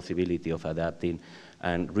this possibility of adapting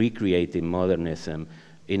and recreating modernism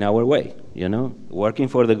in our way. You know, working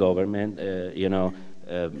for the government. You know,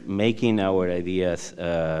 making our ideas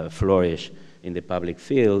flourish in the public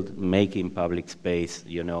field, making public space,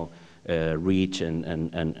 you know, rich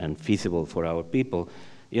and feasible for our people.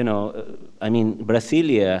 You know, I mean,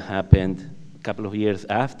 Brasilia happened a couple of years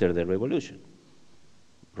after the revolution,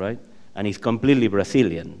 right? And it's completely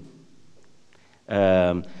Brazilian.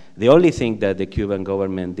 The only thing that the Cuban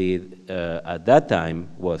government did at that time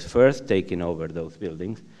was first taking over those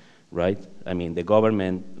buildings, right? I mean, the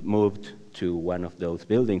government moved to one of those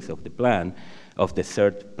buildings of the plan, of the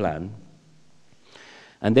third plan,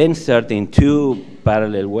 and then starting two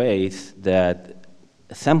parallel ways that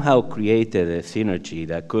somehow created a synergy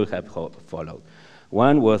that could have followed.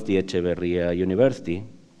 One was the Echeverría University,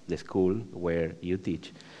 the school where you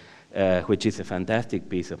teach, which is a fantastic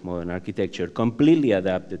piece of modern architecture, completely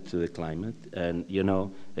adapted to the climate, and, you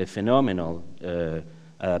know, a phenomenal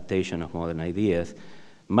adaptation of modern ideas,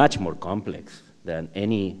 much more complex than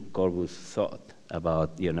any Corvus thought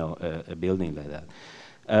about, you know, a building like that.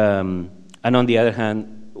 And on the other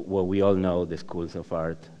hand, what we all know, the schools of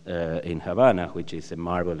art in Havana, which is a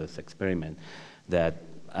marvelous experiment that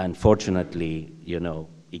unfortunately,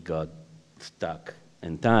 it got stuck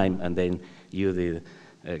in time, and then you did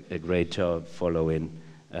a great job following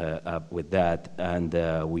up with that, and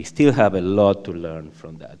we still have a lot to learn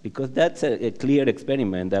from that, because that's a clear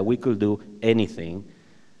experiment that we could do anything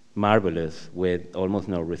marvelous with almost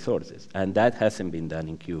no resources, and that hasn't been done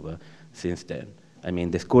in Cuba since then. I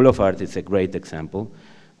mean, the School of Art is a great example.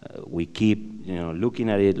 We keep, looking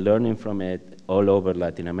at it, learning from it all over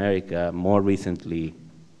Latin America, more recently.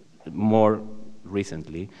 So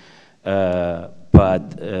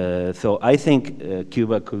I think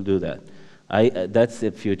Cuba could do that. That's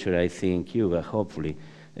the future I see in Cuba, hopefully,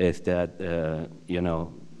 is that,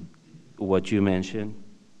 what you mentioned,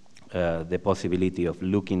 the possibility of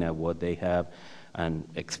looking at what they have and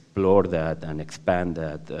explore that and expand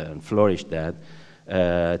that and flourish that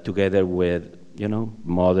together with,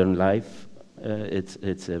 modern life,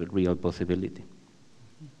 it's a real possibility.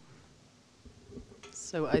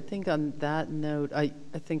 So I think on that note, I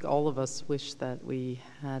think all of us wish that we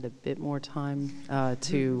had a bit more time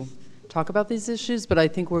to talk about these issues, but I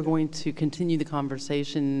think we're going to continue the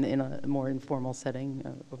conversation in a more informal setting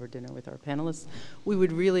over dinner with our panelists. We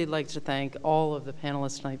would really like to thank all of the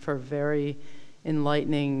panelists tonight for a very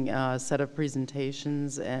enlightening set of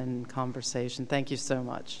presentations and conversation. Thank you so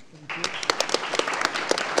much. Thank you.